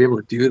stuff to be able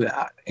to do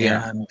that.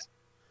 Yeah. And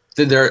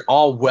they're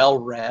all well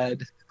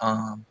read.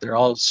 They're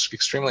all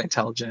extremely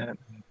intelligent.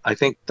 I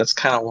think that's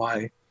kind of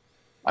why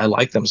I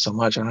like them so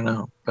much. I don't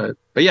know, but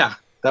yeah,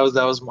 that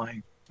was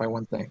my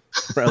one thing.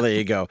 Well, there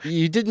you go.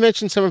 You did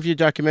mention some of your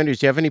documentaries.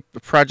 Do you have any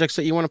projects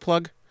that you want to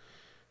plug?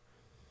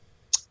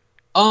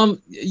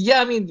 Yeah,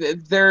 I mean,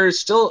 they're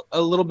still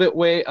a little bit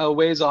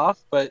ways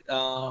off, but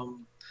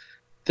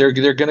they're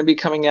going to be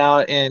coming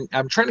out, and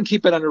I'm trying to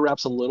keep it under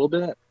wraps a little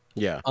bit.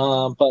 Yeah.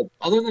 But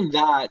other than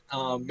that,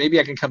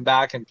 maybe I can come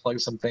back and plug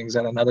some things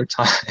at another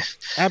time.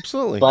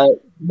 Absolutely.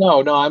 But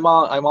no, I'm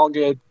all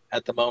good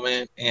at the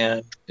moment.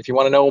 And if you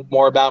want to know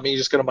more about me,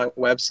 just go to my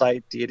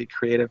website,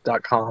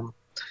 deitycreative.com.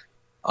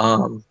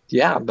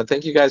 Yeah, but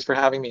thank you guys for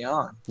having me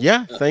on.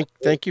 Yeah,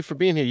 thank you for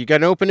being here. You got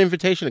an open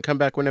invitation to come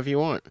back whenever you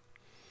want.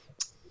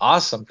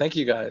 Awesome. Thank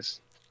you guys.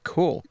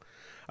 Cool.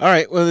 All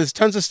right. Well, there's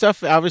tons of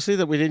stuff, obviously,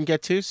 that we didn't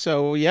get to.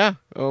 So, yeah,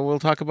 we'll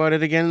talk about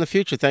it again in the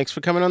future. Thanks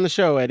for coming on the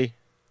show, Eddie.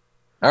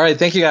 All right.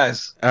 Thank you,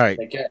 guys. All right.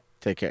 Take care.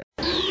 Take care.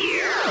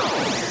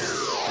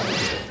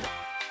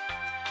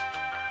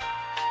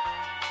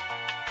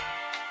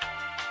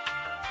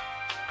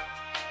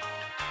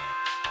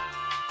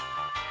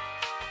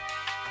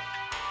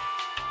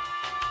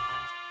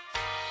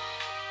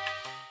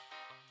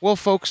 Well,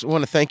 folks, I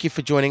want to thank you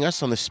for joining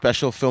us on this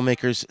special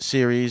Filmmakers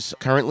series,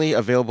 currently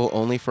available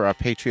only for our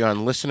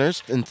Patreon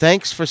listeners. And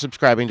thanks for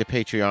subscribing to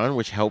Patreon,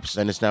 which helps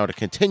Then Is Now to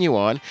continue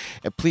on.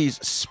 And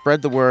please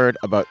spread the word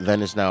about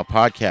Then Is Now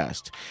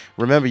podcast.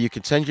 Remember, you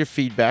can send your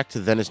feedback to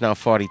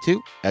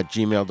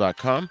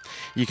thenisnow42@gmail.com.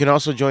 You can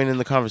also join in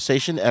the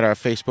conversation at our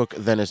Facebook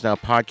Then Is Now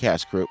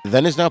podcast group.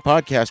 Then Is Now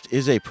podcast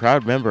is a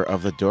proud member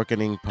of the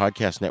Dorkening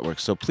Podcast Network,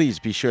 so please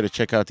be sure to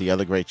check out the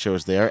other great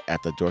shows there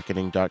at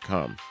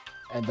thedorkening.com.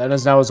 And Then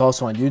Is Now is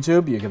also on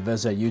YouTube. You can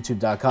visit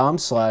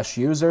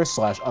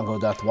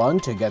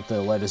youtube.com/user/UncleDeath1 to get the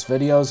latest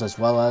videos as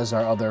well as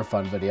our other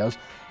fun videos.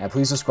 And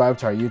please subscribe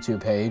to our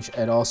YouTube page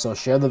and also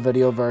share the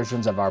video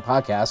versions of our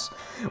podcasts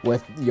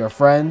with your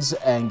friends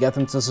and get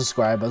them to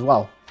subscribe as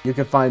well. You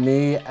can find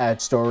me at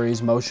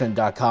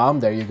storiesmotion.com.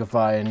 There you can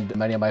find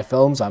many of my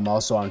films. I'm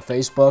also on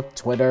Facebook,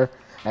 Twitter,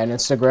 and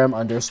Instagram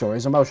under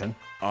Stories of Motion.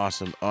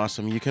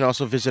 Awesome. You can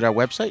also visit our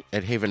website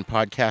at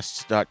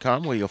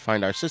havenpodcasts.com, where you'll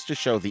find our sister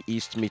show, The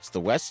East Meets the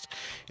West,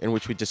 in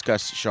which we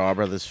discuss Shaw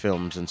Brothers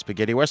films and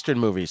spaghetti western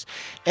movies.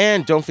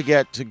 And don't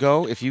forget to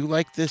go, if you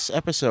like this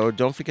episode,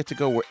 don't forget to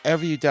go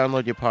wherever you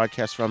download your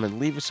podcast from and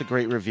leave us a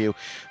great review.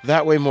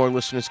 That way more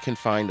listeners can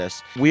find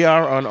us. We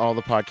are on all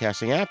the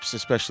podcasting apps,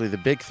 especially the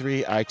big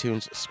three,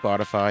 iTunes,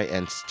 Spotify,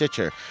 and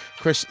Stitcher.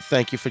 Chris,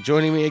 thank you for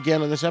joining me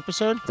again on this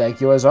episode.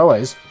 Thank you as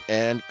always.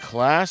 And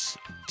class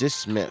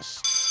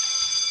dismissed.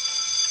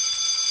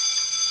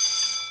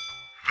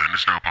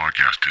 Is Now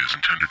podcast is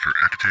intended for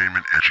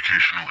entertainment,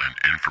 educational, and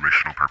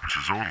informational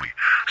purposes only.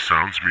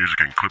 Sounds,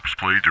 music, and clips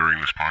played during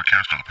this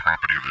podcast are the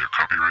property of their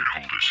copyright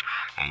holders.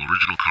 All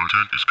original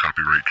content is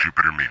copyright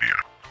Jupiter Media.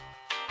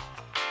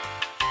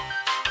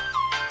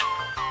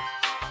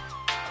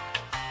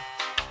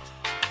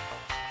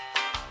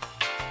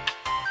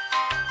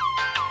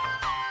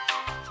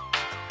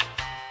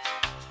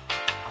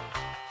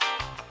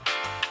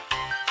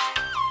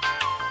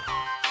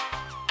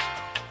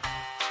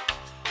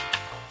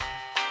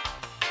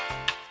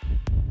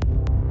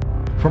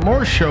 For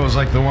more shows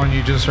like the one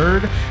you just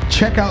heard,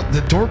 check out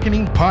the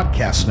Dorkening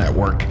Podcast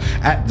Network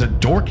at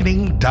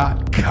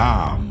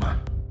thedorkening.com.